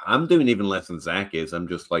 I'm doing even less than Zach is. I'm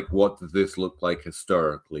just like, what does this look like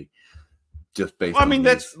historically? Just based. Well, I mean,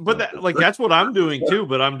 that's what I'm doing too.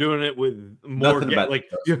 But I'm doing it with more.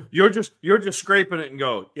 You're just scraping it and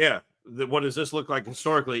go, yeah. What does this look like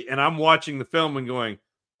historically? And I'm watching the film and going,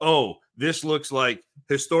 oh, this looks like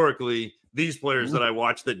historically these players that I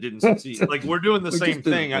watched that didn't succeed. Like we're doing the same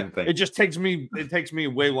thing. It just takes me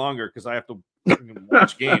way longer because I have to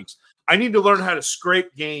watch games. I need to learn how to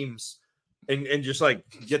scrape games and just like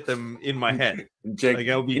get them in my head. Jake, like,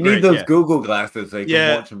 you need those Google glasses so you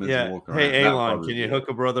can watch them as you walk around. Hey, Elon, can you hook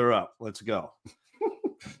a brother up? Let's go.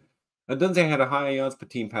 Dunze had a higher yards per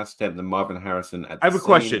team pass attempt than Marvin Harrison at I have a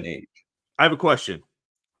question.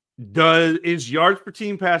 Is yards per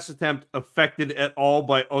team pass attempt affected at all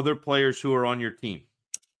by other players who are on your team?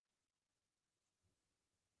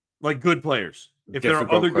 Like good players. If there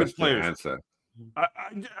are other good players. Answer.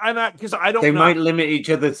 I'm not because I don't. They might limit each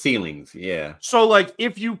other's ceilings. Yeah. So, like,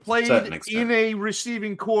 if you played in a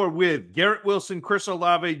receiving core with Garrett Wilson, Chris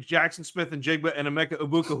Olave, Jackson Smith, and Jigba, and Emeka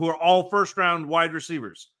Ibuka, who are all first-round wide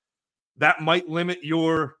receivers, that might limit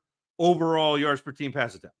your overall yards per team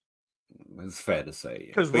pass attempt. It's fair to say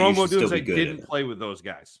because Romo Dunze didn't play with those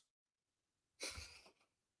guys.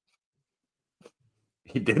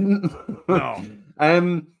 He didn't.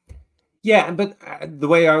 No. Yeah, but the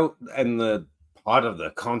way the part of the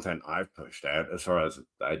content I've pushed out, as far as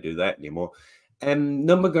I do that anymore,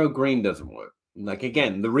 number go green doesn't work. Like,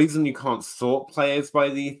 again, the reason you can't sort players by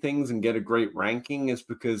these things and get a great ranking is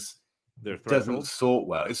because it doesn't sort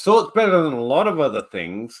well. It sorts better than a lot of other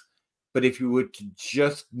things, but if you were to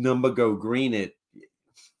just number go green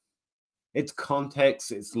it's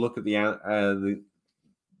context. It's look at the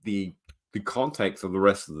context of the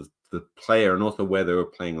rest of the player and also where they were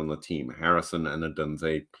playing on the team. Harrison and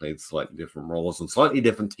Dunze played slightly different roles and slightly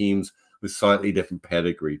different teams with slightly different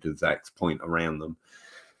pedigree, to Zach's point, around them.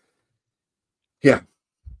 Yeah.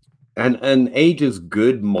 And age is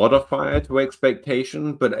good modifier to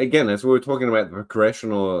expectation. But again, as we were talking about the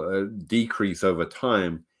progression or decrease over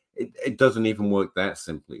time, it doesn't even work that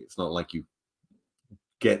simply. It's not like you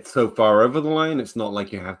get so far over the line. It's not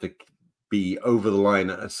like you have to be over the line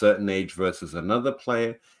at a certain age versus another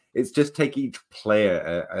player. It's just take each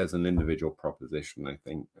player as an individual proposition, I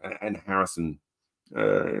think. And Harrison,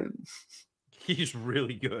 he's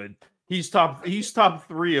really good. He's top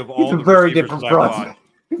 3 of all. He's a very different prospect.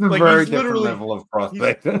 He's a very different level of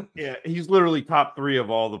prospect. He's literally top 3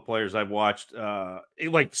 of all the players I've watched.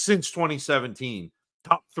 Since 2017,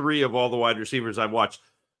 top 3 of all the wide receivers I've watched.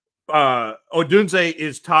 Odunze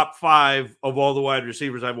is top 5 of all the wide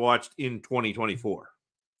receivers I've watched in 2024.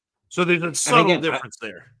 So there's a subtle difference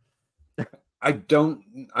there.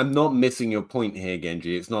 I'm not missing your point here,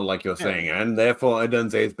 Genji. It's not like you're saying, and therefore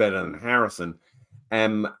Odunze is better than Harrison.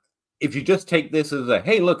 If you just take this as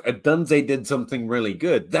hey, look, Odunze did something really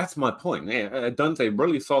good. That's my point. Yeah, Odunze,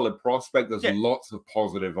 really solid prospect. There's lots of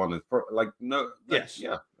positive on his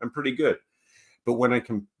I'm pretty good. But when I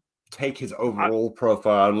can take his overall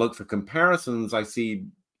profile and look for comparisons, I see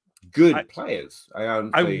good players. I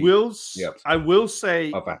will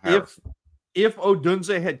say if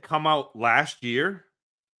Odunze had come out last year,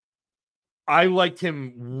 I liked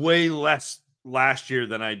him way less last year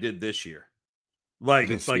than I did this year.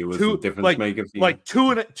 This year was the difference maker. Like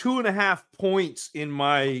two and a half points in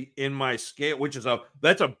my scale, which is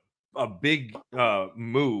that's a big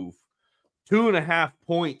move. 2.5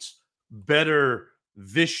 points better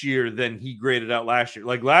this year than he graded out last year.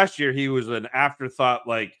 Like last year, he was an afterthought.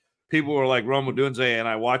 Like people were like Rome Odunze, and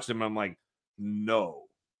I watched him. And I'm like, no,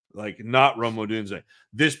 like not Rome Odunze.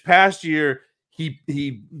 This past year,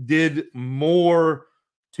 he did more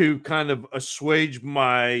to kind of assuage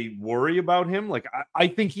my worry about him. Like I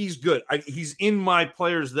think he's good. He's in my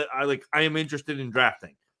players that I am interested in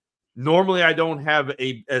drafting. Normally, I don't have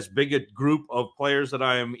as big a group of players that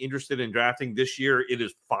I am interested in drafting. This year, it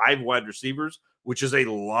is 5 wide receivers, which is a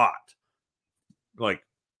lot. Like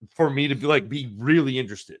for me to be really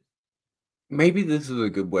interested. Maybe this is a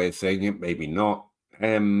good way of saying it. Maybe not.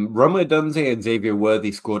 Rome Odunze and Xavier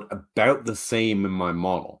Worthy scored about the same in my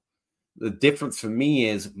model. The difference for me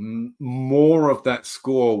is more of that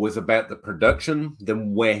score was about the production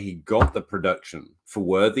than where he got the production for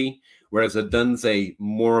Worthy, whereas Odunze,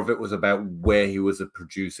 more of it was about where he was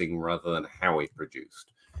producing rather than how he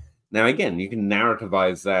produced. Now, again, you can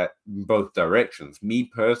narrativize that in both directions. Me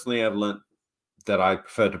personally, I've learned that I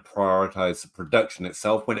prefer to prioritize the production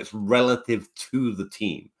itself when it's relative to the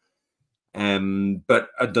team. But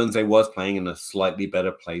Odunze was playing in a slightly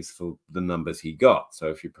better place for the numbers he got. So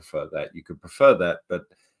if you prefer that, you could prefer that. But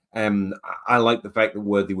I like the fact that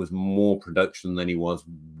Worthy was more production than he was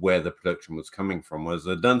where the production was coming from. Whereas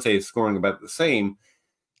Odunze is scoring about the same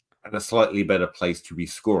and a slightly better place to be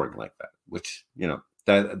scoring like that, which, you know,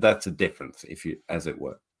 that's a difference, if you, as it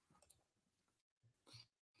were.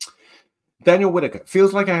 Daniel Whitaker,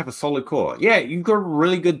 feels like I have a solid core. Yeah, you've got a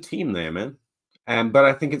really good team there, man. But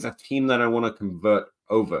I think it's a team that I want to convert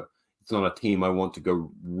over. It's not a team I want to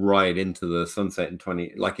go right into the sunset in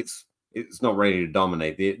 20. Like it's not ready to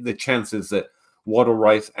dominate. The chances that Waddle,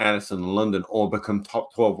 Rice, Addison, and London all become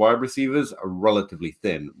top 12 wide receivers are relatively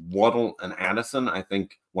thin. Waddle and Addison, I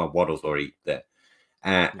think, well, Waddle's already there.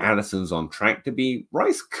 Addison's on track to be.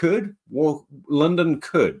 Rice could. Well, London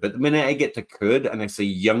could. But the minute I get to could and I see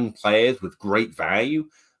young players with great value,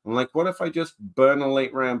 I'm like, what if I just burn a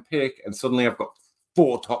late round pick and suddenly I've got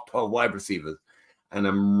 4 top 12 wide receivers and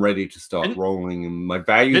I'm ready to start rolling and my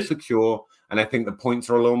value is secure and I think the points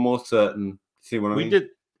are a little more certain. See what I mean?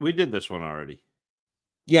 We did this one already.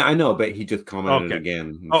 Yeah, I know, but he just commented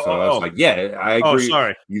again. So I was like, yeah, I agree. Oh,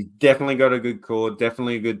 sorry. You've definitely got a good core,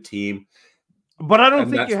 definitely a good team. But I don't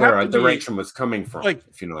think you have where to direction was coming from. Like,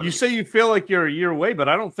 if you know what you say you feel like you're a year away, but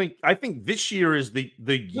I think this year is the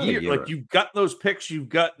year. Like you've got those picks, you've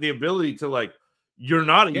got the ability to you're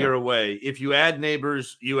not a year away. If you add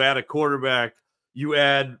neighbors, you add a quarterback, you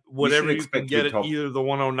add whatever you can get at either the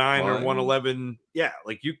 109 or 111. Yeah,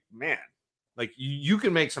 you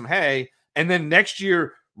can make some hay, and then next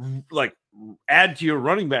year, add to your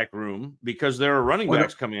running back room because there are running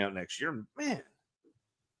backs coming out next year. Man.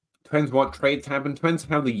 Depends what trades happen. Depends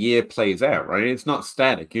how the year plays out, right? It's not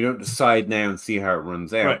static. You don't decide now and see how it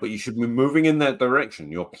runs out, but you should be moving in that direction.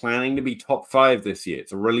 You're planning to be top 5 this year.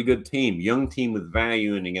 It's a really good team, young team with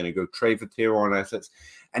value, and you're going to go trade for tier 1 assets.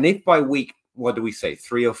 And if by week, what do we say,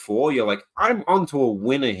 3 or 4, you're like, I'm onto a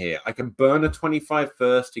winner here. I can burn a 25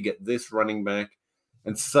 first to get this running back,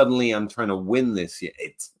 and suddenly I'm trying to win this year.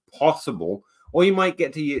 It's possible. Or you might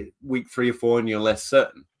get to week 3 or 4 and you're less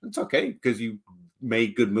certain. It's okay because you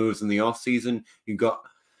made good moves in the off season. You got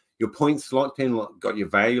your points locked in, got your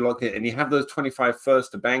value locked in, and you have those 25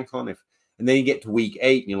 first to bank on. And then you get to week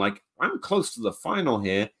 8 and you're like, I'm close to the final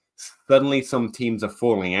here. Suddenly some teams are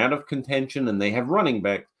falling out of contention and they have running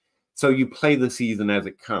back. So you play the season as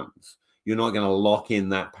it comes. You're not going to lock in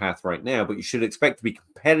that path right now, but you should expect to be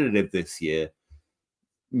competitive this year,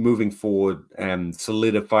 moving forward and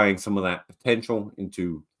solidifying some of that potential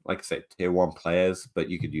into, like I said, tier 1 players.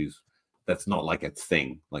 But you could use, that's not like a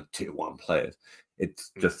thing, like tier 1 players.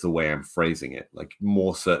 It's just the way I'm phrasing it, like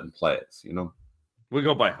more certain players, you know? We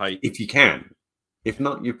go by height. If you can. If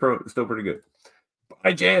not, you're still pretty good.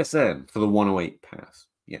 By JSN for the 108 pass.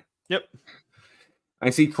 Yeah. Yep.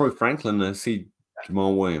 I see Troy Franklin and I see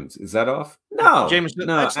Jamal Williams. Is that off? No. Jameson,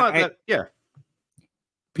 no, that's not that. Yeah.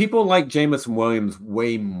 People like Jameson Williams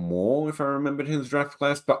way more, if I remembered his draft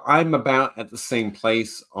class, but I'm about at the same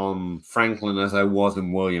place on Franklin as I was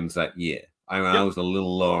in Williams that year. I was a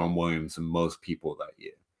little lower on Williams than most people that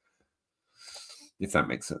year, if that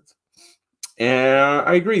makes sense.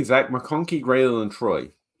 I agree, Zach. McConkey greater than Troy.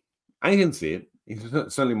 I can see it. He's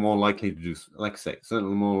certainly more likely to do, like I say,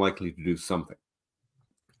 certainly more likely to do something.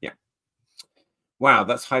 Yeah. Wow,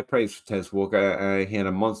 that's high praise for Tez Walker. He had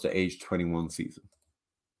a monster age 21 season.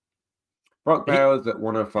 Brock Bowers at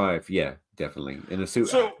 105. Yeah, definitely. In a suit.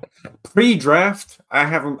 So pre-draft, I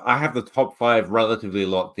have the top 5 relatively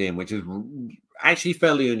locked in, which is actually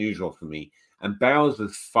fairly unusual for me. And Bowers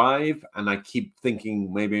was 5, and I keep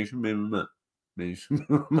thinking maybe I should move him up. Maybe I should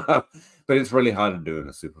move him up. But it's really hard to do in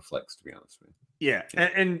a super flex, to be honest with you. Yeah.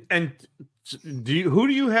 And who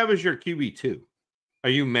do you have as your QB2?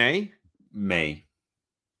 Are you May? May.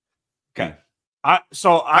 Okay. I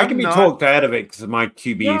can be talked out of it because my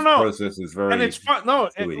QB process is very, and it's fun. No,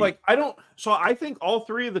 I don't. So I think all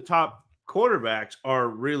 3 of the top quarterbacks are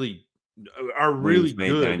really good.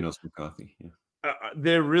 Daniels, McCarthy. Yeah.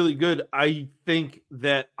 They're really good. I think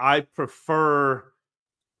that I prefer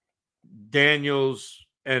Daniels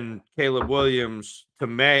and Caleb Williams to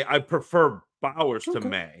May. I prefer Bowers to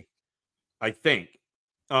May. I think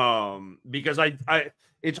because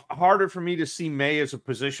it's harder for me to see May as a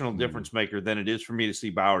positional difference maker than it is for me to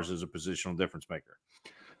see Bowers as a positional difference maker.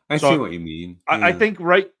 I see what you mean. Yeah. I think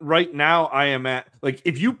right now I am at, like,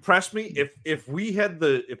 if you press me, if we had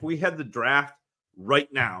the draft right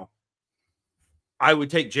now, I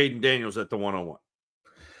would take Jaden Daniels at the 101.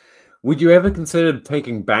 Would you ever consider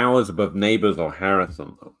taking Bowers above Neighbors or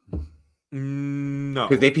Harrison? No,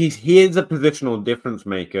 because if he is a positional difference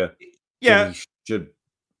maker, yeah, he should.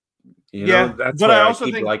 That's but I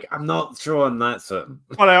also think, like, I'm not sure on that certain.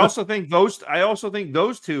 But I also think those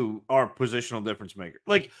 2 are positional difference makers.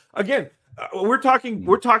 Like, again, we're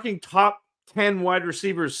talking top 10 wide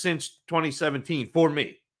receivers since 2017 for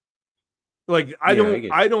me. Like, I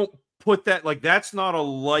don't put that, like, that's not a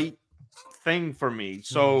light thing for me.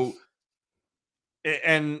 So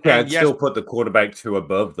I'd still put the quarterback 2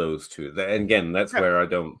 above those 2. And again, that's where I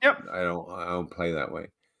don't play that way.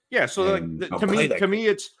 Yeah, so like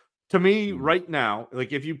to me right now,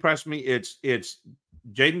 like, if you press me, it's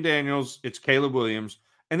Jaden Daniels, it's Caleb Williams,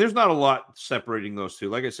 and there's not a lot separating those 2.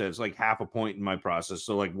 Like I said, it's like half a point in my process,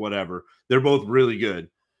 so, like, whatever. They're both really good.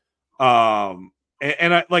 And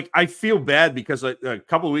I feel bad because a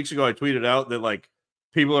couple of weeks ago I tweeted out that, like,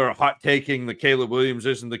 people are hot taking the Caleb Williams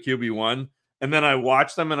isn't the QB1, and then I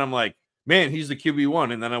watch them and I'm like, man, he's the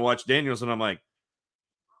QB1, and then I watch Daniels and I'm like,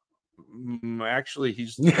 actually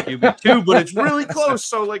he's the QB2, but it's really close.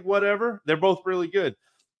 So, like, whatever. They're both really good.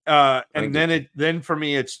 And then for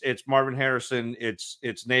me, it's Marvin Harrison,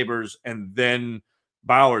 it's Neighbors, and then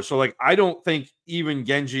Bowers. So, like, I don't think even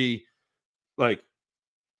Genji, like,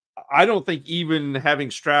 I don't think even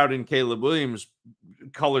having Stroud and Caleb Williams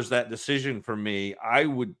colors that decision for me.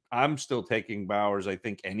 I'm still taking Bowers, I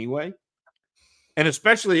think, anyway. And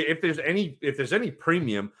especially if there's any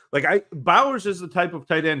premium, like, Bowers is the type of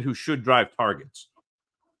tight end who should drive targets.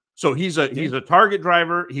 So he's a target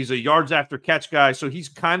driver. He's a yards after catch guy. So he's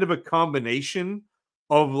kind of a combination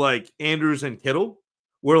of, like, Andrews and Kittle,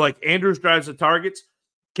 where, like, Andrews drives the targets,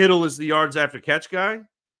 Kittle is the yards after catch guy.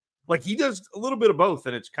 Like, he does a little bit of both,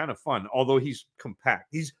 and it's kind of fun. Although he's compact,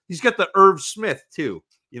 he's got the Irv Smith too,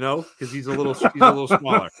 because he's a little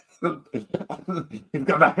smaller. He's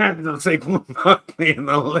got the hands of Saquon Barkley and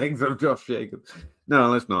the legs of Josh Jacobs. No,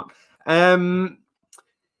 let's not.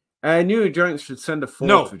 New Giants should send a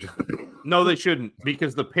fourth. No, they shouldn't,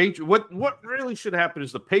 because the Patriots. What really should happen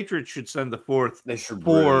is the Patriots should send the fourth. They should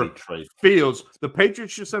for really trade Fields. The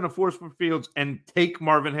Patriots should send a fourth for Fields and take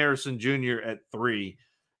Marvin Harrison Jr. at 3,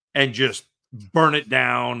 and just burn it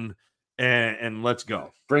down and let's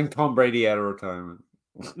go. Bring Tom Brady out of retirement.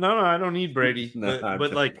 No, I don't need Brady.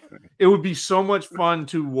 but like, it would be so much fun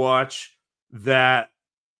to watch that,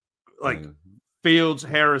 like, Fields,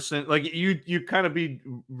 Harrison, like, you kind of be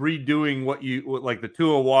redoing what like the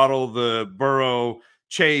Tua Waddle, the Burrow,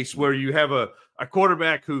 Chase, where you have a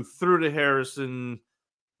quarterback who threw to Harrison,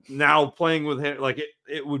 now playing with him. Like,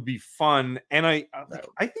 it would be fun. And I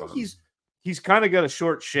think he's kind of got a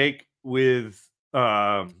short shake with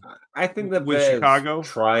I think that with Chicago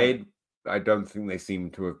tried. I don't think they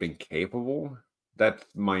seem to have been capable. That's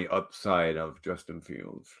my upside of Justin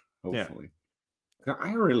Fields. Hopefully,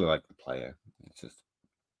 I really like the player. It's just,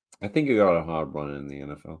 I think he got a hard run in the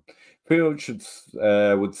NFL. Fields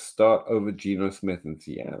would start over Geno Smith in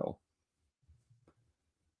Seattle.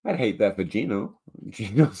 I'd hate that for Geno.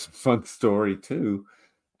 Geno's a fun story too.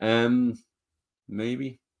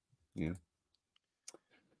 Maybe, yeah.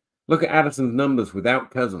 Look at Addison's numbers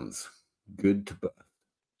without Cousins. Good to bust.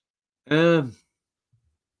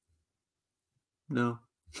 No.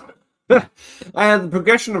 The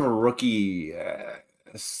progression of a rookie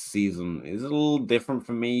season is a little different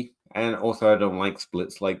for me. And also, I don't like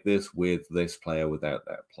splits like this with this player without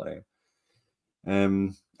that player.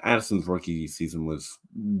 Addison's rookie season was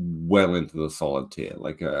well into the solid tier,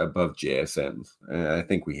 like above JSN's. I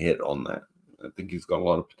think we hit on that. I think he's got a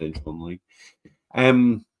lot of potential in the league.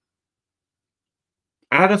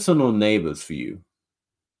 Addison or Neighbors for you?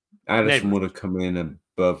 Addison would have come in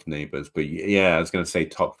above Neighbors, but yeah, I was going to say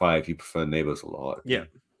top 5. You prefer Neighbors a lot. Yeah.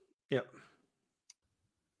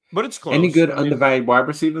 But it's close. Any good undervalued wide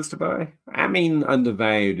receivers to buy? I mean,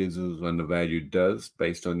 undervalued is as undervalued does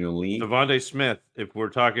based on your league. Devontae Smith, if we're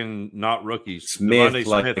talking not rookies. Smith, Devontae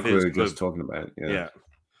like we were just talking about. Yeah.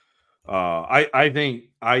 I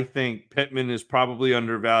think Pittman is probably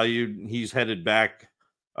undervalued. He's headed back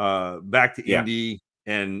to Indy,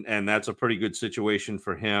 and that's a pretty good situation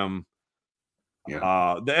for him.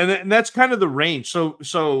 Yeah. And that's kind of the range.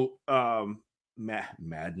 So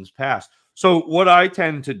Madden's passed. So what I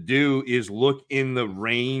tend to do is look in the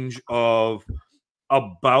range of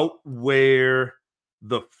about where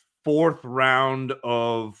the 4th round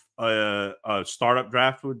of a startup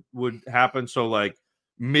draft would happen. So like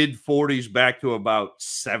mid 40s back to about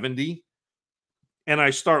 70. And I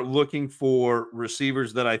start looking for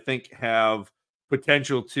receivers that I think have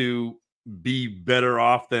potential to be better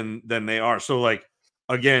off than they are. So like,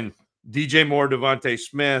 again, DJ Moore, Devontae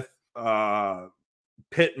Smith,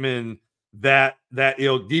 Pittman, that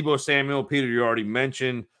Deebo Samuel, Peter, you already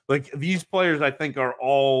mentioned. Like these players, I think are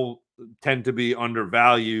all tend to be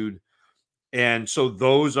undervalued. And so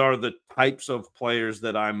those are the types of players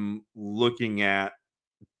that I'm looking at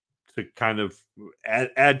to kind of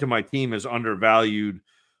add to my team as undervalued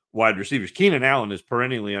wide receivers. Keenan Allen is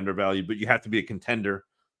perennially undervalued, but you have to be a contender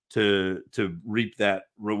to reap that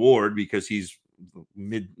reward because he's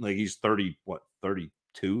he's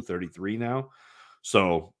 32, 33 now.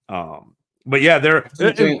 So, but yeah,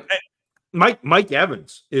 Mike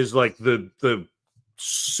Evans is like the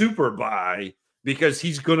super buy because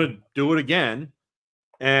he's going to do it again.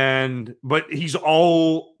 But he's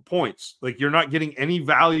all points. Like you're not getting any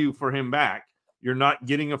value for him back. You're not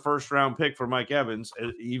getting a 1st round pick for Mike Evans,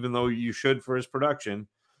 even though you should for his production.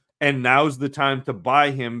 And now's the time to buy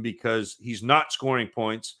him because he's not scoring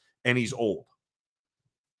points and he's old.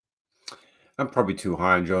 I'm probably too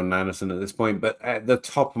high on Jordan Addison at this point, but at the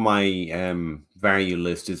top of my value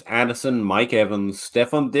list is Addison, Mike Evans,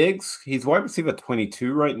 Stephon Diggs. He's wide receiver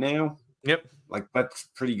 22 right now. Yep. Like, that's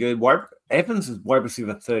pretty good. Evans is wide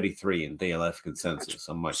receiver 33 in DLF consensus.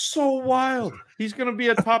 I'm like, so wild. He's going to be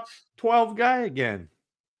a top 12 guy again.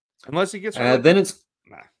 Unless he gets hurt. Then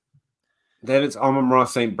it's Amon-Ra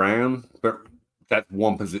St. Brown, but that's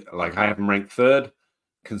one position. Like, I have him ranked 3rd.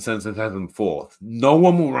 Consensus has him 4th. No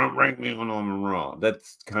one will rank me on Amon-Ra.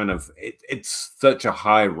 That's kind of it's such a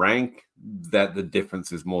high rank that the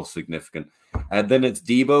difference is more significant. Then it's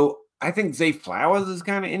Deebo. I think Zay Flowers is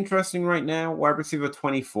kind of interesting right now. Wide receiver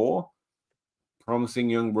 24. Promising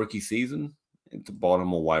young rookie season. It's a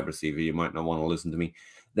bottom or wide receiver. You might not want to listen to me.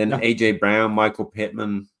 Then AJ Brown, Michael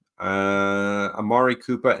Pittman, Amari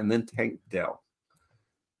Cooper, and then Tank Dell.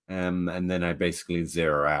 And then I basically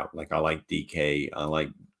zero out. Like I like DK, I like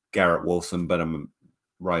Garrett Wilson, but I'm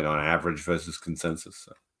right on average versus consensus.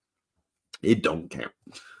 So it don't count.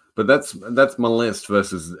 But that's my list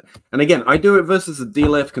versus, and again, I do it versus the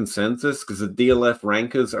DLF consensus because the DLF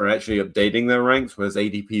rankers are actually updating their ranks, whereas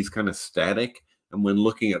ADP is kind of static. And when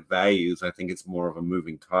looking at values, I think it's more of a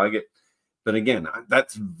moving target. But again,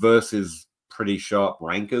 that's versus pretty sharp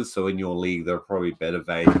rankers. So in your league, there are probably better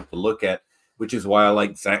values to look at, which is why I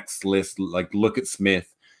like Zach's list. Like look at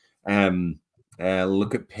Smith,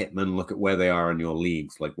 look at Pittman, look at where they are in your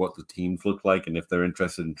leagues, like what the teams look like, and if they're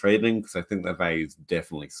interested in trading, because I think their value is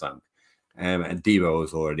definitely sunk. And Deebo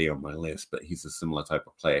is already on my list, but he's a similar type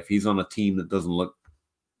of player. If he's on a team that doesn't look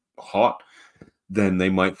hot, then they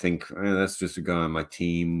might think, that's just a guy on my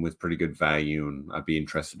team with pretty good value, and I'd be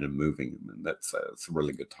interested in moving him. And that's a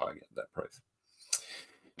really good target at that price.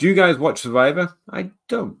 Do you guys watch Survivor? I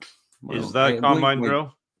don't. Well, is that Combine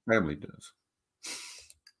Drill? Family does.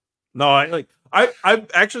 No,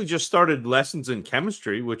 I've actually just started lessons in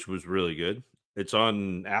chemistry, which was really good. It's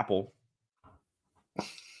on Apple.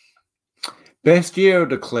 Best year or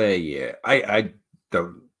declare year? I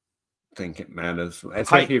don't think it matters,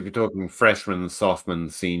 especially if you're talking freshman, sophomore,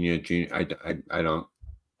 senior, junior. I don't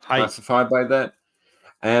classify by that.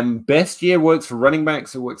 Best year works for running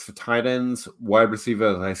backs. It works for tight ends, wide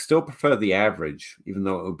receivers. I still prefer the average, even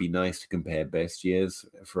though it would be nice to compare best years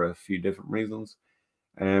for a few different reasons.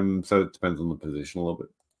 So it depends on the position a little bit.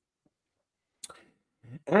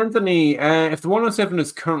 Anthony, if the 107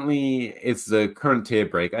 is the current tier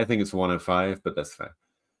break, I think it's 105, but that's fair.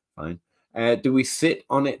 Fine. Do we sit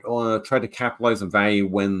on it or try to capitalize on value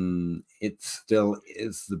when it still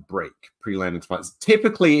is the break pre-landing spots?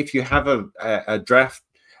 Typically, if you have a draft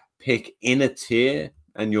pick in a tier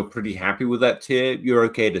and you're pretty happy with that tier, you're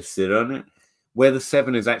okay to sit on it. Where the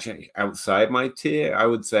 7 is actually outside my tier, I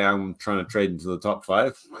would say I'm trying to trade into the top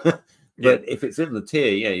 5. But if it's in the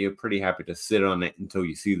tier, yeah, you're pretty happy to sit on it until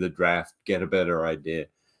you see the draft, get a better idea,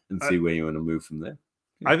 and see where you want to move from there.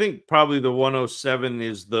 I think probably the 107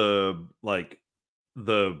 is the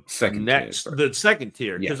second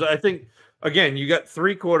tier, because I think, again, you got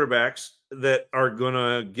 3 quarterbacks that are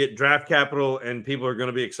gonna get draft capital and people are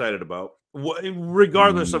gonna be excited about,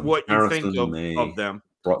 regardless of what you think of them.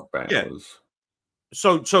 Brock Bowers. Yeah.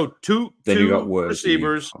 So two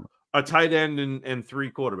receivers, a tight end, and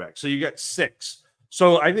 3 quarterbacks. So you got 6.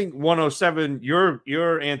 So I think 107,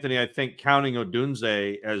 you're Anthony, I think, counting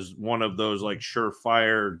Odunze as one of those like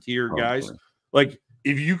surefire tier guys. Like,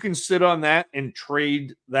 if you can sit on that and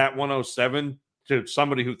trade that 107 to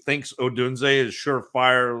somebody who thinks Odunze is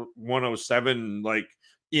surefire 107, like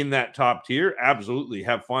in that top tier, absolutely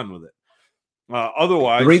have fun with it.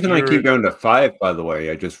 Otherwise, the reason I keep going to 5, by the way,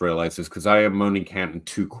 I just realized, is because I am only counting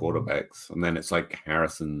 2 quarterbacks, and then it's like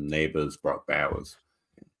Harrison, Neighbors, Brock Bowers.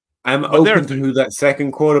 I'm open to who that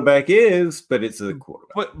second quarterback is, but it's a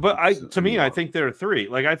quarterback. But to me, I think there are 3.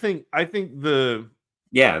 Like, I think there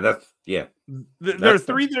are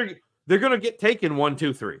 3. They're going to get taken 1,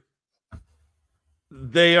 2, 3.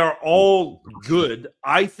 They are all good.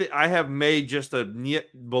 I have made just a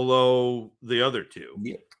niet below the other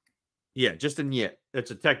 2. Yeah, just a niet.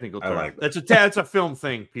 It's a technical term. That's a film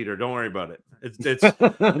thing, Peter. Don't worry about it. It's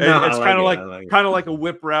kind of like a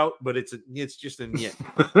whip route, but it's just a niet.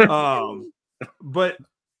 But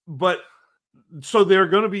so there are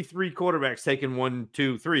going to be 3 quarterbacks taken 1,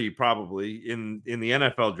 2, 3 probably in the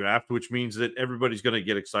NFL draft, which means that everybody's going to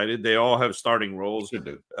get excited. They all have starting roles,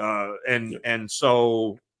 and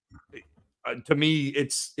so to me,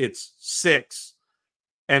 it's 6,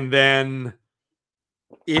 and then.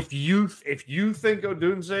 If you think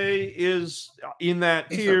Odunze is in that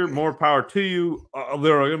tier, more power to you.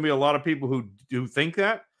 There are going to be a lot of people who do think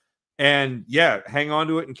that, and hang on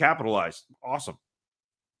to it and capitalize. Awesome.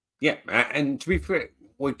 Yeah, and to be fair,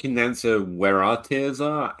 we can answer where our tiers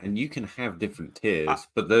are, and you can have different tiers,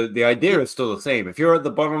 but the idea is still the same. If you're at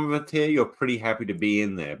the bottom of a tier, you're pretty happy to be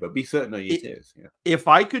in there, but be certain of your tiers. Yeah. If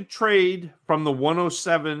I could trade from the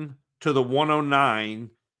 107 to the 109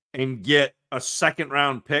 and get a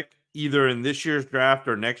second-round pick, either in this year's draft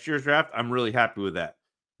or next year's draft, I'm really happy with that.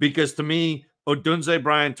 Because to me, Odunze,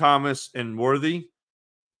 Brian Thomas, and Worthy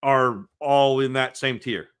are all in that same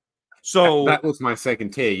tier. So that was my second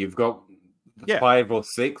tier. You've got 5 or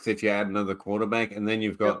 6 if you add another quarterback, and then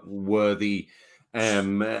you've got Worthy,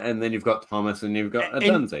 and then you've got Thomas, and you've got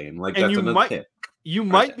Odunze, and that's another tier. You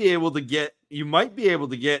might be able to get,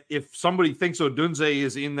 if somebody thinks Odunze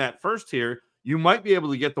is in that first tier, you might be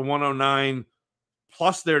able to get the 109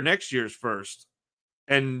 plus their next year's first,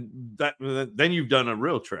 and then you've done a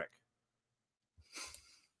real trick.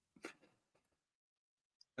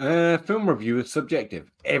 Film review is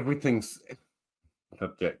subjective. Everything's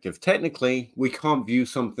subjective. Technically, we can't view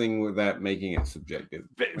something without making it subjective.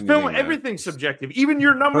 Everything's subjective. Even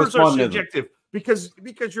your numbers are subjective because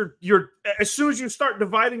you're as soon as you start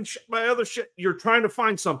dividing shit by other shit, you're trying to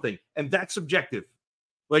find something, and that's subjective.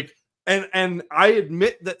 Like. And I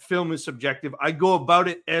admit that film is subjective. I go about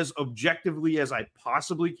it as objectively as I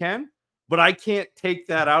possibly can, but I can't take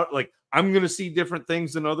that out. Like, I'm going to see different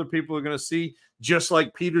things than other people are going to see, just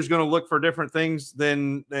like Peter's going to look for different things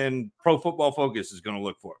than Pro Football Focus is going to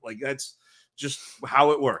look for. Like, that's just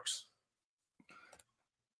how it works.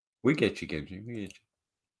 We get you, Genji. We get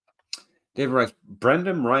you. David Rice,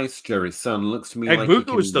 Brendan Rice, Jerry's son, looks to me like he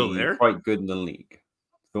can was still be there. Quite good in the league.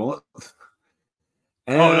 Thoughts?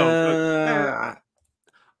 I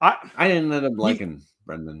didn't end up liking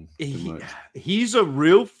Brendan too much. He's a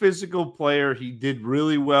real physical player. He did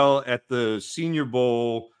really well at the Senior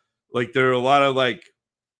Bowl. Like, there are a lot of like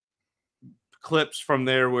clips from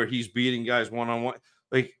there where he's beating guys one-on-one.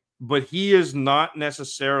 Like, but he is not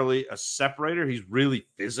necessarily a separator. He's really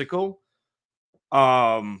physical.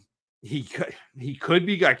 He could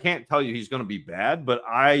be. I can't tell you he's going to be bad, but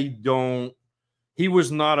he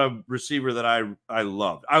was not a receiver that I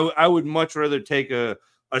loved. I would much rather take a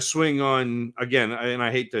swing on, again, and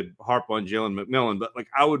I hate to harp on Jalen McMillan, but like,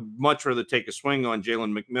 I would much rather take a swing on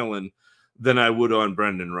Jalen McMillan than I would on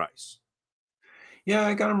Brendan Rice. Yeah,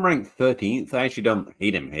 I got him ranked 13th. I actually don't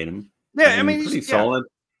hate him. Yeah, I mean, he's pretty solid.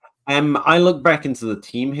 I look back into the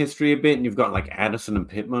team history a bit, and you've got like Addison and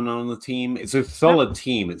Pittman on the team. It's a Yep. solid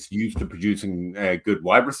team. It's used to producing good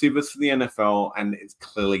wide receivers for the NFL, and it's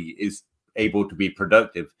clearly is able to be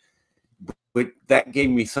productive. But that gave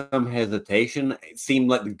me some hesitation. It seemed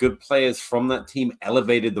like the good players from that team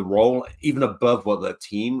elevated the role even above what the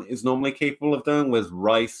team is normally capable of doing, whereas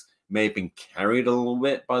Rice may have been carried a little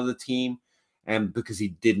bit by the team, and because he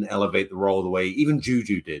didn't elevate the role the way even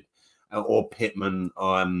Juju did, or Pittman,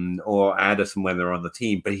 or Addison when they're on the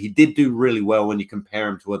team. But he did do really well when you compare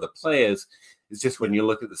him to other players. It's just when you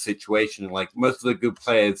look at the situation, like most of the good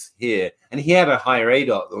players here, and he had a higher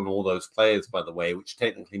ADOT than all those players, by the way, which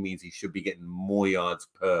technically means he should be getting more yards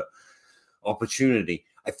per opportunity.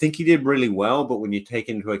 I think he did really well, but when you take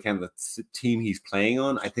into account the team he's playing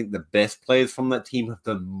on, I think the best players from that team have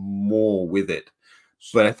done more with it.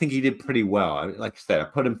 But I think he did pretty well. Like I said, I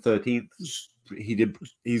put him 13th. He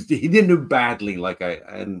didn't do badly like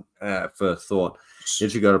I first thought. He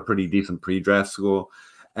actually got a pretty decent pre-draft score.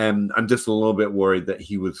 I'm just a little bit worried that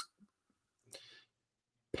he was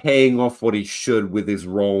paying off what he should with his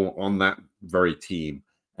role on that very team.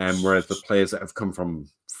 Whereas the players that have come from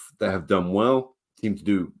that have done well seem to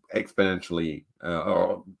do exponentially,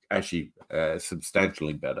 or actually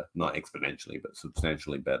substantially better. Not exponentially, but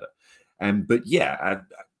substantially better. But yeah,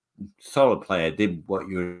 solid player, did what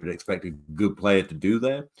you would expect a good player to do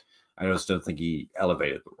there. I just don't think he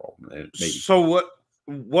elevated the role. Maybe. So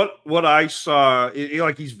what I saw,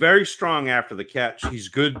 like he's very strong after the catch. He's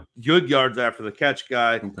good yards after the catch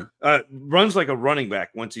guy. Okay. Runs like a running back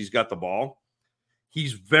once he's got the ball.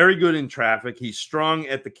 He's very good in traffic. He's strong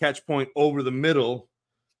at the catch point over the middle,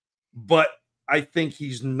 but I think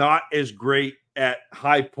he's not as great at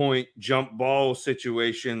high point jump ball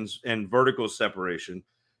situations and vertical separation.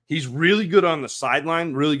 He's really good on the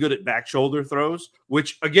sideline, really good at back shoulder throws,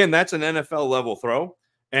 which again, that's an NFL level throw.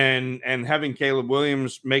 And having Caleb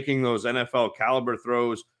Williams making those NFL caliber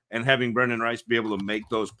throws and having Brendan Rice be able to make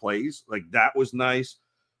those plays, like that was nice.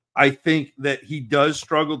 I think that he does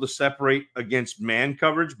struggle to separate against man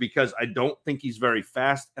coverage because I don't think he's very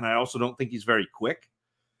fast, and I also don't think he's very quick.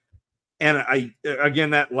 And again,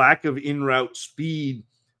 that lack of in-route speed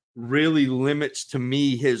really limits to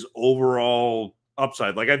me his overall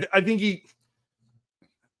upside. Like I think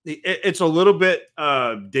it's a little bit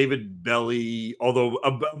David Bell-y, although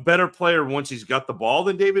a better player once he's got the ball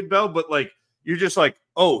than David Bell, but like you're just like,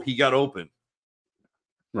 oh, he got open.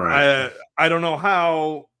 Right. I don't know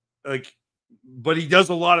how, like, but he does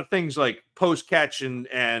a lot of things like post catch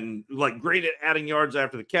and like great at adding yards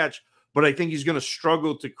after the catch. But I think he's going to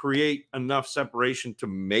struggle to create enough separation to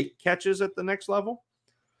make catches at the next level.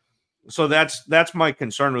 So that's my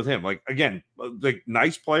concern with him. Like, again, like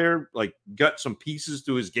nice player, like got some pieces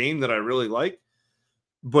to his game that I really like,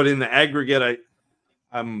 but in the aggregate,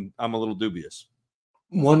 I'm a little dubious.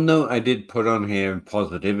 One note I did put on here in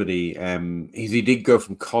positivity is he did go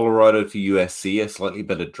from Colorado to USC, a slightly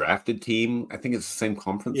better drafted team. I think it's the same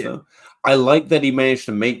conference though. I like that he managed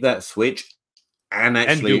to make that switch and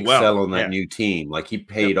actually excel on that new team. Like he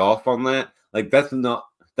paid off on that. Like that's not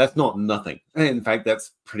nothing. In fact,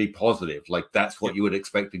 that's pretty positive. Like that's what you would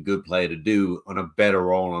expect a good player to do on a better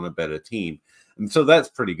role on a better team. And so that's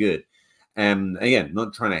pretty good. Again,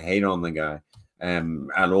 not trying to hate on the guy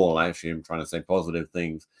at all. Actually, I'm trying to say positive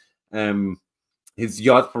things. His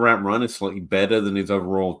yards per route run is slightly better than his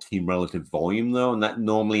overall team relative volume, though, and that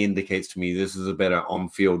normally indicates to me this is a better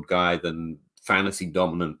on-field guy than fantasy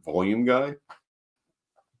dominant volume guy.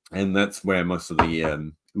 And that's where most of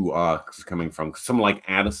the are coming from. Someone like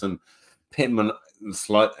Addison, Pittman,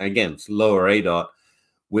 again, lower ADOT,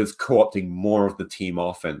 was co-opting more of the team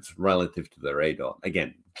offense relative to their ADOT.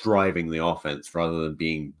 Again, driving the offense rather than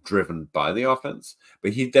being driven by the offense.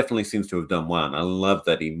 But he definitely seems to have done well. And I love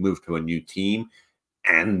that he moved to a new team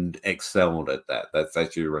and excelled at that. That's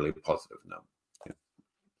actually a really positive note. Yeah.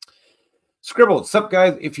 Scribble, what's up,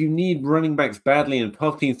 guys? If you need running backs badly in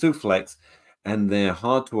 12-team Supflex and they're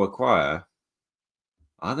hard to acquire,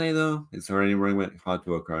 are they though? Is there any running back hard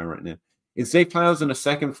to acquire right now? Is Zay Flowers in a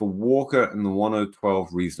second for Walker and the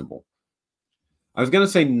 112 reasonable? I was going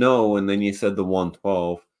to say no, and then you said the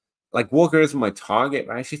 112. Like, Walker isn't my target,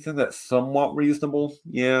 but I actually think that's somewhat reasonable.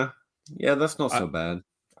 Yeah, that's not so bad.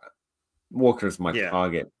 Walker's my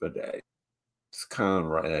target, but it's kind of the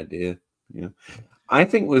right idea. Yeah, I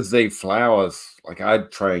think with Zay Flowers, like,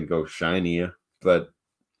 I'd try and go shinier, but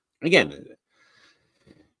again,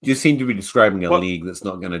 you seem to be describing a league that's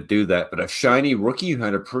not going to do that. But a shiny rookie who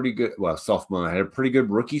had a pretty good, sophomore, had a pretty good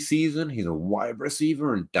rookie season. He's a wide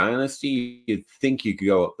receiver in Dynasty. You'd think you could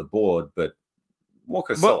go up the board, but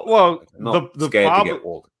Walker's solid. Well,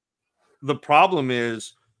 the problem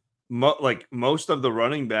is most of the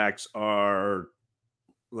running backs are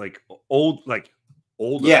like older.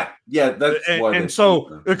 Yeah, that's why. And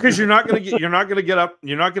so because you're not going to get up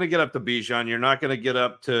to Bijan, you're not going to get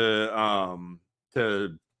up to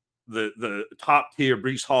the top tier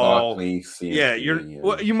Brees Hall. Barkley, CMC,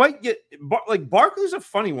 well, you might get like Barkley's a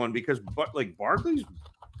funny one because Barkley's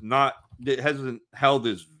hasn't held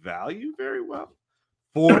his value very well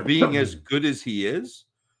for being as good as he is.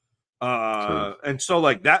 And so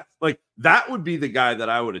like that would be the guy that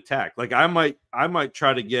I would attack. Like I might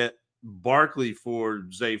try to get Barkley for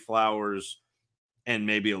Zay Flowers and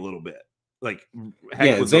maybe a little bit. Like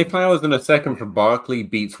Zay Flowers in a second for Barkley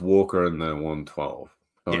beats Walker in the 112.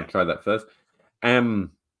 So I'll try that first.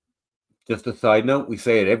 Just a side note, we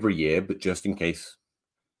say it every year, but just in case,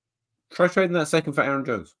 try trading that second for Aaron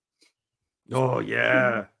Jones. Oh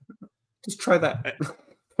yeah, just try that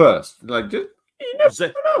first. Like just you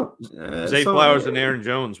never know. Zay Flowers and Aaron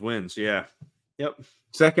Jones wins. Yeah. Yep.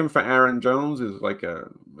 Second for Aaron Jones is like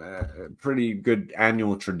a pretty good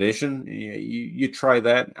annual tradition. You try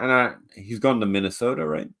that, and he's gone to Minnesota,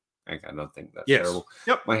 right? I don't think that's terrible.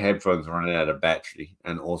 Yep. My headphones are running out of battery,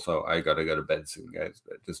 and also I gotta go to bed soon, guys.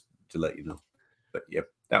 But just to let you know. But yep,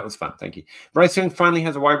 that was fun. Thank you. Bryce Young finally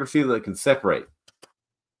has a wide receiver that can separate.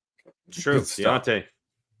 It's true, Deontay.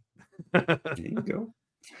 There you go.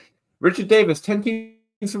 Richard Davis, 10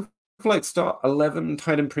 teams of flight start 11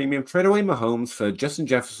 tight end premium. Trade away Mahomes for Justin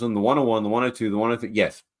Jefferson, the 101, the 102, the 103.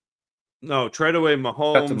 Yes. No, trade away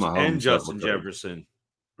Mahomes and Justin Jefferson.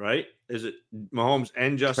 Right? Is it Mahomes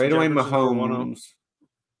and Justin Trade away Jefferson Mahomes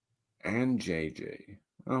and JJ.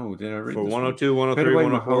 Oh, did I read for this 102, 103,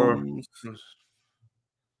 104? Mahomes.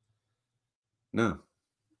 No.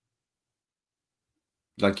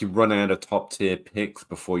 Like you run out of top tier picks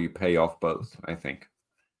before you pay off both, I think.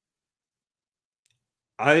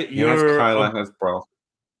 Kyler has Brock.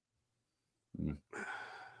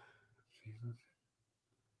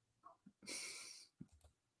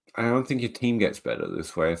 I don't think your team gets better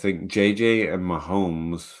this way. I think JJ and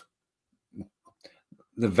Mahomes,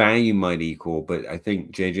 the value might equal, but I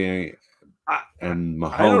think JJ and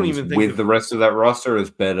Mahomes with the rest of that roster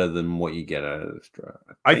is better than what you get out of this draft.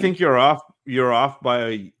 I think you're off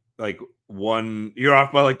by like one. You're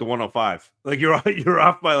off by like the 105. Like you're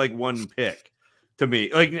off by like one pick to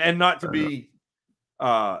me. Like and not to be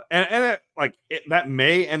that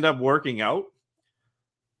may end up working out,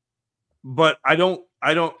 but I don't.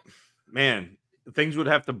 Man, things would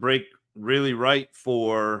have to break really right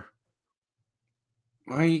for.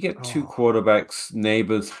 Well, you get two quarterbacks,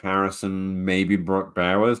 Neighbors, Harrison, maybe Brock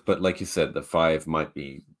Bowers, but like you said, the 5 might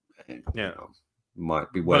be,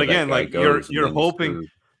 might be where. But again, like goes you're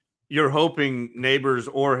hoping Neighbors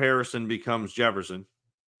or Harrison becomes Jefferson.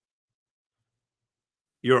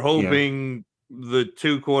 You're hoping the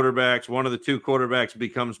two quarterbacks, one of the two quarterbacks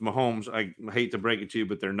becomes Mahomes. I hate to break it to you,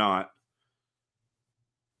 but they're not.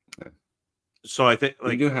 So I think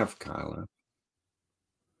like you do have Kyler.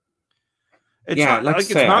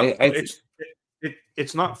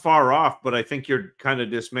 It's not far off, but I think you're kind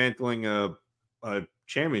of dismantling a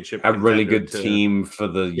championship. A really good team for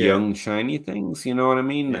the young shiny things. You know what I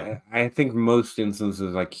mean? Yeah. I think most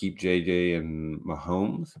instances I keep JJ and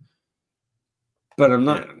Mahomes, but I'm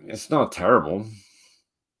not. It's not terrible.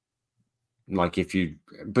 Like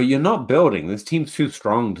but you're not building. This team's too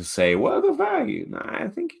strong to say, well, the value. Nah, I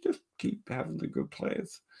think you just keep having the good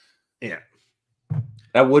players. Yeah.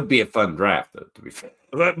 That would be a fun draft, though, to be fair.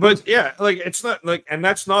 But yeah, like it's not like, and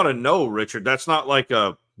that's not a no, Richard. That's not like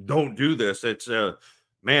a don't do this. It's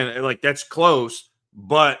man, like that's close.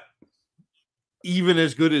 But even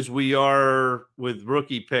as good as we are with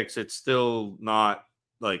rookie picks, it's still not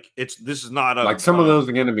like this is not a like some of those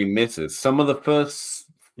are going to be misses. Some of the first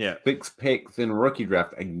 6 picks in rookie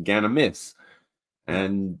draft are gonna miss,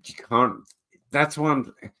 and you can't. That's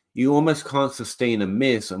one you almost can't sustain a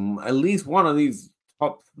miss. And at least one of these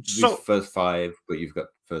first 5, but you've got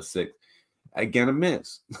first 6 again a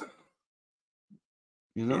miss.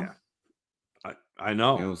 You know, I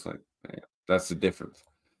know. It was like that's the difference.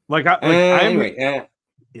 Like I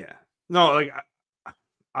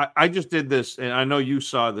just did this, and I know you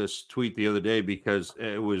saw this tweet the other day because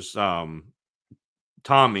it was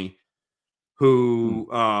Tommy, who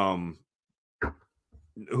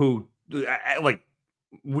like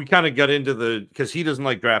we kind of got into because he doesn't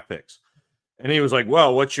like draft picks, and he was like,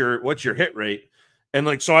 "Well, what's your hit rate?" And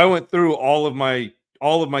like, so I went through all of my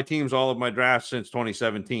teams, all of my drafts since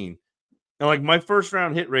 2017, and like my first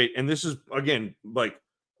round hit rate, and this is again like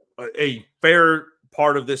a fair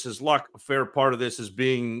part of this is luck, a fair part of this is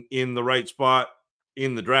being in the right spot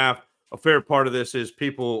in the draft. a fair part of this is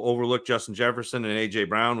people overlook Justin Jefferson and AJ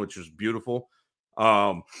Brown, which is beautiful.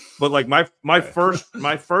 But like my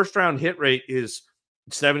first round hit rate is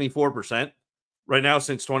 74% right now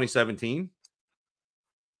since 2017.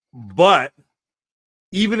 But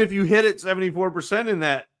even if you hit it 74% in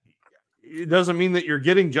that, it doesn't mean that you're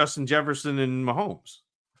getting Justin Jefferson and Mahomes.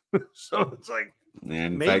 So it's like,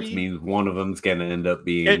 and maybe, in fact means one of them's going to end up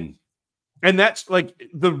being, and that's like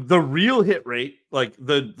the real hit rate, like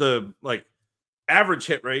the like average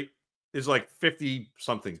hit rate is like 50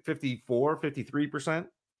 something, 54, 53%.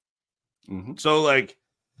 So like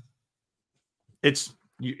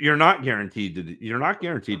you're not guaranteed to do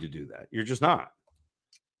that. You're just not.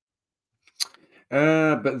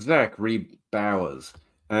 But Zach Reed Bowers,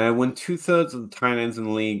 when 2/3 of the tight ends in the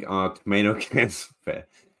league are tomato cans, fair.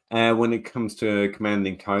 When it comes to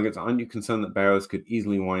commanding targets, aren't you concerned that Bowers could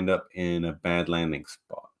easily wind up in a bad landing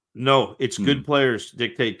spot? No, it's good players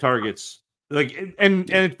dictate targets. Like, and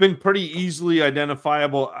it's been pretty easily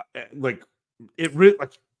identifiable. Like,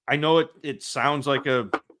 I know it sounds like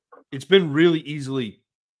it's been really easily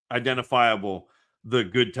identifiable. The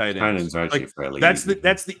good tight ends are actually fairly easy.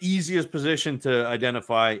 That's the easiest position to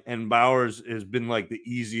identify, and Bowers has been like the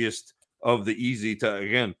easiest of the easy to,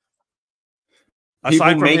 again.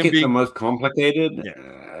 People make it the most complicated,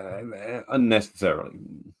 unnecessarily.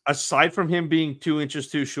 Aside from him being 2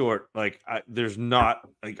 inches too short, like there's not,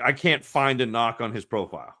 like, I can't find a knock on his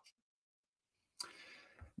profile.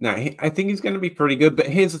 Now, I think he's going to be pretty good, but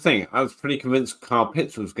here's the thing. I was pretty convinced Kyle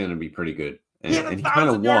Pitts was going to be pretty good. And he kind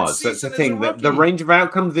of was. That's the thing. The range of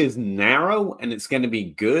outcomes is narrow, and it's going to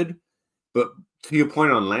be good. But to your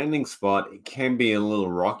point on landing spot, it can be a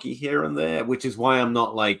little rocky here and there, which is why I'm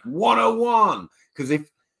not like 101. Because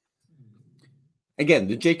again,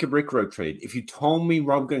 the Jacob Rickrow trade, if you told me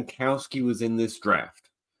Rob Gronkowski was in this draft,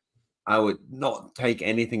 I would not take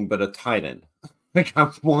anything but a tight end. Like,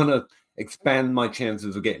 I want to expand my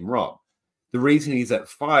chances of getting Rob. The reason he's at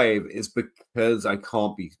 5 is because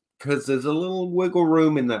because there's a little wiggle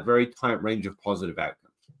room in that very tight range of positive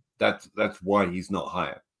outcomes. That's why he's not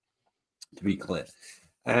higher, to be clear.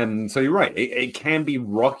 So you're right. It can be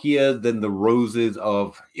rockier than the roses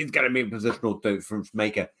of he's got to be in positional to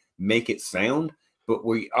make it sound, but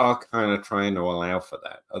we are kind of trying to allow for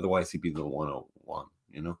that. Otherwise, he'd be the 101,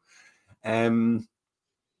 you know?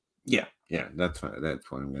 Yeah, that's what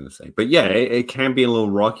I'm going to say. But yeah, it can be a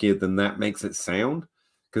little rockier than that makes it sound,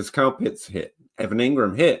 because Kyle Pitts hit, Evan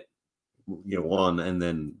Ingram hit, year 1, and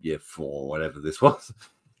then year 4, whatever this was.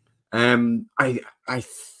 I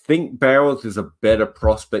think Bowers is a better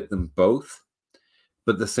prospect than both,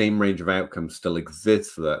 but the same range of outcomes still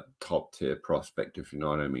exists for that top tier prospect, if you know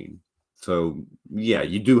what I mean. So yeah,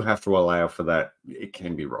 you do have to allow for that. It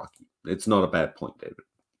can be rocky. It's not a bad point, David.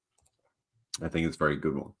 I think it's a very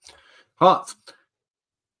good one. Hearts.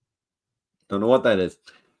 Don't know what that is.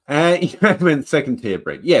 You have in second tier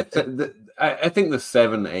break. Yeah, I think the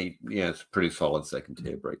 7, 8, yeah, it's a pretty solid second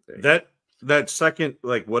tier break there. That second,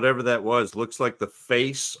 like whatever that was, looks like the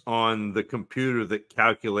face on the computer that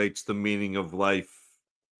calculates the meaning of life.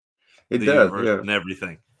 It does, yeah. And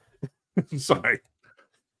everything. Sorry.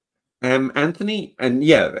 Anthony, and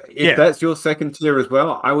yeah, if that's your second tier as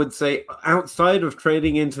well, I would say outside of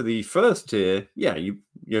trading into the first tier, yeah,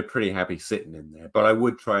 you're pretty happy sitting in there. But I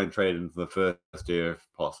would try and trade into the first tier if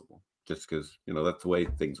possible, just because, you know, that's the way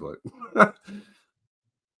things work.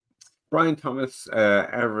 Brian Thomas,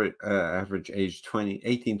 average age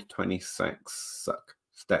 18 to 26 suck.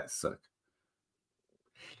 Stats suck.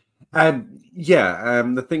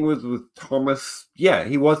 The thing with Thomas, yeah,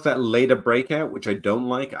 he was that later breakout, which I don't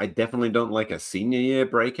like. I definitely don't like a senior year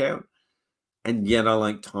breakout, and yet I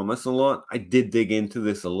like Thomas a lot. I did dig into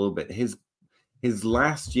this a little bit. His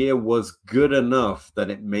last year was good enough that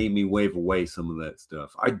it made me wave away some of that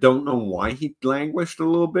stuff. I don't know why he languished a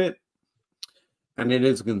little bit. And it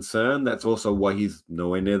is a concern. That's also why he's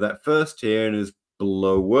nowhere near that first tier and is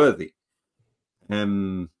below worthy.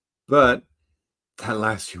 But that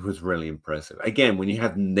last year was really impressive. Again, when you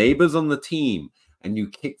have neighbors on the team and you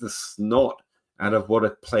kick the snot out of what a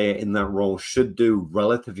player in that role should do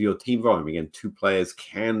relative to your team volume. Again, 2 players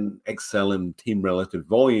can excel in team relative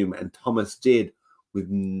volume, and Thomas did with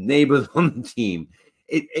neighbors on the team.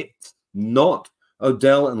 It's not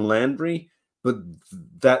Odell and Landry, but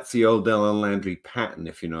that's the Odell and Landry pattern,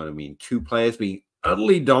 if you know what I mean. 2 players being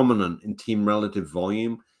utterly dominant in team relative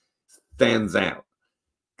volume stands out.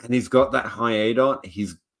 And he's got that high ADOT.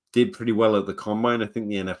 He's did pretty well at the combine. I think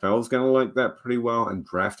the NFL is going to like that pretty well and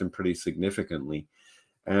draft him pretty significantly.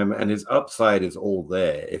 And his upside is all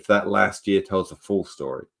there if that last year tells a full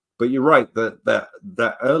story. But you're right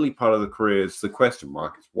that early part of the career is the question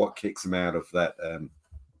mark. It's what kicks him out of that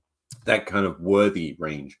kind of worthy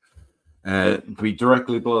range. Be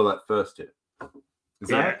directly below that first hit.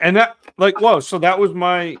 And that like whoa. So that was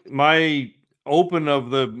my open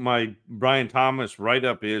of my Brian Thomas write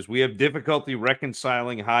up is we have difficulty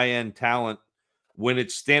reconciling high end talent when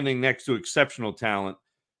it's standing next to exceptional talent.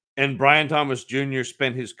 And Brian Thomas Jr.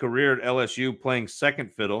 spent his career at LSU playing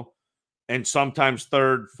second fiddle and sometimes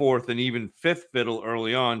third, fourth, and even fifth fiddle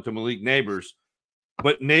early on to Malik Neighbors.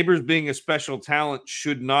 But Neighbors being a special talent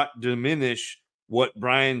should not diminish what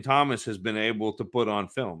Brian Thomas has been able to put on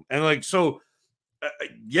film. And like, so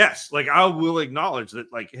yes, like I will acknowledge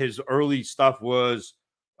that like his early stuff was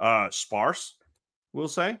sparse, we'll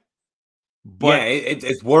say. But yeah,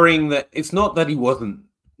 it's worrying that it's not that he wasn't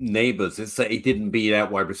Neighbors, it's that he didn't beat out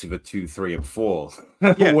wide receiver 2, 3, and 4.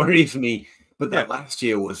 That worries me. But that last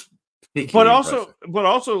year was particularly but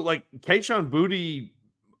also like Kayshon Boutte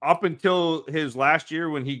up until his last year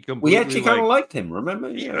when he completely we actually kind of liked him,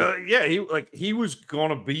 remember? He was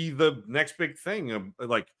gonna be the next big thing.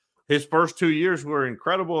 Like his first 2 years were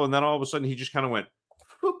incredible, and then all of a sudden he just kind of went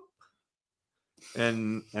whoop,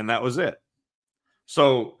 and that was it.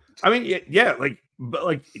 So I mean, but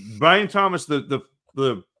like Brian Thomas, the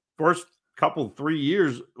first couple 3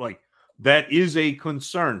 years, like that is a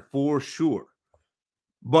concern for sure.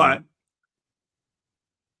 But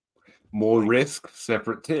more risk,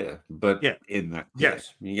 separate tier, but in that tier.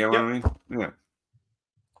 Yes. You get what I mean?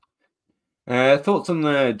 Yeah. Thoughts on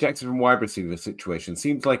the Jacksonville wide receiver situation?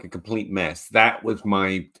 Seems like a complete mess. That was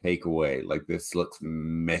my takeaway. Like this looks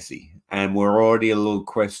messy, and we're already a little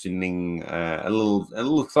questioning, a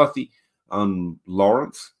little fussy on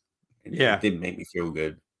Lawrence. It didn't make me feel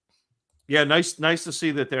good. Yeah, nice to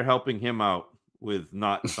see that they're helping him out with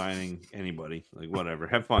not signing anybody. Like whatever,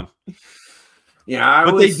 have fun. Yeah,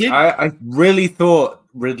 I really thought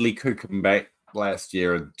Ridley could come back last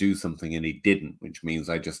year and do something, and he didn't, which means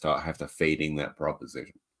I just have to fading that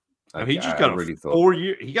proposition. He just got a 4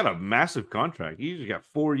 year. He got a massive contract. He just got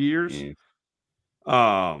 4 years.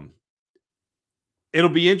 Yeah. It'll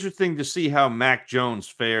be interesting to see how Mac Jones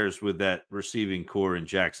fares with that receiving core in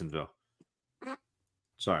Jacksonville.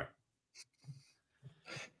 Sorry.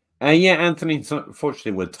 Yeah, Anthony,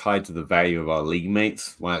 unfortunately, we're tied to the value of our league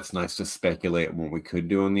mates. Well, it's nice to speculate on what we could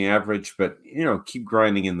do on the average, but, keep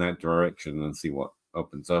grinding in that direction and see what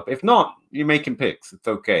opens up. If not, you're making picks. It's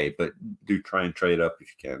okay, but do try and trade up if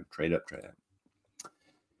you can. Trade up, trade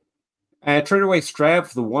out. Trade away Stroud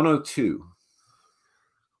for the 102.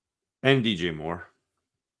 And DJ Moore.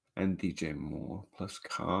 And DJ Moore plus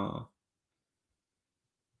Carr.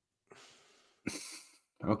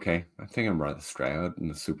 Okay, I think I'm rather Stroud in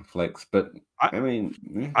the super flex, but I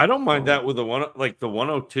mean, I don't mind that with the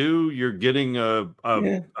 102. You're getting a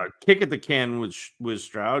kick at the can with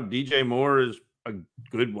Stroud. DJ Moore is a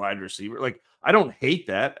good wide receiver. Like I don't hate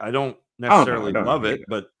that. I don't necessarily love it,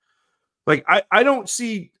 but like I don't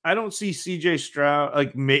see CJ Stroud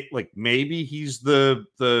like maybe he's the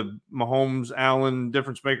Mahomes Allen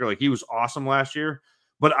difference maker. Like he was awesome last year.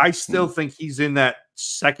 But I still think he's in that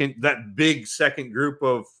big second group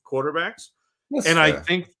of quarterbacks. That's and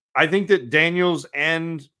fair. I think that Daniels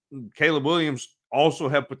and Caleb Williams also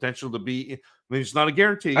have potential to be. I mean, it's not a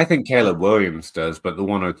guarantee. I think Caleb Williams does, but the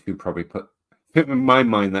 102 probably in my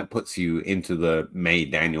mind, that puts you into the May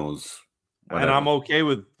Daniels. Whatever. And I'm okay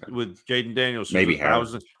with Jaden Daniels. Maybe a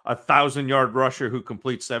 1,000-yard rusher who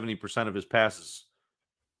completes 70% of his passes.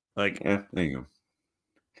 Like, yeah, there you go.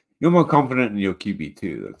 You're more confident in your QB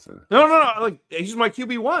too. No. Like he's my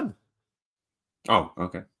QB1. Oh,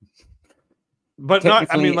 okay. But not.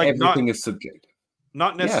 I mean, like everything is subject.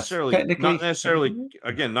 Not necessarily. Yes, not necessarily.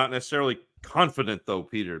 Again, not necessarily confident though,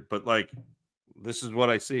 Peter. But like, this is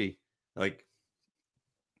what I see. Like,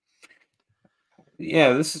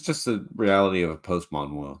 yeah, this is just the reality of a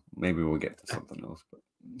postmodern world. Maybe we'll get to something else.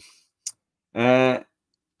 But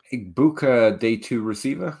Ibuka day 2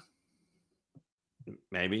 receiver.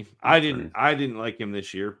 Maybe I didn't like him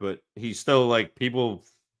this year, but he's still like people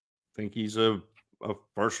think he's a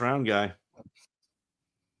first round guy.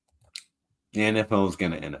 The NFL is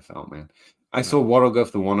gonna NFL, man. I saw Waddle go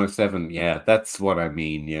for the 107. Yeah, that's what I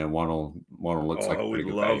mean. Yeah, Waddle looks like. I would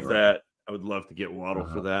love that. I would love to get Waddle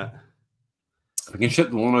for that. If I can ship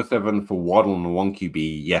the 107 for Waddle and the 1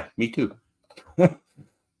 QB, yeah, me too.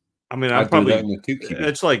 I mean, I'm probably in the 2 QB.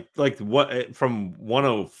 It's like what from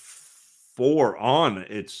 104 on,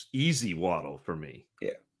 it's easy Waddle for me.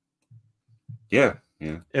 Yeah.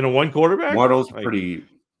 In a 1 quarterback, Waddle's pretty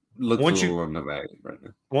looks a little on the value right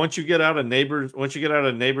now. Once you get out of Neighbors,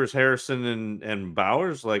 Harrison and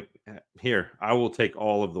Bowers, like Here, I will take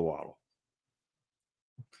all of the Waddle.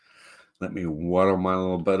 Let me waddle my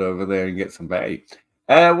little butt over there and get some value.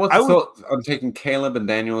 What's the thought on taking Caleb and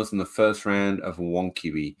Daniels in the first round of one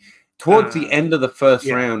QB? Towards the end of the first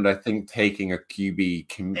round, I think taking a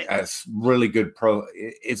QB as really good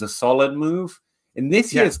is a solid move. In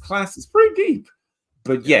this year's class, it's pretty deep.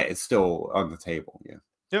 But yeah, it's still on the table. Yeah.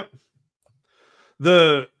 Yep.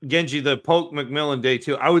 The Genji, the Polk McMillan day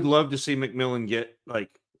 2. I would love to see McMillan get like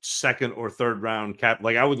second or third round cap.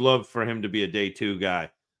 Like I would love for him to be a day 2 guy.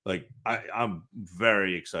 Like I'm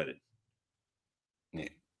very excited.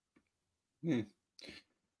 Yeah.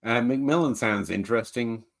 McMillan sounds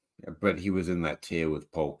interesting, but he was in that tier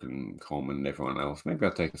with Polk and Coleman and everyone else. Maybe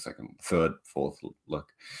I'll take a second, third, fourth look.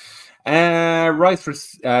 Rice for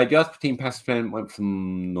Jasper team pass fan went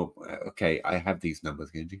from okay. I have these numbers,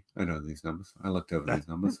 Genji. I know these numbers. I looked over these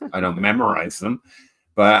numbers. I don't memorize them,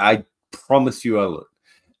 but I promise you I looked.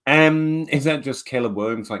 Is that just Caleb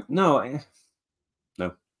Williams? Like, no.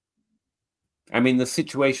 I mean, the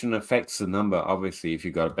situation affects the number. Obviously, if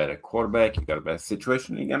you've got a better quarterback, you've got a better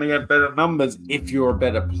situation, you're going to get better numbers if you're a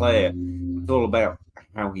better player. It's all about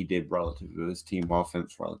how he did relative to his team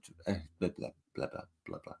offense, relative blah, blah, blah, blah,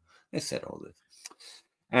 blah, blah. They said all this.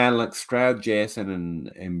 And like Stroud, Jason,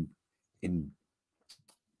 and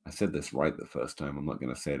I said this right the first time. I'm not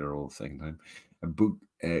going to say it all the second time.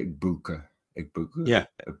 Egbuka. Yeah,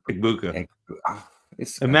 Egbuka.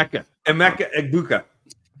 It's Emeka Egbuka.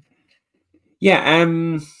 Yeah,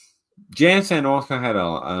 JSN also had an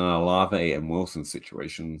Olave and Wilson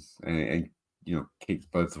situation, and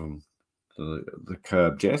kicked both of them to the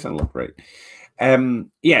curb. JSN looked great.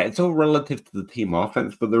 Yeah, it's all relative to the team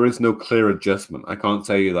offense, but there is no clear adjustment. I can't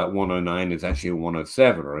tell you that 109 is actually a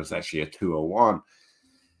 107 or it's actually a 201.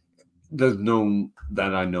 There's no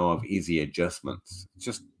that I know of easy adjustments. It's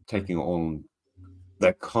just taking on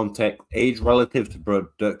the context, age relative to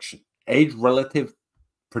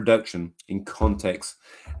production, in context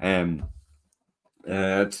to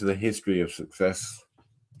the history of successful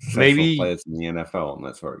players in the NFL, and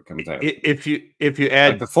that's where it comes out. If you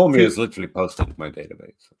add the formula is literally posted in my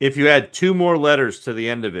database. If you add 2 more letters to the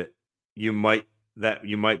end of it, you might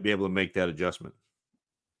be able to make that adjustment.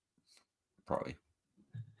 Probably.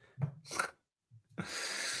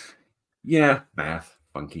 Yeah, math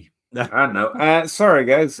funky. I don't know. Sorry,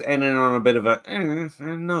 guys. And then on a bit of a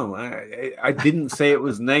no, I didn't say it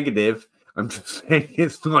was negative. I'm just saying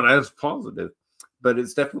it's not as positive, but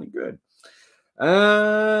it's definitely good.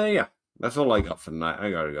 Yeah, that's all I got for tonight.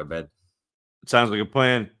 I gotta go to bed. Sounds like a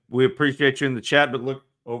plan. We appreciate you in the chat, but look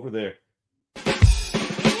over there.